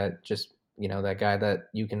Kelsey that just that guy that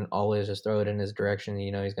you can always just throw it in his direction,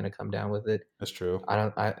 he's going to come down with it. That's true.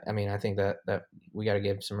 I mean, I think that we got to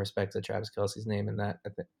give some respect to Travis Kelsey's name in that.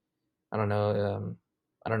 I don't know.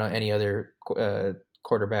 I don't know any other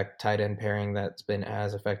quarterback tight end pairing that's been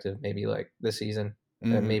as effective. Maybe like this season.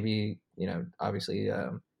 Hmm. Maybe obviously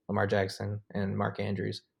Lamar Jackson and Mark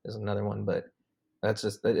Andrews is another one, but it's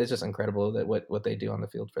just incredible that what they do on the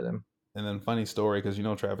field for them. And then funny story because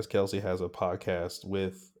Travis Kelsey has a podcast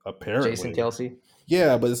with Jason apparently. Kelsey,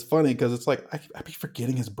 Yeah, but it's funny because it's like I be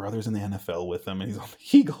forgetting his brother's in the NFL with him and he's on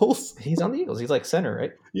the Eagles. he's on the Eagles. He's like center,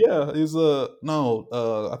 right? Yeah, he's no,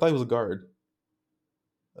 I thought he was a guard.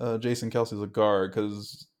 Jason Kelsey's a guard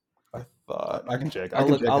because I thought I can check. I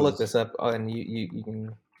can check I'll look his this up, and you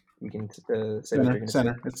can say what you're center. gonna say.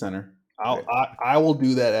 Center. It's center. Right. I will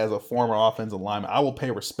do that as a former offensive lineman. I will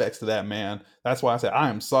pay respects to that man. That's why I said I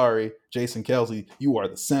am sorry, Jason Kelsey. You are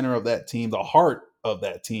the center of that team, the heart of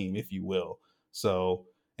that team, if you will. So,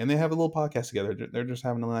 and they have a little podcast together. They're just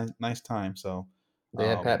having a nice time. So, They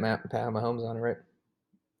had um, Pat Mahomes on it, right?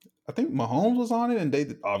 I think Mahomes was on it, and they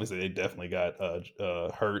definitely got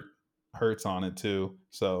Hurts on it too.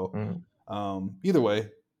 So, Mm. either way,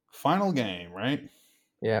 final game, right?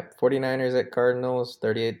 Yeah, 49ers at Cardinals,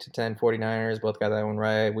 38-10 49ers. Both got that one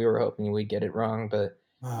right. We were hoping we'd get it wrong, but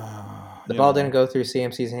the You ball know, didn't go through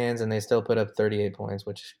CMC's hands, and they still put up 38 points,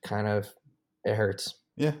 which kind of it hurts.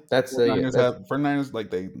 Yeah. That's yeah, 49ers that's have 49ers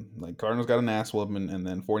like Cardinals got an ass whooping, and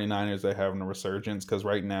then 49ers they're having a resurgence because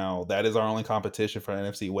right now that is our only competition for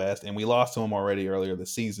NFC West, and we lost to them already earlier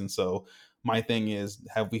this season. So my thing is,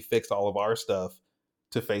 have we fixed all of our stuff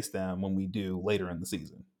to face them when we do later in the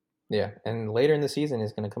season? yeah. And later in the season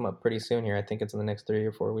is going to come up pretty soon here. I think it's in the next 3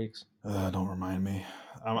 or 4 weeks. Don't remind me.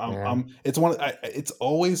 Yeah, It's it's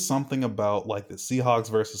always something about like the Seahawks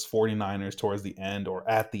versus 49ers towards the end or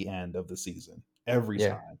at the end of the season. Every yeah.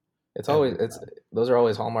 time. It's always Every it's time. those are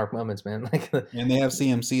always hallmark moments, man. Like And they have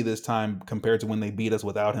CMC this time compared to when they beat us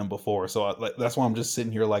without him before. So that's why I'm just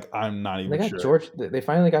sitting here like I'm not they even got sure. George. They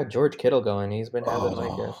finally got George Kittle going. He's been having like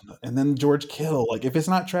a Oh, no. And then George Kittle. Like if it's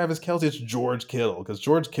not Travis Kelce, it's George Kittle because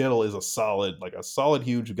George Kittle is a solid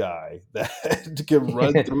huge guy that can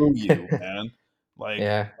run through you, man. Like,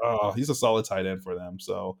 yeah, oh, he's a solid tight end for them.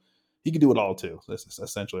 So he can do it all too. That's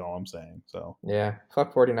essentially all I'm saying. So yeah.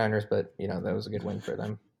 Fuck 49ers, but that was a good win for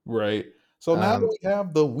them. right. So now that Um, we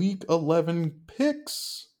have the week 11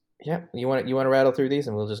 picks, yeah. You want to rattle through these,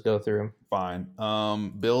 and we'll just go through them.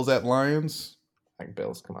 fine. Bills at Lions. Like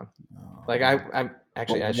Bills, come on. Like Uh, I'm but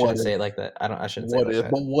actually I what shouldn't say if? it like that. I shouldn't say it What like if?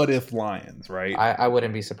 that. But what if Lions? Right. I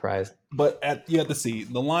wouldn't be surprised. But you have to see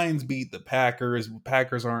the Lions beat the Packers.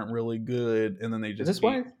 Packers aren't really good, and then they Is just this beat.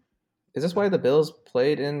 why? Is this why the Bills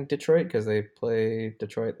played in Detroit? Because they play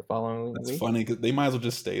Detroit the following That's week. funny because they might as well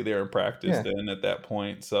just stay there and practice Yeah, then at that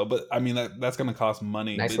point. So, but I mean that's going to cost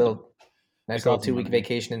money. nice little It nice little costs 2 week money,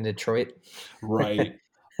 vacation in Detroit. right?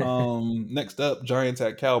 Next up, Giants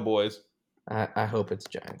at Cowboys. I hope it's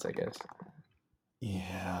Giants. I guess.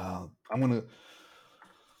 Yeah, I'm gonna.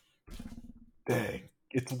 Dang,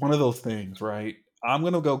 it's one of those things, right? I'm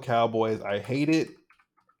gonna go Cowboys. I hate it.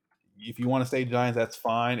 If you want to say Giants, that's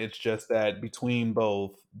fine. It's just that between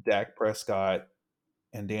both Dak Prescott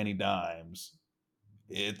and Danny Dimes,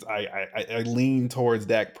 it's I lean towards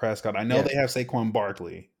Dak Prescott. I know Yeah. they have Saquon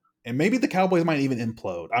Barkley, and maybe the Cowboys might even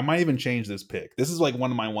implode. I might even change this pick. This is like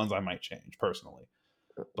one of my ones I might change personally.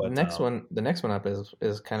 But The next one up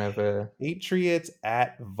is kind of a. Patriots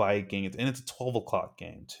at Vikings, and it's a 12 o'clock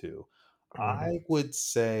game too. Mhm. I would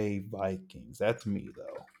say Vikings. That's me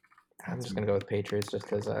though. I'm That's just me. gonna go with Patriots just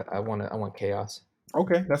because I want chaos.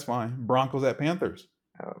 Okay, that's fine. Broncos at Panthers.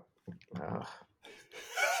 Oh, oh,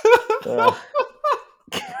 ugh.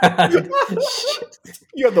 God. Shit.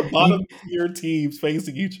 You have the bottom You, tier teams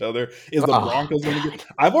facing each other. Is the oh, Broncos going to get?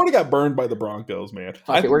 I've already got burned by the Broncos, man.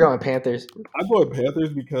 I fuck it. We're think going Panthers. I'm going Panthers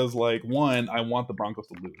because, like, one, I want the Broncos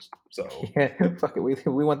to lose. So Yeah, fuck it. We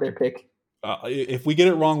want their pick. if we get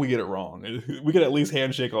it wrong, we get it wrong. We could at least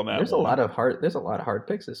handshake on that There's a one. lot of hard. There's a lot of hard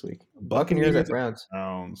picks this week. Buccaneers Buccaneers at and Browns.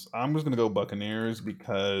 Browns. I'm just going to go Buccaneers Yeah,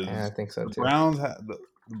 I because think so the too. Browns the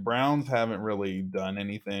Browns haven't really done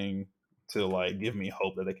anything to like give me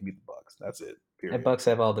hope that they can beat the Bucks. That's it. And Period. Bucks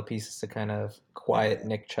have all the pieces to kind of quiet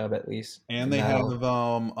Nick Chubb at least. And And they have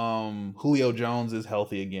now, Julio Jones is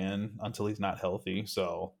healthy again until he's not healthy.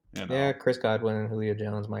 So, yeah, Chris Godwin and Julio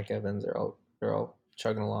Jones, Mike Evans, they're all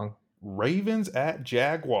chugging along. Ravens at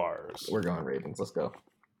Jaguars. We're going Ravens. Let's go.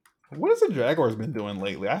 What has the Jaguars been doing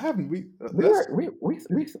lately? I haven't We that's are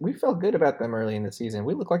we felt good about them early in the season.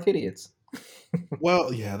 We look like idiots.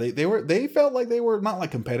 well, yeah, they felt like they were not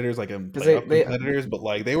like competitors like in 'Cause playoff competitors, but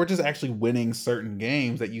like they were just actually winning certain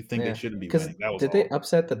games that you think they yeah. shouldn't be Because winning. That was did they all.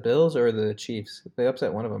 upset the Bills or the Chiefs? They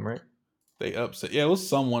upset one of them, right? They upset. Yeah, it was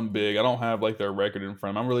someone big. I don't have like their record in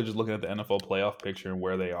front. I'm really just looking at the NFL playoff picture and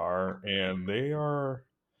where they are, and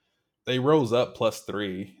they rose up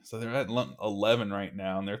 +3, so they're at 11 right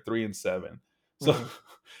now, and they're 3-7. So, Mhm.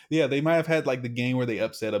 yeah, they might have had like the game where they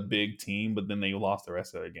upset a big team, but then they lost the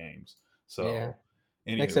rest of their games. Yeah. So,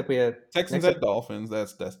 Next anywho, up, we had Texans next up. at Dolphins.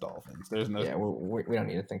 That's Dolphins. There's no Yeah, we don't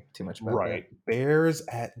need to think too much about that. right. Bears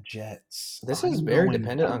at Jets. This is I'm very going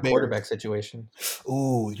dependent on quarterback Bears. situation.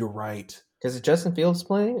 Oh, you're right. Because is Justin Fields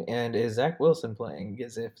playing and is Zach Wilson playing?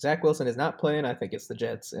 Because if Zach Wilson is not playing, I think it's the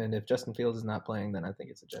Jets. And if Justin Fields is not playing, then I think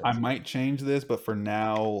it's the I Jets. might change this, but for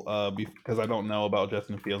now, because I don't know about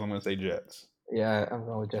Justin Fields, I'm going to say Jets. Yeah, I'm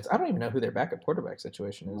going with Jets. I don't even know who their backup quarterback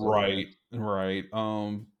situation is over there. Right, right.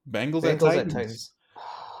 Bengals at Bengals at Titans. Titans.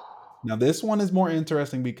 Now this one is more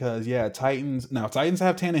interesting because yeah, Titans. Now Titans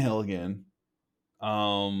have Tannehill again.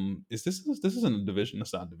 Is this isn't a division?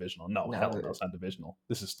 It's not divisional. No, hell no, No, it's not divisional.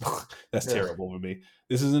 This is that's ugh. terrible with me.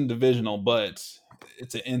 This isn't divisional, but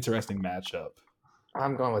it's an interesting matchup.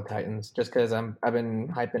 I'm going with Titans just because I've been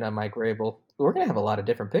hyping up Mike Rabel. We're gonna have a lot of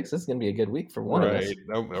different picks. This is gonna be a good week for one of us.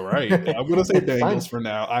 Right, right. I'm gonna say Bengals Fine. for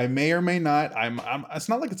now. I may or may not. It's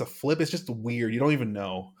not like it's a flip. It's just weird. You don't even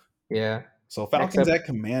know. Yeah. So Next Falcons up, at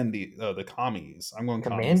the commies. I'm going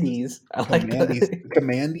commies. Commandees. I like Commandees. the.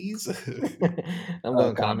 Commandees. I'm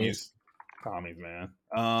going commies. Commies. Commies, man.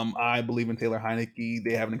 I believe in Taylor Heineke.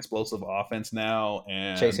 They have an explosive offense now,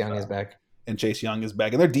 Chase Young is back. and Chase Young is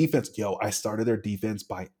back. And their defense, I started their defense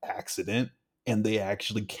by accident, and they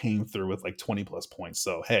actually came through with like 20 plus points.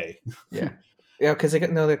 So hey, Yeah. Yeah, because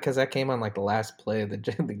that came on like the last play of the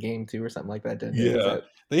the game too, or something like that. Didn't it? Was yeah, that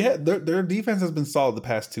they had their defense has been solid the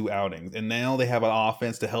past two outings, and now they have an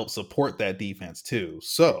offense to help support that defense too.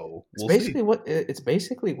 So we'll see. it's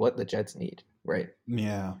basically what the Jets need, right?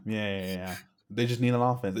 Yeah. They just need an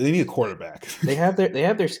offense. They need a quarterback. They have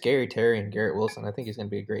their scary Terry and Garrett Wilson. I think he's going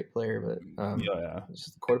to be a great player, but Yeah. it's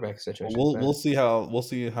just the quarterback Well, situation is we'll bad.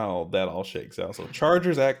 see how that all shakes out. So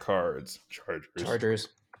Chargers at Cards. Chargers.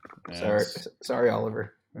 Yes. Sorry,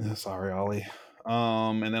 Oliver. Sorry, Ollie.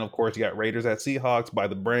 And then of course you got Raiders at Seahawks. By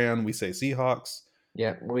the brand, we say Seahawks.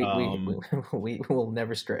 Yeah, we will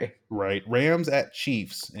never stray. Right. Rams at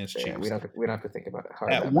Chiefs. And it's Yeah, we Chiefs. don't have to think about it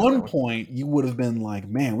hard At about that one one. point, you would have been like,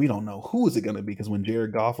 man, we don't know who is it going to be, because when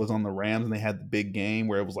Jared Goff was on the Rams and they had the big game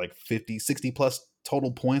where it was like 50, 60 plus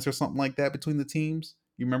total points or something like that between the teams.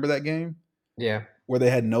 You remember that game? Yeah, Where they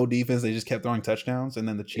had no defense, they just kept throwing touchdowns, and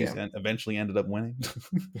then the Chiefs yeah, eventually ended up winning.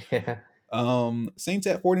 yeah, Saints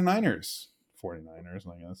at 49ers. 49ers,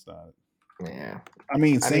 I guess not. yeah. I mean, I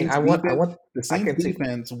mean, Saints defense, the I Saints can see.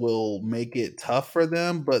 defense will make it tough for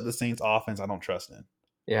them, but the Saints offense, I don't trust in.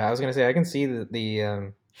 Yeah, I was gonna say I can see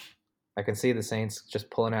I can see the Saints just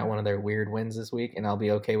pulling out one of their weird wins this week, and I'll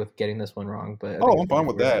be okay with getting this one wrong. But I think Oh, it's I'm gonna fine be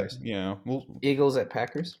with way that. worse. Yeah, well, Eagles at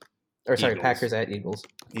Packers, or sorry, Eagles, Packers at Eagles.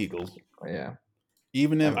 Eagles. Yeah,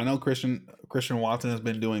 Even if um, I know Christian Watson has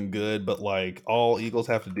been doing good, but like all Eagles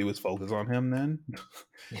have to do is focus on him. Then,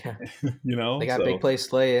 yeah. They you know. got Big So Play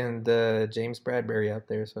Slay and James Bradbury out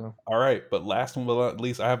there, so all right, but last one, but not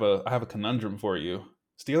least, I have a conundrum for you.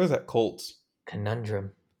 Steelers at Colts.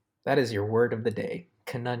 conundrum. That is your word of the day.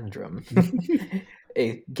 Conundrum.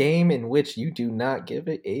 A game in which you do not give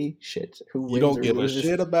it a shit who You wins don't or give a loses.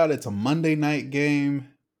 shit about it. It's a Monday night game,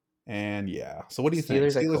 and yeah. So what do you think?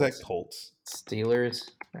 Steelers at Steelers at Colts. Colts. Steelers.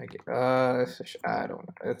 I don't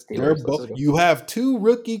know. It's They're Steelers. Let's both. just go. You have two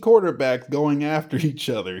rookie quarterbacks going after each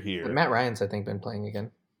other And here. Matt Ryan's, I think, been playing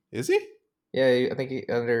again. Is he? Yeah, I think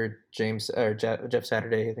under James or Jeff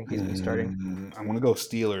Saturday, I think he's been starting. I'm gonna go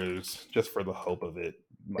Steelers just for the hope of it.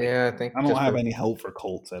 Like, Yeah, I think I don't just have for any hope for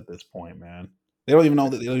Colts at this point, man. They don't even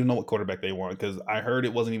know what quarterback they want, because I heard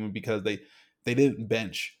it wasn't even because they didn't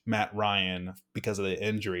bench Matt Ryan because of the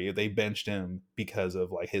injury. They benched him because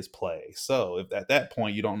of like his play. So if at that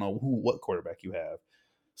point you don't know what quarterback you have.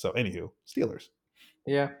 So anywho, Steelers.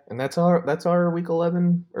 yeah, and that's our week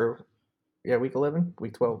 11 or yeah, week 11,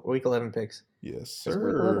 week 12, week 11 picks. Yes, Is it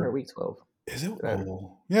week 11 or sir. week 12? Is it? That,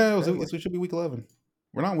 Oh, yeah. that It should be week 11.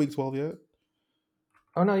 We're not in week 12 yet.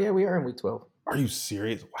 Oh no, yeah, we are in week 12. Are you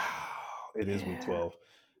serious? Wow, it is week Yeah. 12.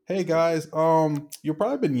 Hey guys, you've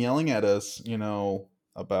probably been yelling at us,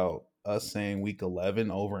 about us saying week 11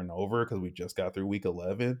 over and over because we just got through week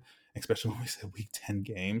 11, especially when we said week 10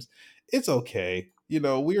 games. It's okay.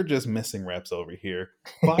 We're just missing reps over here.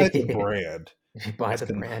 Buy the brand. Buy That's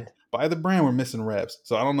the brand. Buy the brand. We're missing reps.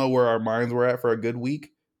 So I don't know where our minds were at for a good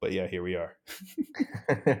week, but yeah, here we are.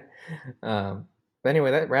 But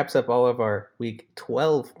anyway, that wraps up all of our week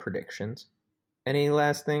 12 predictions. Any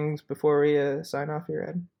last things before we sign off here,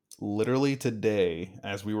 Ed? Literally today,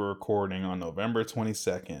 as we were recording on November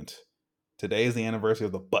 22nd, today is the anniversary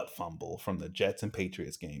of the butt fumble from the Jets and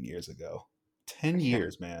Patriots game years ago. 10 Yeah.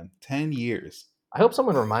 years, man. 10 years. I hope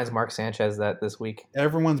someone reminds Mark Sanchez that this week.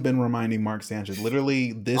 Everyone's been reminding Mark Sanchez.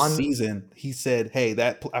 Literally this On season, he said, hey,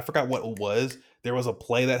 I forgot what it was. There was a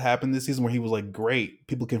play that happened this season where he was like, great,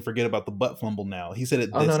 people can forget about the butt fumble now. He said it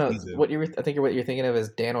Oh this no, season. what you're thinking of is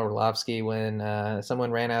Dan Orlovsky when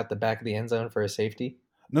someone ran out the back of the end zone for a safety.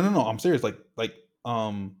 No, I'm serious.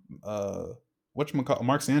 Whatchamacallit,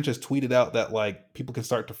 Mark Sanchez tweeted out that like people can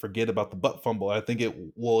start to forget about the butt fumble. I think it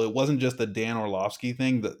wasn't just the Dan Orlovsky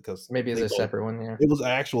thing, because Maybe it's a separate one. Yeah. it was an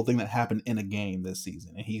actual thing that happened in a game this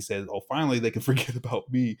season. And he said, "Oh, finally they can forget about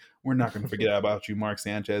me. We're not going to forget about you, Mark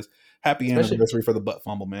Sanchez. Happy anniversary for the butt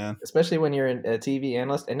fumble, man." Especially when you're a TV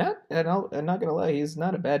analyst, and I'm not gonna lie, he's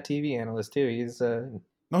not a bad TV analyst too.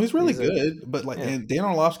 No, he's really He's a good, but like, yeah. and Dan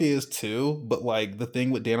Orlovsky is too. But like, the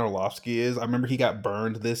thing with Dan Orlovsky is, I remember he got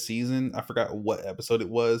burned this season. I forgot what episode it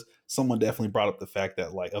was. Someone definitely brought up the fact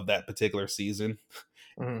that like of that particular season,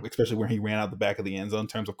 Mhm. especially where he ran out the back of the end zone in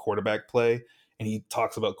terms of quarterback play, and he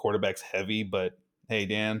talks about quarterbacks heavy. But hey,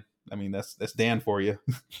 Dan, I mean, that's Dan for you.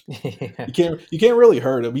 Yeah. You can't really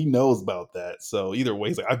hurt him. He knows about that. So either way,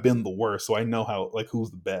 he's like, I've been the worst, so I know how like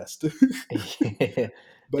who's the best.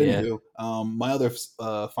 But Yeah. anywho, my other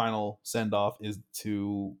final send off is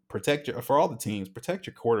to protect your for all the teams, protect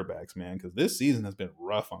your quarterbacks, man, because this season has been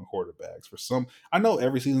rough on quarterbacks. For some, I know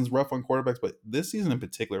every season's rough on quarterbacks, but this season in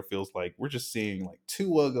particular feels like we're just seeing like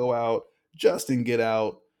Tua go out, Justin get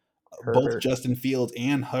out, both Herbert, Justin Fields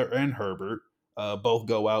and Herbert both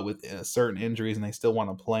go out with certain injuries, and they still want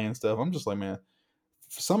to play and stuff. I'm just like, man,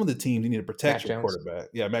 for some of the teams you need to protect Mac your Jones. quarterback.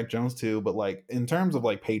 Yeah, Mac Jones too, but like in terms of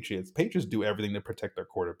like Patriots do everything to protect their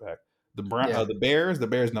quarterback. Yeah. The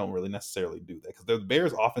Bears don't really necessarily do that because the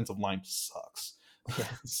Bears' offensive line sucks. Yeah.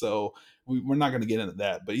 So we're not going to get into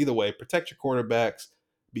that. But either way, protect your quarterbacks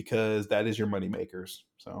because that is your money makers.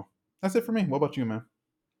 So that's it for me. What about you, man?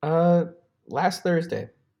 Uh, Last Thursday,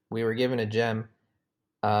 we were given a gem.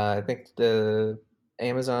 I think the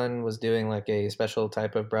Amazon was doing like a special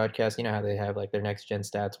type of broadcast. You know how they have like their next gen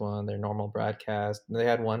stats one, their normal broadcast. They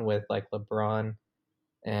had one with like LeBron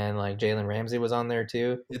and like Jalen Ramsey was on there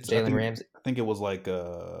too. It's Jalen Ramsey. I think it was like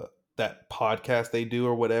that podcast they do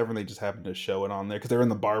or whatever, and they just happened to show it on there because they're in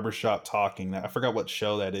the barbershop talking. That I forgot what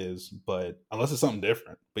show that is, but unless it's something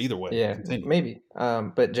different. But either way, Yeah, continue. maybe.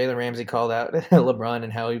 But Jalen Ramsey called out LeBron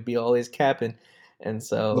and how he'd be always capping, and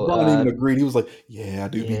so LeBron even agreed. He was like, "Yeah, I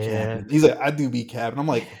do be yeah, capping." He's like, "I do be capping." I'm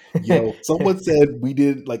like, "Yo," someone said we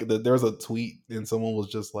did like there was a tweet and someone was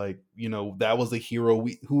just like, that was the hero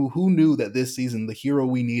who knew that this season the hero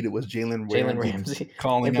we needed was Jalen Jalen Ramsey Ramsey.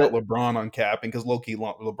 calling out But LeBron on capping because low key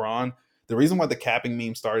LeBron. The reason why the capping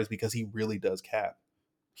meme started is because he really does cap.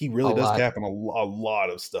 He a really does lot. cap on a lot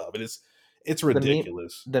of stuff, and it's the meme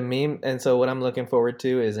ridiculous. the meme and so what I'm looking forward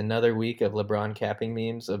to is another week of LeBron capping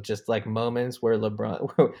memes of just like moments where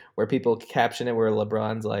LeBron where people caption it where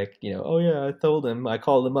LeBron's like, oh yeah, I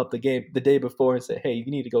called him up the day before and said, hey, you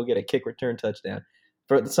need to go get a kick return touchdown.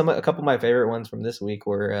 For a couple of my favorite ones from this week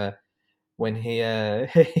were when he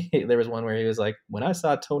there was one where he was like, when I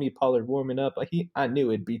saw Tony Pollard warming up, I knew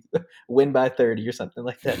it'd be win by 30 or something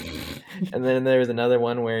like that. And then there was another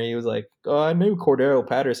one where he was like, oh, I knew Cordero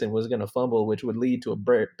Patterson was going to fumble, which would lead to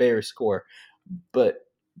a Bears score, but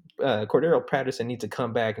Cordero Patterson needs to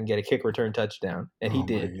come back and get a kick return touchdown, and he Oh my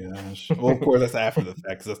did. gosh. Well, of course, that's after the fact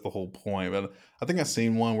because that's the whole point. But I think I've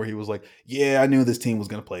seen one where he was like, "Yeah, I knew this team was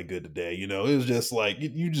going to play good today." It was just like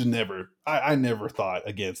you just never. I never thought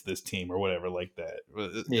against this team or whatever like that.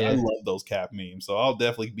 I Yeah, love those cap memes, so I'll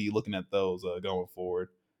definitely be looking at those going forward.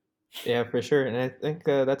 yeah, for sure. And I think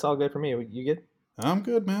that's all good for me. You good? I'm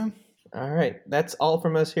good, man. All right. That's all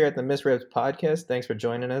from us here at the Misreps Podcast. Thanks for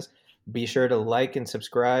joining us. Be sure to like and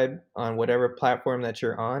subscribe on whatever platform that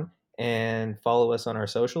you're on and follow us on our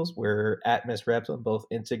socials. We're at Misreps on both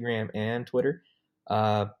Instagram and Twitter.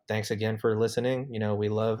 Thanks again for listening. We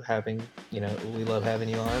love having you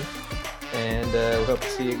on, and we hope to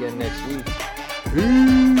see you again next week.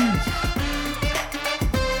 Peace.